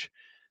stage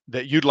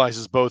that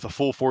utilizes both a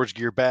Full Forge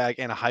gear bag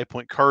and a High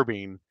Point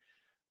carbine,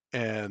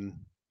 and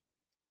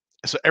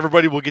so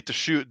everybody will get to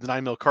shoot the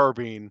 9 mil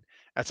carbine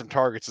at some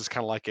targets. It's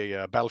kind of like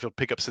a battlefield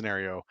pickup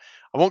scenario.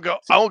 I won't go. I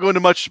See, won't go into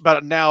much about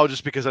it now,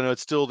 just because I know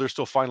they're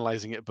still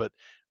finalizing it. But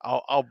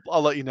I'll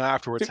let you know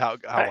afterwards see, how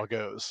it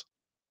goes.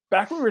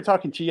 back when we were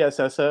talking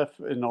GSSF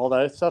and all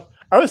that stuff,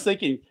 I was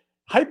thinking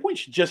High Point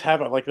should just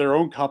have like their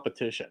own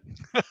competition.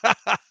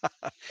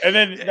 And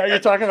then now you're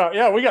talking about,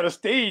 yeah, we got a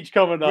stage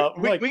coming we, up.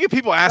 I'm we, like, we get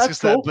people ask that's us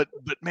that, cool. but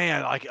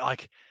man,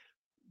 like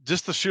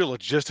just the sheer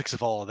logistics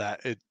of all of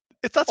that.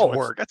 That's Oh, it's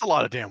work. That's a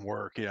lot of damn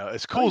work.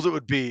 As cool as I it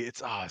would be,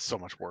 it's so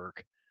much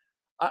work.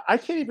 I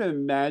can't even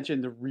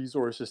imagine the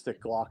resources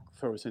that Glock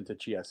throws into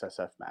GSSF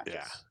Yeah,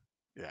 matches.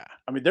 yeah,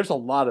 I mean, there's a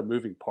lot of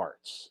moving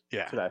parts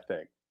yeah, to that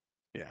thing.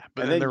 yeah.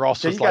 But And then then they're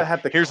also then it's you gotta like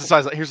have the here's the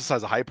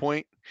size of High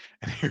Point,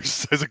 and here's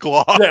the size of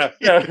Glock. yeah,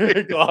 yeah,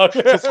 Glock.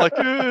 So it's like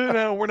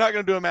no, we're not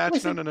going to do a match.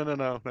 No, Listen, no, no, no,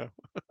 no, no.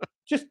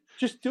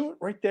 just do it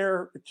right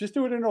there. Just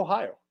do it in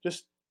Ohio.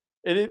 Just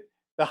it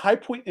the High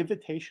Point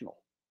Invitational,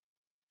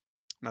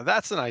 Now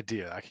that's an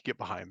idea. I could get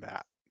behind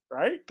that.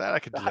 right? That I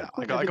could The do High that.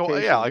 Point Yeah,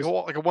 Invitational.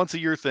 Just like a once a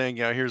year thing.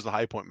 Here's the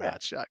High Point yeah,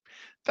 match. Yeah,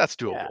 that's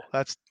yeah. doable.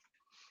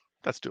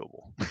 That's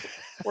doable.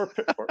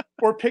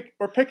 Or pick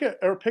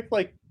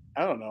like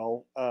I don't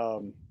know,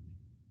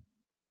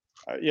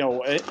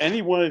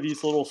 any one of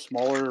these little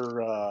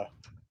smaller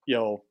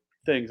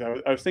things. I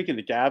was thinking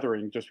the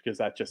Gathering just because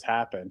that just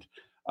happened.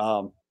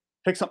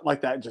 Pick something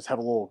like that and just have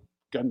a little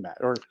gun match.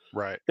 Or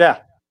Right. yeah.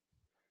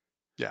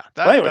 Yeah.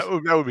 But That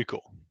anyways, would be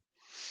cool.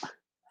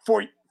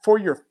 for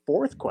your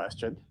fourth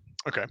question,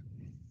 Okay.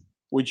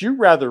 would you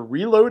rather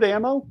reload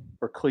ammo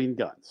or clean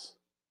guns?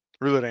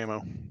 Reload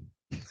ammo.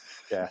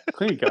 Yeah,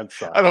 cleaning guns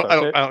sucks, I don't, I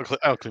doesn't don't, it?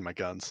 I don't clean my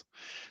guns.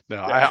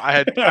 No, Yeah.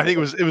 I think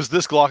it was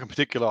this Glock in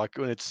particular. Like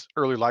in its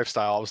early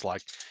lifestyle, I was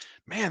like,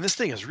 man, this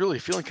thing is really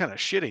feeling kind of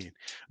shitty.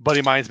 Buddy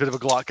of mine's a bit of a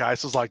Glock guy,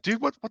 so I was like,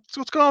 dude, what's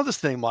going on with this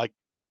thing? I'm like,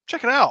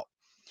 check it out.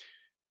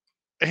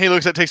 And he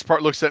looks at, it, takes it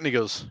apart, looks at it, and he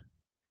goes,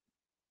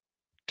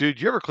 dude,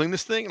 you ever clean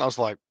this thing? And I was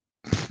like,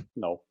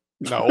 No.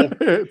 no.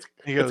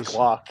 He It's goes,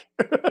 Glock.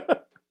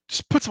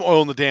 just put some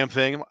oil in the damn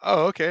thing. I'm like,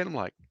 oh, okay. And I'm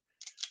like,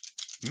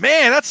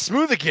 man, that's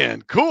smooth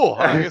again. Cool.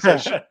 I guess I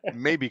should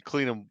maybe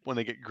clean them when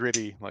they get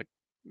gritty. I'm like,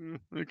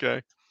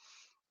 okay.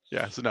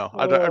 Yeah. So no,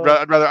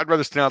 I'd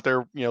rather stand out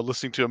there,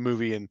 listening to a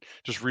movie and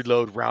just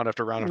reload round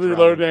after round after round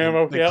Reload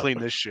ammo. than Yep. clean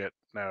this shit.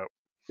 No.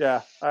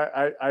 Yeah,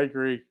 I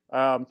agree.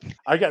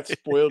 I got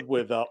spoiled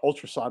with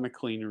ultrasonic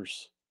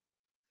cleaners,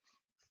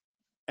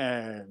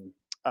 and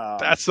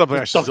That's something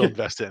I just should still dunk it,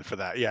 invest in for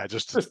that. Yeah.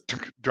 Just just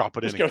drop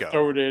it in just and go go.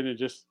 throw it in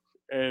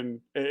and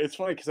it's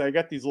funny because I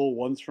got these little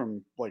ones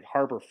from like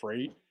Harbor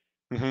Freight,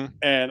 Hmm.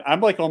 and I'm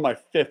like on my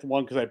fifth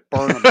one because I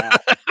burn them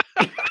out.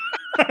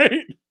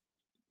 Right?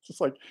 Just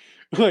like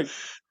put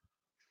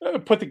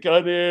the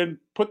gun in,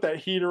 put that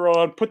heater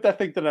on, put that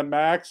thing to the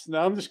max.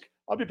 Now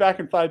I'll be back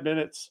in 5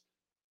 minutes.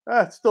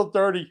 It's still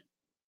dirty.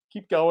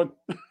 Keep going.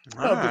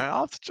 All I'll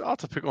right. just I'll have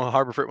to pick one of the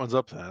Harbor Freight ones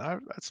up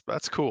then.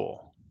 That's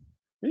cool.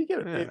 you get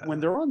it when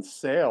Yeah. they're on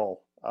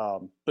sale.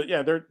 But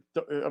yeah,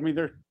 I mean,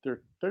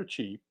 they're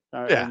cheap.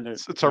 Yeah. And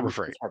It's Harbor it's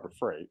Freight. Harbor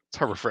Freight. It's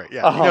Harbor Freight.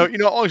 Yeah. Um, As long as you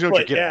know what you're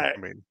but getting. yeah, I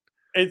mean,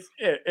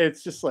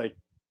 it's just like,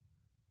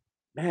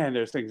 man,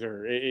 those things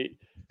are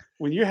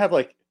when you have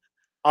like,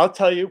 I'll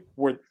tell you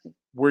where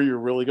you're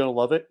really gonna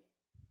love it.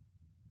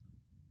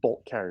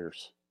 Bolt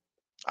carriers.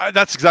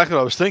 that's exactly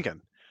what I was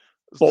thinking.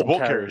 It's the Bolt bolt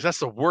carriers. carriers. That's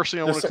the worst thing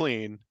I The want to sec-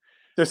 clean.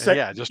 the And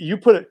yeah, sec just you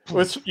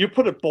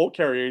put a bolt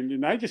carrier in,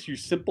 and I just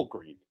use simple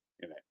green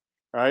in it.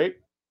 Right?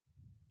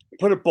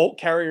 Put a bolt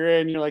carrier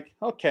in, you're like,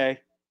 okay.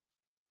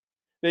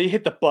 Then you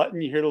hit the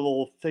button, you hear the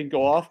little thing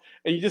go off,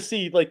 and you just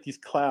see like these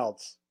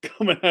clouds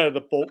coming out of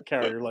the bolt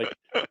carrier. Like,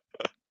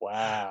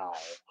 wow.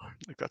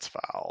 like that's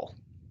foul.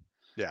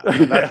 Yeah,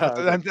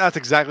 Yeah, that's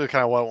exactly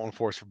kind of what I want to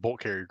enforce for bolt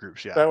carrier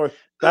groups. Yeah, that was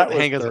the that was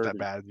handguns not that dirty.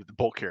 bad. The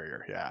bolt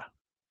carrier. Yeah,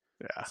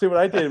 yeah. See what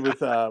I did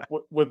with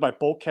my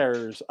bolt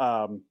carriers.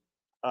 I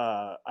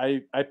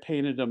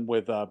painted them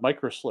with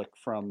micro slick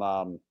from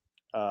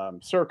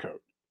Cerakote,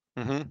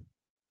 Mm-hmm.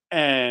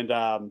 and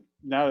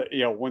now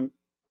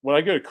when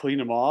I go to clean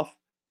them off,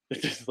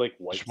 it just like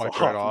Just wipes wiped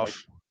off. right I'm like,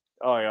 off.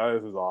 oh yeah,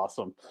 this is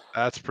awesome.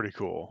 That's pretty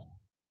cool.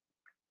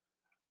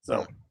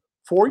 So Hmm,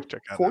 for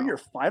check that for out. your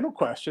final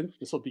question,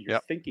 this will be your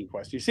Yep. thinking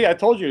question. You see, I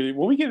told you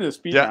when we get into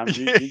speed Yeah. round,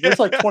 there's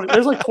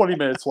like 20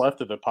 minutes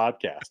left of the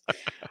podcast.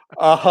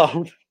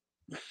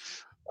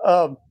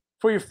 Um,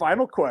 for your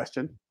final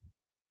question,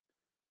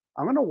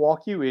 I'm going to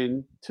walk you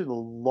into the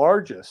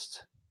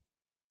largest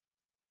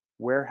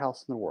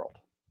warehouse in the world,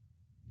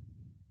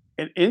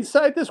 and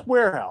inside this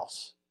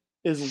warehouse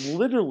is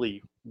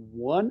literally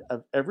one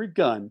of every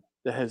gun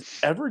that has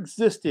ever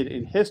existed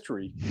in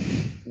history,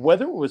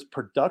 whether it was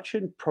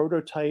production,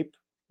 prototype,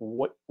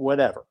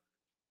 whatever.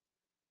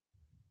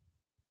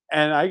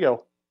 And I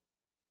go,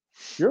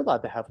 you're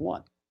allowed to have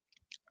one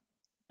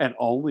and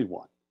only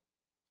one.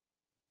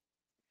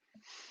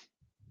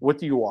 What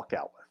do you walk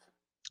out with?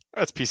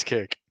 That's piece of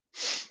cake.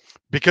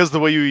 Because the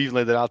way you even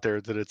laid that out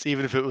there, that it's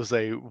even if it was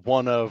a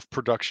one of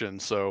production.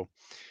 So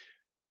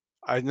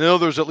I know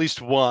there's at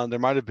least one. There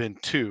might have been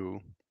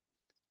two,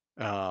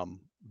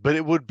 but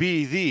it would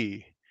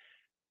be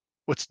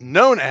what's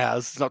known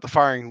as, not the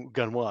firing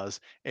gun was,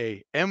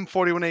 a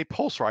M41A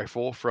pulse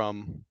rifle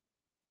from.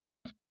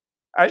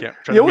 Can't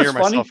try to mirror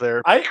myself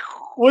there. I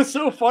was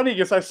so funny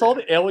because I saw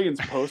the Aliens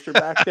poster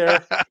back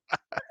there,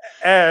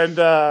 and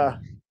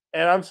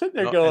I'm sitting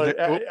there going,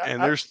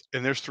 and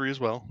there's three as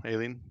well.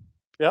 Alien.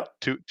 Yep.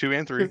 Two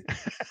and three.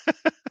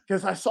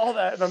 Because I saw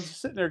that and I'm just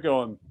sitting there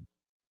going,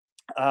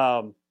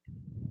 so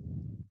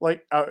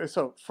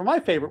for my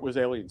favorite was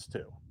Aliens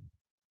 2.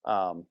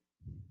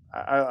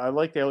 I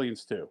liked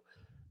Aliens 2.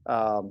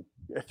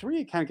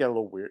 3 kind of got a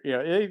little weird. Yeah,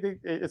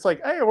 it's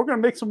like, hey, we're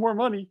gonna make some more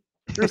money.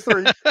 Here's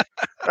 3.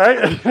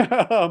 Right?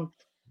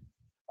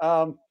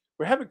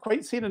 We haven't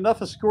quite seen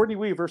enough of Sigourney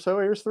Weaver, so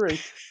here's 3.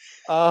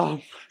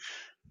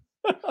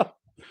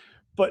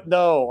 But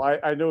no,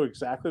 I know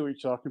exactly what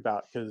you're talking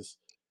about because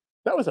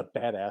that was a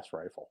badass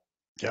rifle.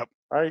 Yep.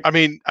 Right. I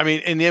mean,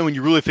 in the end, when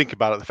you really think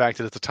about it, the fact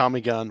that it's a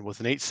Tommy gun with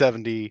an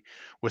 870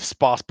 with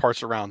SPOS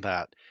parts around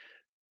that,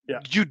 yeah,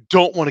 you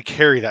don't want to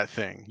carry that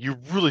thing. You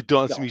really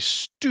don't. It's gonna be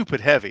stupid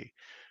heavy.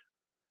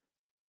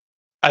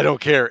 I don't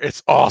care.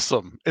 It's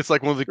awesome. It's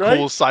like one of the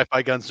coolest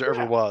sci-fi guns there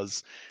ever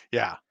was.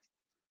 Yeah,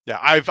 yeah.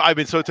 I've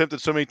been so tempted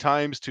so many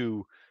times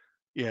to,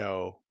 there's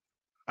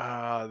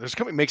a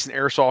company that makes an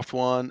airsoft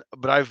one,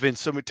 but I've been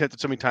tempted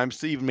so many times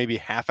to even maybe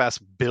half-ass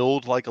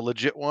build like a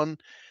legit one.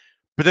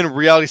 But then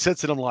reality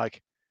sets in, I'm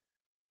like,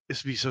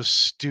 this would be so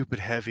stupid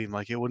heavy. I'm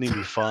like, it wouldn't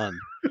even be fun.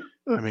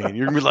 I mean,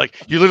 you're gonna be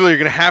like, you're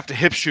gonna have to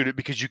hip shoot it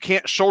because you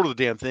can't shoulder the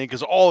damn thing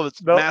because all of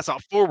its mass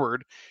out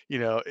forward.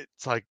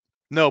 It's like,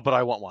 No, but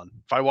I want one.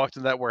 If I walked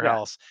in that Yeah,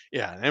 warehouse,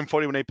 yeah, an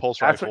M41A pulse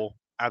that's what. rifle,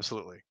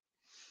 absolutely,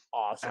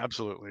 Awesome,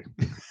 absolutely.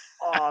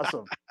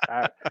 awesome.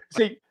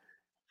 See,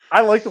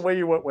 I like the way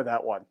you went with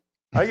that one.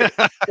 I get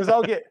because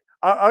I'll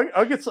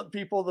get some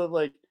people that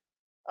like,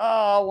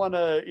 oh, I want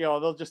to,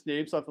 they'll just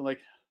name something like,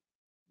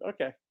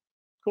 okay,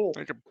 cool.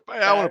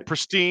 I want a Uh,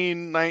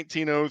 pristine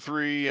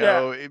 1903.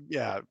 yeah,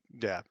 Yeah,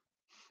 yeah.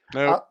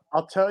 Nope.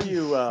 I'll tell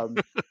you.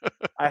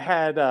 I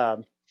had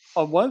on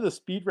one of the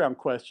speed round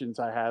questions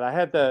I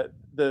had the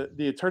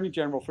Attorney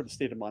General for the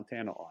state of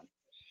Montana on,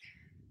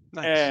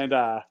 Nice.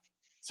 and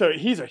so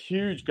he's a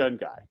huge gun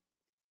guy.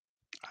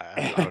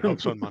 I would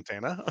hope so in And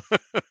Montana.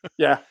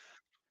 yeah,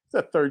 he's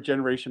a third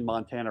generation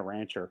Montana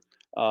rancher.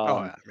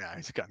 Oh yeah,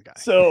 he's a gun guy.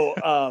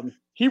 So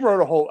he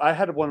wrote a whole. I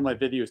had one of my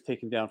videos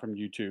taken down from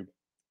YouTube,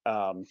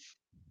 um,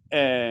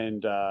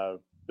 and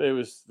it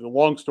was the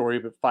long story,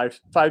 but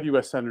five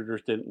U.S.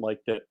 senators didn't like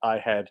that I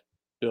had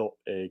built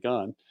a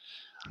gun.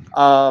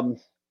 Um,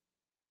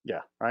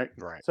 yeah, right.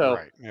 Right, So,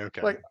 right.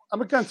 Okay. like,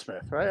 I'm a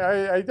gunsmith,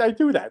 right? I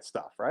do that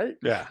stuff, right?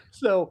 Yeah.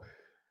 So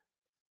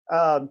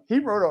he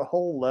wrote a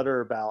whole letter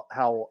about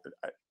how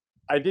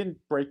I didn't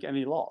break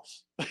any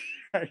laws.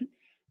 Right?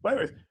 But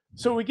anyways,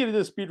 so we get into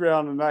the speed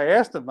round, and I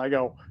asked him. I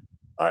go,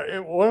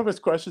 one of his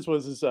questions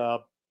was, "Is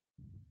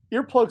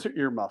earplugs or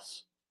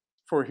earmuffs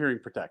for hearing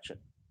protection?"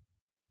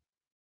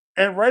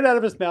 And right out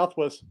of his mouth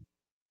was,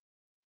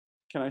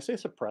 "Can I say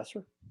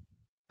suppressor?"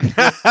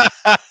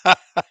 Like,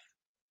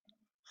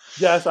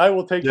 yes, I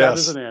will take that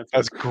as Yes, an answer.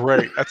 that's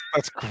great.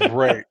 That's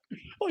great.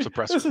 Like,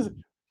 Suppressor.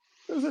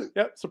 this is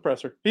yep,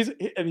 suppressor.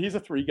 He's a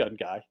three gun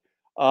guy.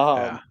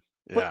 Yeah,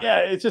 But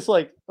yeah. yeah, it's just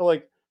like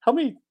how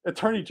many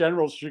attorney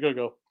generals should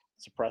go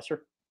suppressor?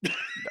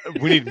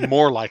 We need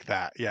more like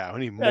that. Yeah, we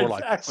need more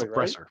like that. Exactly,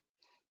 right? Suppressor.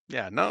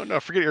 Yeah, no, no,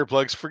 forget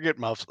earplugs, forget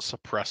muffs,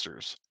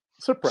 suppressors.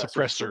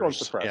 Suppressors. We're going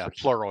Suppressors. Yeah, suppressors.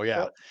 plural. Yeah.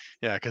 Uh,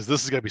 Yeah, because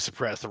this is gonna be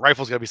suppressed. The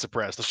rifle's gonna be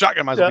suppressed. The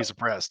shotgun might as well yeah, be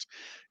suppressed.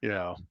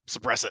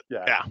 Suppress it.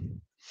 yeah. Yeah.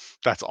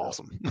 That's So,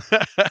 awesome.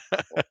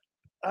 well,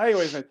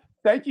 anyways, man,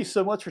 thank you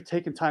so much for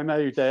taking time out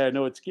of your day. I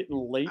know it's getting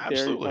late there. You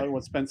Absolutely. probably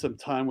want to spend some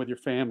time with your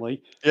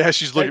family. Yeah,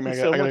 she's looking Thank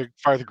at you me. so I much. gotta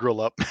fire the grill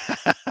up.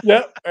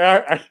 Yeah,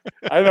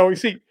 I know. You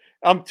see,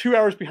 I'm 2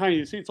 hours behind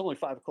you. See, it's only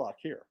 5 o'clock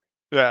here,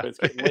 Yeah. but it's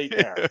getting late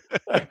there.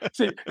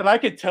 See, and I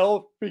can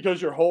tell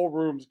because your whole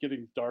room's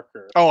getting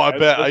darker Oh, I as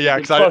bet. as we've Yeah,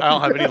 been because I don't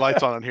talking. have any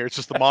lights on in here. It's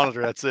just the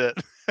monitor. That's it.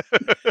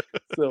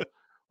 So,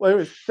 well,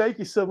 anyways, thank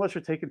you so much for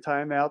taking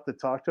time out to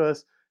talk to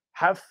us.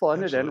 Have fun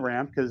at Absolutely.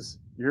 NRAM because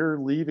you're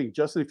leaving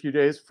just in a few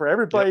days. For Yep.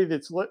 everybody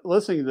that's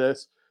listening to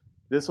this,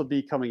 this will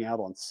be coming out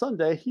on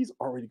Sunday. He's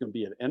already going to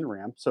be at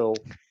NRAM, so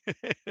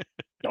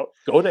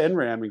go to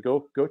NRAM and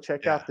go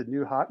check Yeah. out the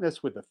new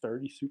hotness with the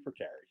 30 Super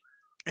Carry.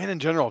 And in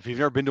general, if you've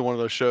never been to one of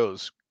those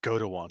shows, go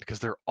to one because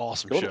they're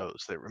awesome Go to one.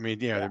 shows. I mean,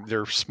 yeah, Yeah,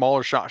 they're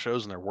smaller shot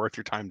shows and they're worth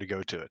your time to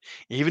go to it.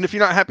 Even if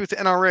you're not happy with the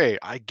NRA,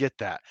 I get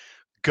that.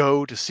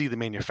 Go to see the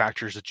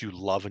manufacturers that you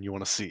love and you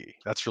want to see.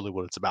 That's really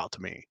what it's about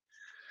to me.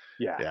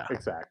 yeah, Yeah.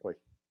 exactly.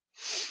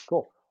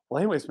 Cool. Well,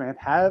 anyways, man,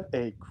 have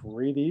a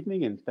great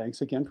evening and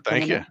thanks again for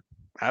Thank coming you. on.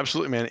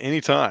 Absolutely, man.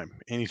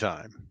 Anytime.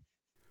 Anytime.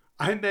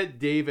 I met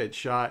Dave at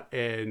SHOT,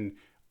 and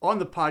on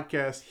the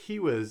podcast, he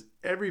was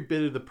every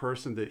bit of the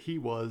person that he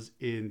was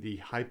in the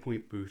High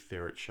Point booth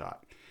there at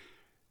SHOT.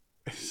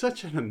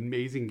 Such an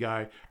amazing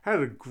guy. Had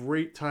a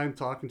great time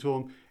talking to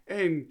him,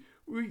 and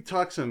we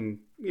talked some,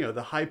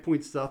 the High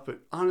Point stuff, but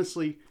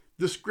honestly,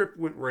 the script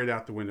went right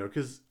out the window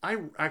because I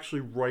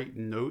actually write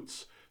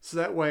notes so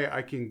that way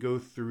I can go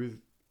through,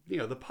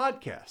 the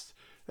podcast.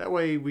 That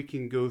way we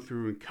can go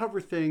through and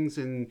cover things,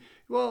 and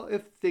well,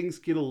 if things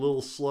get a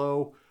little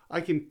slow, I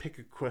can pick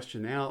a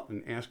question out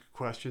and ask a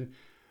question.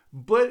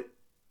 But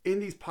in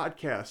these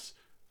podcasts,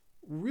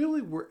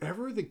 really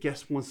wherever the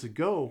guest wants to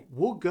go,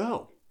 we'll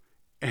go.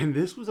 And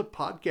this was a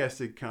podcast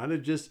that kind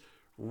of just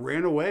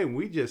ran away and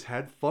we just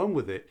had fun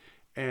with it.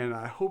 And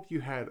I hope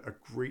you had a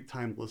great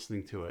time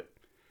listening to it.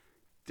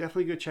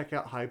 Definitely go check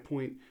out High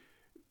Point.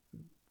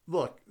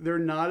 Look, they're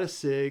not a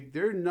SIG,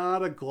 they're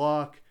not a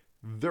Glock,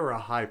 they're a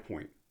High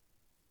Point.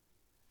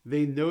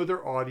 They know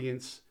their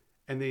audience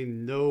and they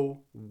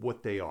know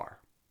what they are.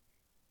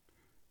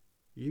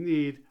 You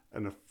need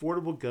an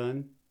affordable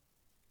gun.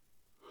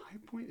 High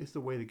Point is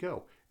the way to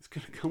go. It's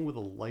going to come with a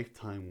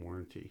lifetime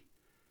warranty.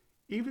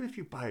 Even if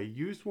you buy a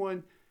used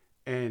one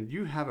and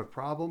you have a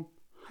problem,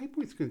 High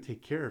Point's going to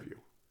take care of you.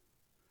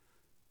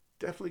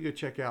 Definitely go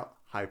check out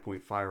High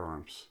Point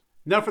Firearms.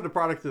 Now for the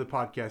product of the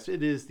podcast,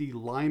 it is the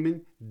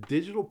Lyman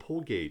Digital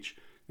Pull Gauge.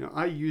 Now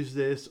I use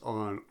this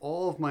on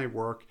all of my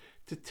work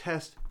to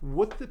test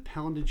what the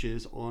poundage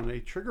is on a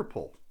trigger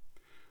pull.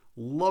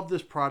 Love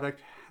this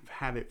product. Have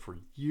had it for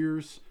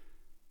years.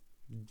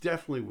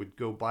 Definitely would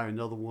go buy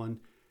another one.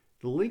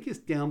 The link is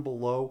down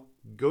below.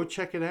 Go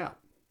check it out.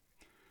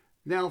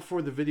 Now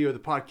for the video of the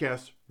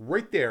podcast,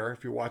 right there,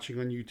 if you're watching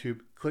on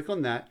YouTube, click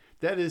on that.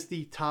 That is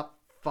the top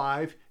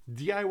 5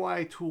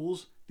 DIY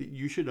tools that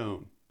you should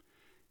own.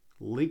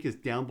 Link is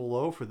down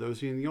below for those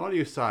of you on the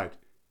audio side.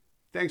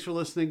 Thanks for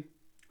listening.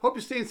 Hope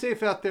you're staying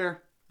safe out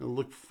there and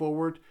look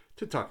forward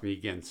to talking to you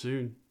again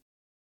soon.